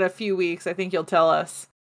it'll be in a few weeks. I think you'll tell us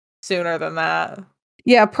sooner than that.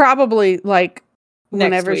 Yeah, probably like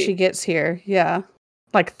whenever she gets here. Yeah.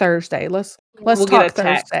 Like Thursday. Let's talk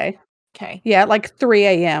Thursday. Okay. Yeah, like 3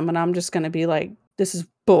 a.m. And I'm just going to be like, this is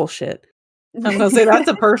bullshit. I'm going to say that's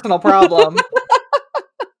a personal problem.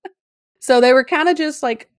 So they were kind of just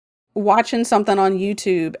like watching something on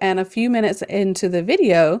YouTube. And a few minutes into the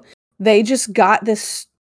video, they just got this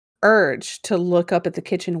urge to look up at the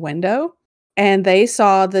kitchen window. And they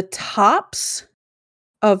saw the tops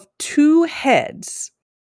of 2 heads.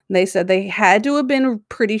 They said they had to have been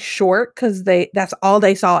pretty short because that's all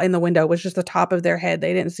they saw in the window was just the top of their head.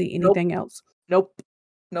 They didn't see anything else. Nope.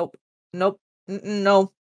 No.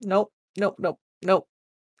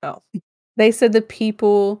 They said the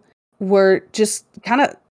people were just kind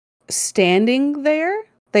of standing there.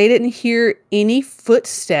 They didn't hear any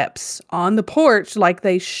footsteps on the porch like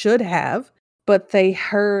they should have, but they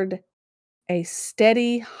heard a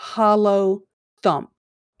steady, hollow thump.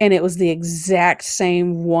 And it was the exact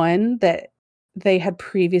same one that they had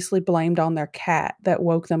previously blamed on their cat that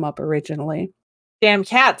woke them up originally. Damn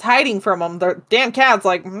cat's hiding from them. The damn cat's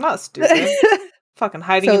like, I'm not stupid. Fucking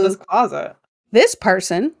hiding in this closet. This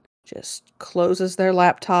person just closes their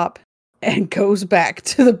laptop and goes back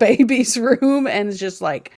to the baby's room and is just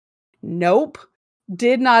like, nope,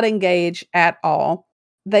 did not engage at all.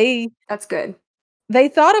 That's good. They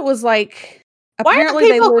thought it was like, why are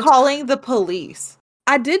people calling the police?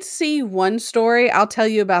 I did see one story. I'll tell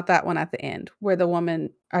you about that one at the end, where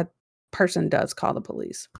a person does call the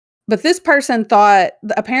police. But this person thought,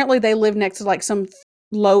 apparently they live next to like some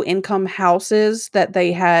low income houses that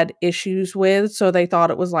they had issues with. So they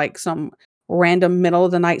thought it was like some random middle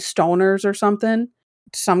of the night stoners or something,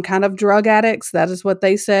 some kind of drug addicts. That is what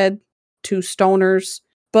they said, 2 stoners.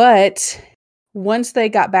 But once they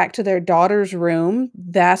got back to their daughter's room,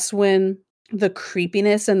 that's when the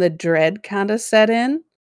creepiness and the dread kind of set in,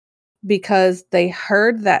 because they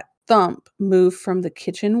heard that thump move from the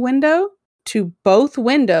kitchen window to both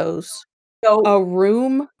windows, a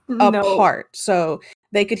room apart. So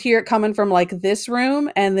they could hear it coming from like this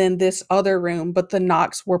room and then this other room, but the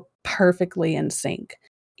knocks were perfectly in sync,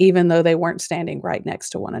 even though they weren't standing right next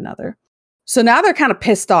to one another. So now they're kind of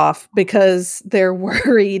pissed off because they're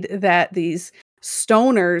worried that these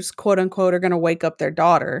stoners, quote unquote, are going to wake up their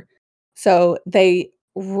daughter. So they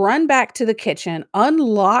run back to the kitchen,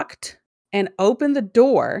 unlocked, and opened the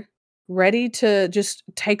door, ready to just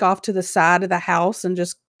take off to the side of the house and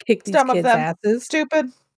just kick these kids' asses.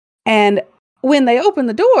 Stupid. And when they open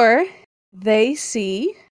the door, they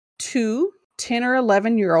see 2 10 or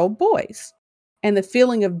 11-year-old boys. And the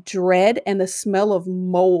feeling of dread and the smell of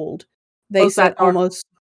mold, they said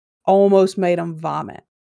almost made them vomit.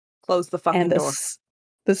 Close the fucking door.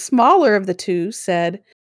 The smaller of the 2 said,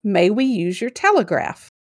 "May we use your telegraph?"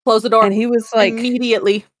 Close the door. And he was like,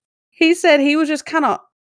 immediately. he said he was just kind of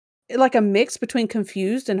like a mix between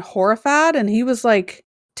confused and horrified. And he was like,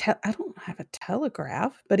 I don't have a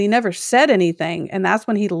telegraph, but he never said anything. And that's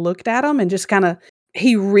when he looked at him and just kind of,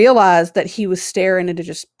 he realized that he was staring into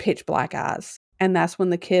just pitch black eyes. And that's when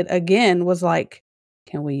the kid again was like,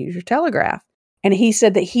 can we use your telegraph? And he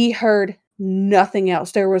said that he heard nothing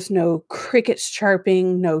else. There was no crickets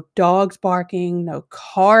chirping, no dogs barking, no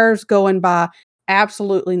cars going by,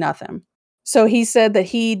 absolutely nothing. So he said that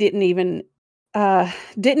he didn't even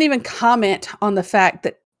comment on the fact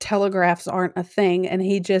that telegraphs aren't a thing. And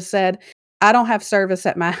he just said, I don't have service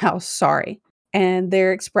at my house. Sorry. And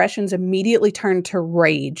their expressions immediately turned to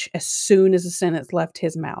rage as soon as the sentence left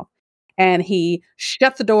his mouth. And he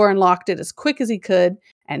shut the door and locked it as quick as he could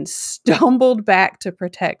and stumbled back to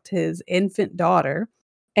protect his infant daughter.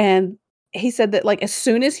 And he said that like as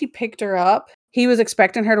soon as he picked her up, he was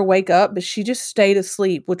expecting her to wake up, but she just stayed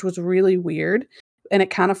asleep, which was really weird. And it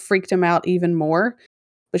kind of freaked him out even more.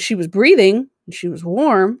 But she was breathing and she was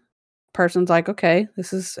warm. Person's like, okay,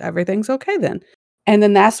 everything's okay then. And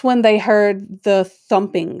then that's when they heard the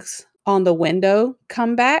thumpings on the window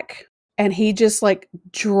come back. And he just like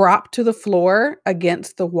dropped to the floor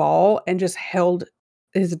against the wall and just held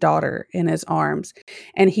his daughter in his arms.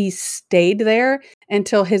 And he stayed there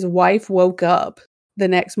until his wife woke up the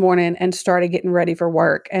next morning and started getting ready for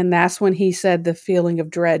work. And that's when he said the feeling of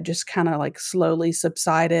dread just kind of like slowly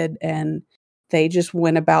subsided and they just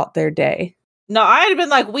went about their day. No, I had been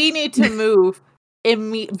like, we need to move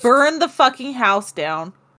and burn the fucking house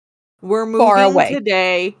down. We're moving far away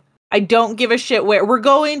today. I don't give a shit where. We're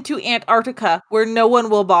going to Antarctica where no one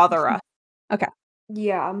will bother us. Okay.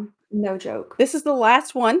 Yeah, no joke. This is the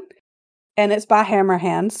last one, and it's by Hammer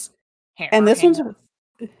Hands. And this one's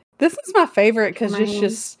my favorite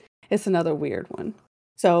because it's another weird one.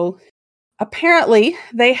 So apparently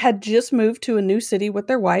they had just moved to a new city with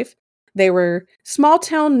their wife. They were small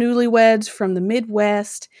town newlyweds from the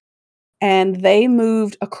Midwest, and they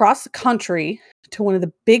moved across the country to one of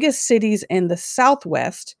the biggest cities in the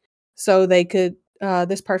Southwest so they could,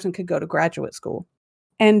 this person could go to graduate school.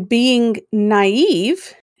 And being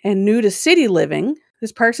naive and new to city living,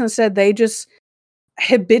 this person said they just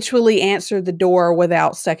habitually answered the door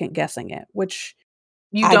without second guessing it, which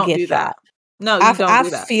you don't do that. No, you don't do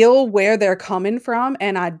that. I feel where they're coming from,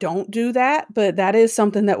 and I don't do that, but that is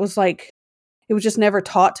something that was like, it was just never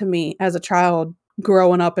taught to me as a child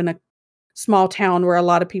growing up in a small town where a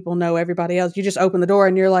lot of people know everybody else. You just open the door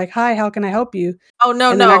and you're like, hi, how can I help you? Oh,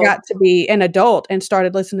 no, and then I got to be an adult and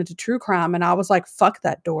started listening to true crime, and I was like, fuck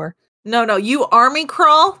that door. No, you army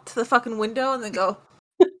crawl to the fucking window and then go,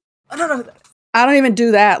 I don't know who that is. I don't even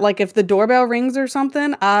do that. Like if the doorbell rings or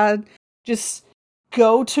something, I just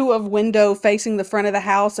go to a window facing the front of the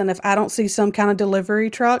house, and if I don't see some kind of delivery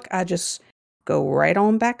truck, I just go right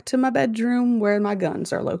on back to my bedroom where my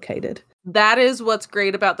guns are located. That is what's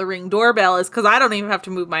great about the Ring doorbell is because I don't even have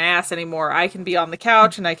to move my ass anymore. I can be on the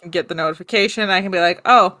couch and I can get the notification. I can be like,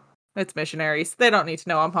 oh, it's missionaries. They don't need to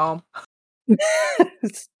know I'm home.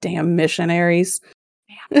 Damn missionaries.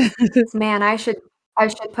 Man, I should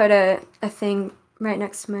put a thing right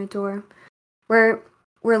next to my door. We're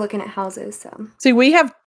looking at houses, so. See, we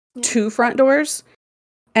have 2 front doors,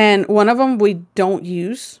 and one of them we don't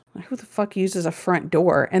use. Who the fuck uses a front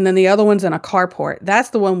door? And then the other one's in a carport. That's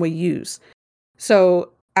the one we use.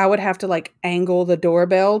 So I would have to like angle the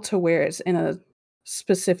doorbell to where it's in a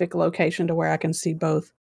specific location to where I can see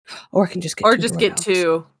both. Or I can just get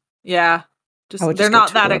 2. Yeah. They're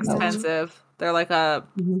not that expensive. They're like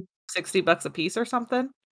 $60 a piece or something.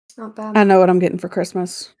 Not bad. I know what I'm getting for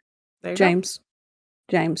Christmas. James.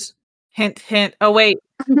 Hint. Oh, wait.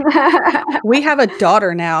 We have a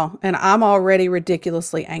daughter now, and I'm already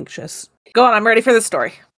ridiculously anxious. Go on, I'm ready for the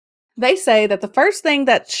story. They say that the first thing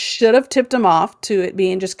that should have tipped them off to it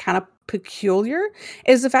being just kind of peculiar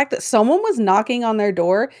is the fact that someone was knocking on their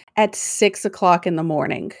door at 6:00 in the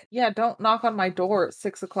morning. Yeah, don't knock on my door at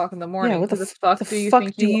 6:00 in the morning. Yeah, what the fuck do you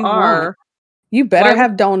think you are? Want? You better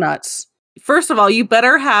have donuts. First of all, you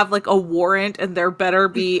better have like a warrant and there better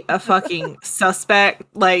be a fucking suspect,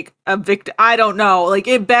 like a victim. I don't know. Like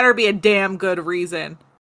it better be a damn good reason.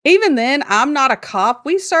 Even then, I'm not a cop.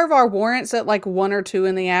 We serve our warrants at like 1 or 2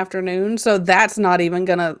 in the afternoon. So that's not even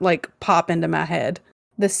gonna like pop into my head.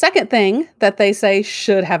 The second thing that they say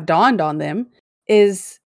should have dawned on them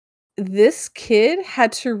is this kid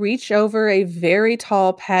had to reach over a very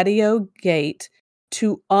tall patio gate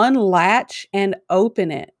to unlatch and open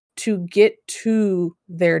it to get to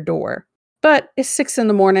their door. But it's 6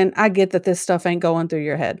 a.m. I get that this stuff ain't going through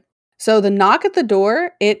your head. So the knock at the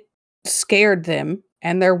door, it scared them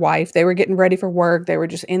and their wife. They were getting ready for work. They were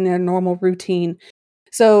just in their normal routine.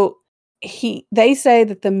 So They say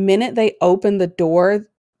that the minute they opened the door,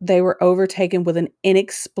 they were overtaken with an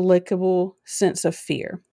inexplicable sense of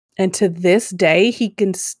fear. And to this day,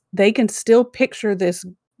 they can still picture this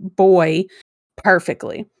boy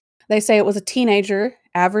perfectly. They say it was a teenager,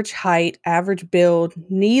 average height, average build,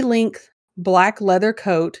 knee-length, black leather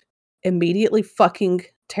coat, immediately fucking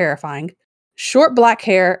terrifying, short black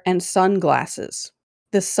hair, and sunglasses.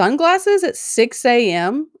 The sunglasses at 6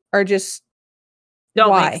 a.m. are just Don't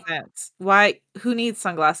why? make sense. Why? Who needs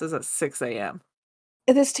sunglasses at 6 a.m.?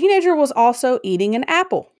 This teenager was also eating an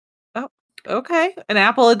apple. Oh, okay. An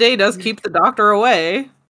apple a day does keep the doctor away.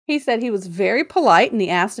 He said he was very polite and he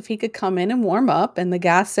asked if he could come in and warm up. And the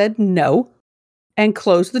guy said no and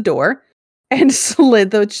closed the door and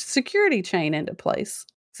slid the security chain into place.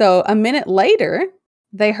 So a minute later,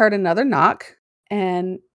 they heard another knock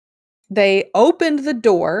and they opened the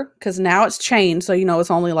door because now it's chained. So,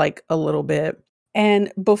 it's only like a little bit.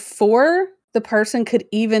 And before the person could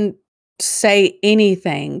even say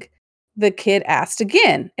anything, the kid asked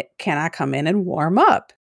again, "Can I come in and warm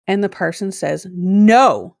up?" And the person says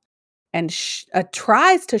no and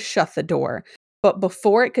tries to shut the door. But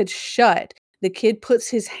before it could shut, the kid puts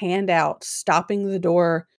his hand out, stopping the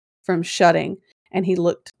door from shutting. And he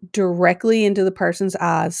looked directly into the person's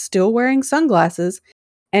eyes, still wearing sunglasses,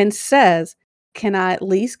 and says, "Can I at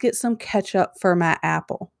least get some ketchup for my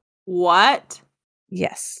apple?" What?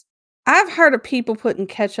 Yes. I've heard of people putting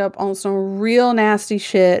ketchup on some real nasty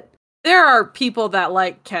shit. There are people that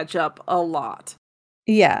like ketchup a lot.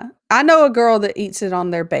 Yeah. I know a girl that eats it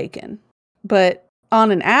on their bacon. But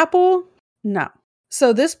on an apple? No.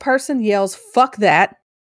 So this person yells, "Fuck that.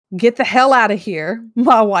 Get the hell out of here.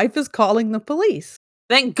 My wife is calling the police."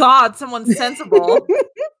 Thank God someone's sensible.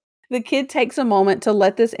 The kid takes a moment to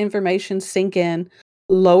let this information sink in,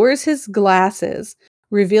 lowers his glasses,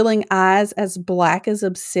 revealing eyes as black as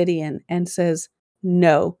obsidian, and says,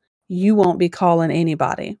 "No, you won't be calling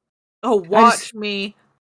anybody." Oh, watch me.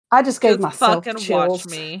 I just gave Just myself fucking chills.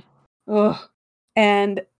 watch me. Ugh.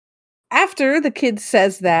 And after the kid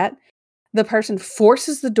says that, the person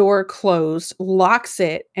forces the door closed, locks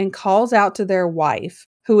it, and calls out to their wife,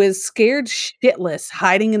 who is scared shitless,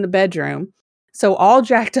 hiding in the bedroom. So all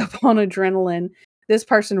jacked up on adrenaline, this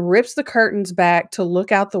person rips the curtains back to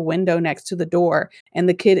look out the window next to the door, and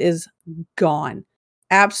the kid is gone.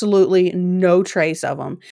 Absolutely no trace of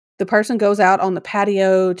him. The person goes out on the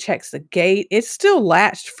patio, checks the gate. It's still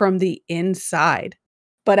latched from the inside.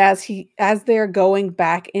 But as they're going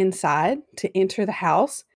back inside to enter the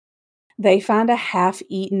house, they find a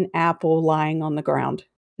half-eaten apple lying on the ground.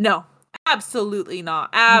 No, absolutely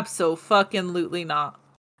not. Abso-fucking-lutely not.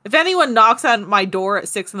 If anyone knocks on my door at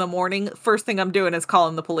 6 a.m, first thing I'm doing is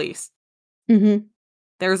calling the police. Mm-hmm.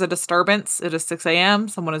 There's a disturbance. It is 6 a.m.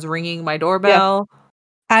 Someone is ringing my doorbell. Yeah.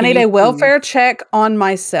 I need a welfare check on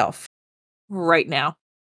myself. Right now.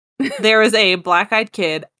 There is a black-eyed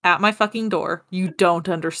kid at my fucking door. You don't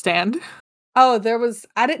understand. Oh,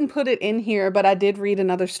 I didn't put it in here, but I did read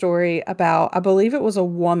another story about, I believe it was a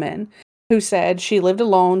woman who said she lived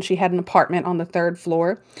alone. She had an apartment on the 3rd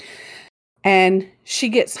floor. And she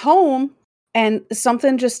gets home and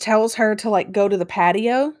something just tells her to like go to the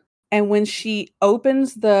patio. And when she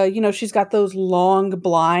opens she's got those long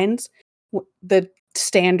blinds, the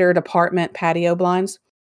standard apartment patio blinds.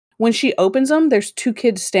 When she opens them, there's 2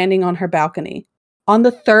 kids standing on her balcony on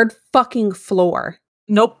the 3rd fucking floor.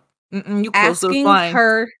 Nope. You close those blinds. Asking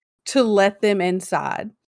her to let them inside.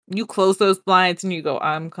 You close those blinds and you go,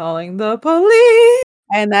 "I'm calling the police."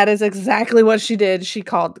 And that is exactly what she did. She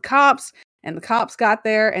called the cops and the cops got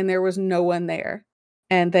there and there was no one there.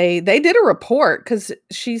 And they did a report because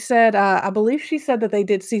she said, I believe she said that they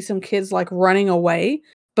did see some kids like running away.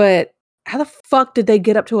 But how the fuck did they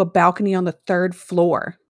get up to a balcony on the 3rd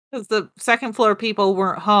floor? Because the 2nd floor people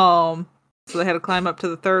weren't home. So they had to climb up to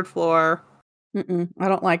the 3rd floor. I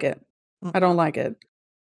don't like it. I don't like it.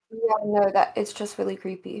 Yeah, no, that it's just really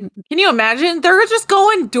creepy. Can you imagine? They're just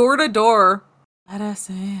going door to door. Let us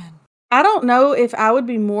in. I don't know if I would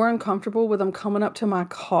be more uncomfortable with them coming up to my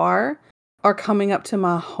car or coming up to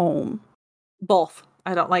my home. Both.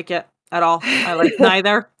 I don't like it at all. I like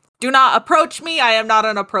neither. Do not approach me. I am not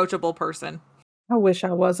an approachable person. I wish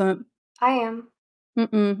I wasn't. I am.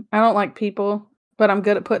 I don't like people, but I'm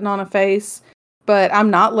good at putting on a face. But I'm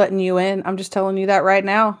not letting you in. I'm just telling you that right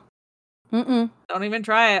now. Don't even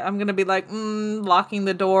try it. I'm going to be like, locking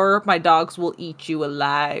the door. My dogs will eat you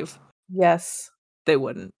alive. Yes. They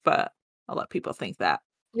wouldn't, but I'll let people think that.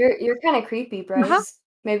 You're kind of creepy, bros. Uh-huh.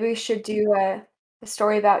 Maybe we should do a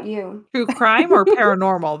story about you. True crime or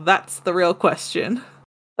paranormal? That's the real question.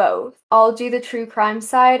 Both. I'll do the true crime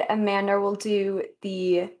side. Amanda will do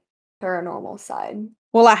the paranormal side.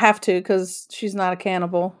 Well, I have to because she's not a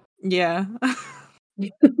cannibal. Yeah.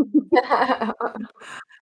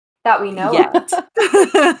 That we know. Yet.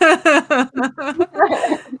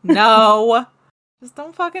 No. Just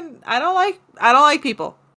don't fucking I don't like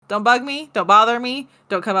people. Don't bug me, don't bother me,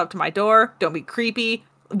 don't come up to my door, don't be creepy.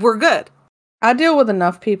 We're good. I deal with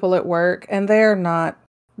enough people at work and they're not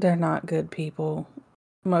good people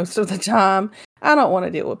most of the time. I don't want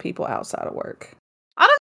to deal with people outside of work. I don't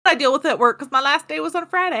know what I deal with at work because my last day was on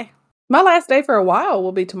Friday. My last day for a while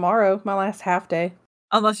will be tomorrow, my last half day.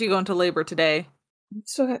 Unless you go into labor today.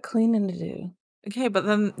 Still got cleaning to do. Okay, but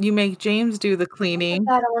then you make James do the cleaning.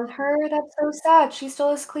 Put that on her. That's so sad. She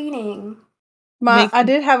still is cleaning. I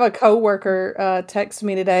did have a coworker text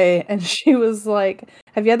me today, and she was like,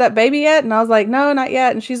 "Have you had that baby yet?" And I was like, "No, not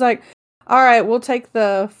yet." And she's like, "All right, we'll take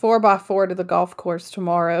the 4x4 to the golf course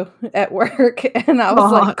tomorrow at work." And I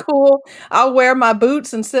was like, "Cool. I'll wear my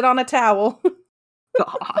boots and sit on a towel."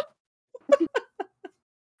 God.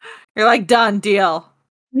 You're like, done, deal.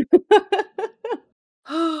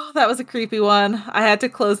 Oh, that was a creepy one. I had to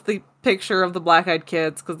close the picture of the black-eyed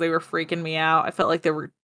kids because they were freaking me out. I felt like they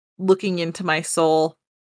were looking into my soul,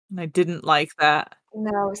 and I didn't like that.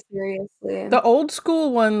 No, seriously. The old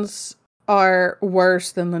school ones are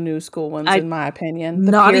worse than the new school ones, in my opinion.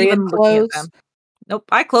 The not period even clothes. looking at them. Nope,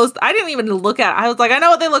 I closed. I didn't even look at it. I was like, I know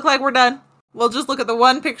what they look like. We're done. We'll just look at the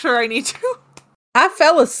one picture I need to. I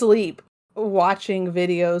fell asleep watching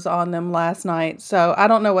videos on them last night, so I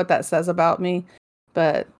don't know what that says about me,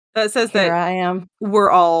 but that says here that I am. We're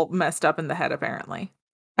all messed up in the head, apparently.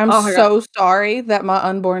 I'm so sorry that my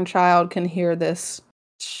unborn child can hear this.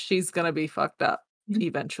 She's gonna be fucked up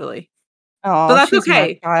eventually. Oh, but that's she's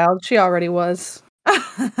okay. My child. She already was.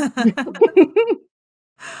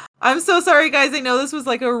 I'm so sorry, guys. I know this was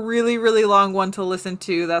like a really, really long one to listen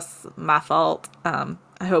to. That's my fault. I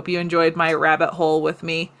hope you enjoyed my rabbit hole with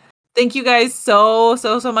me. Thank you guys so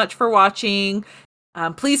much for watching.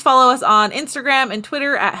 Please follow us on Instagram and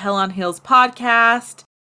Twitter at Hell on Heels Podcast.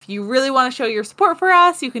 If you really want to show your support for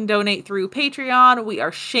us, you can donate through Patreon. We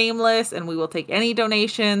are shameless and we will take any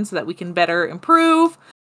donation so that we can better improve.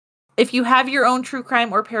 If you have your own true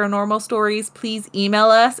crime or paranormal stories, please email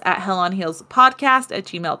us at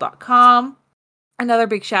hellonheelspodcast@gmail.com. Another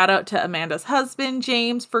big shout out to Amanda's husband,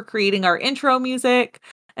 James, for creating our intro music.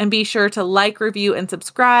 And be sure to like, review, and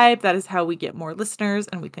subscribe. That is how we get more listeners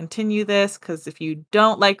and we continue this, because if you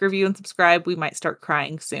don't like, review, and subscribe, we might start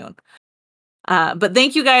crying soon. But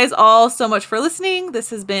thank you guys all so much for listening.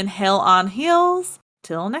 This has been Hell on Heels.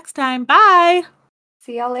 Till next time. Bye.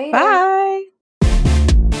 See y'all later. Bye.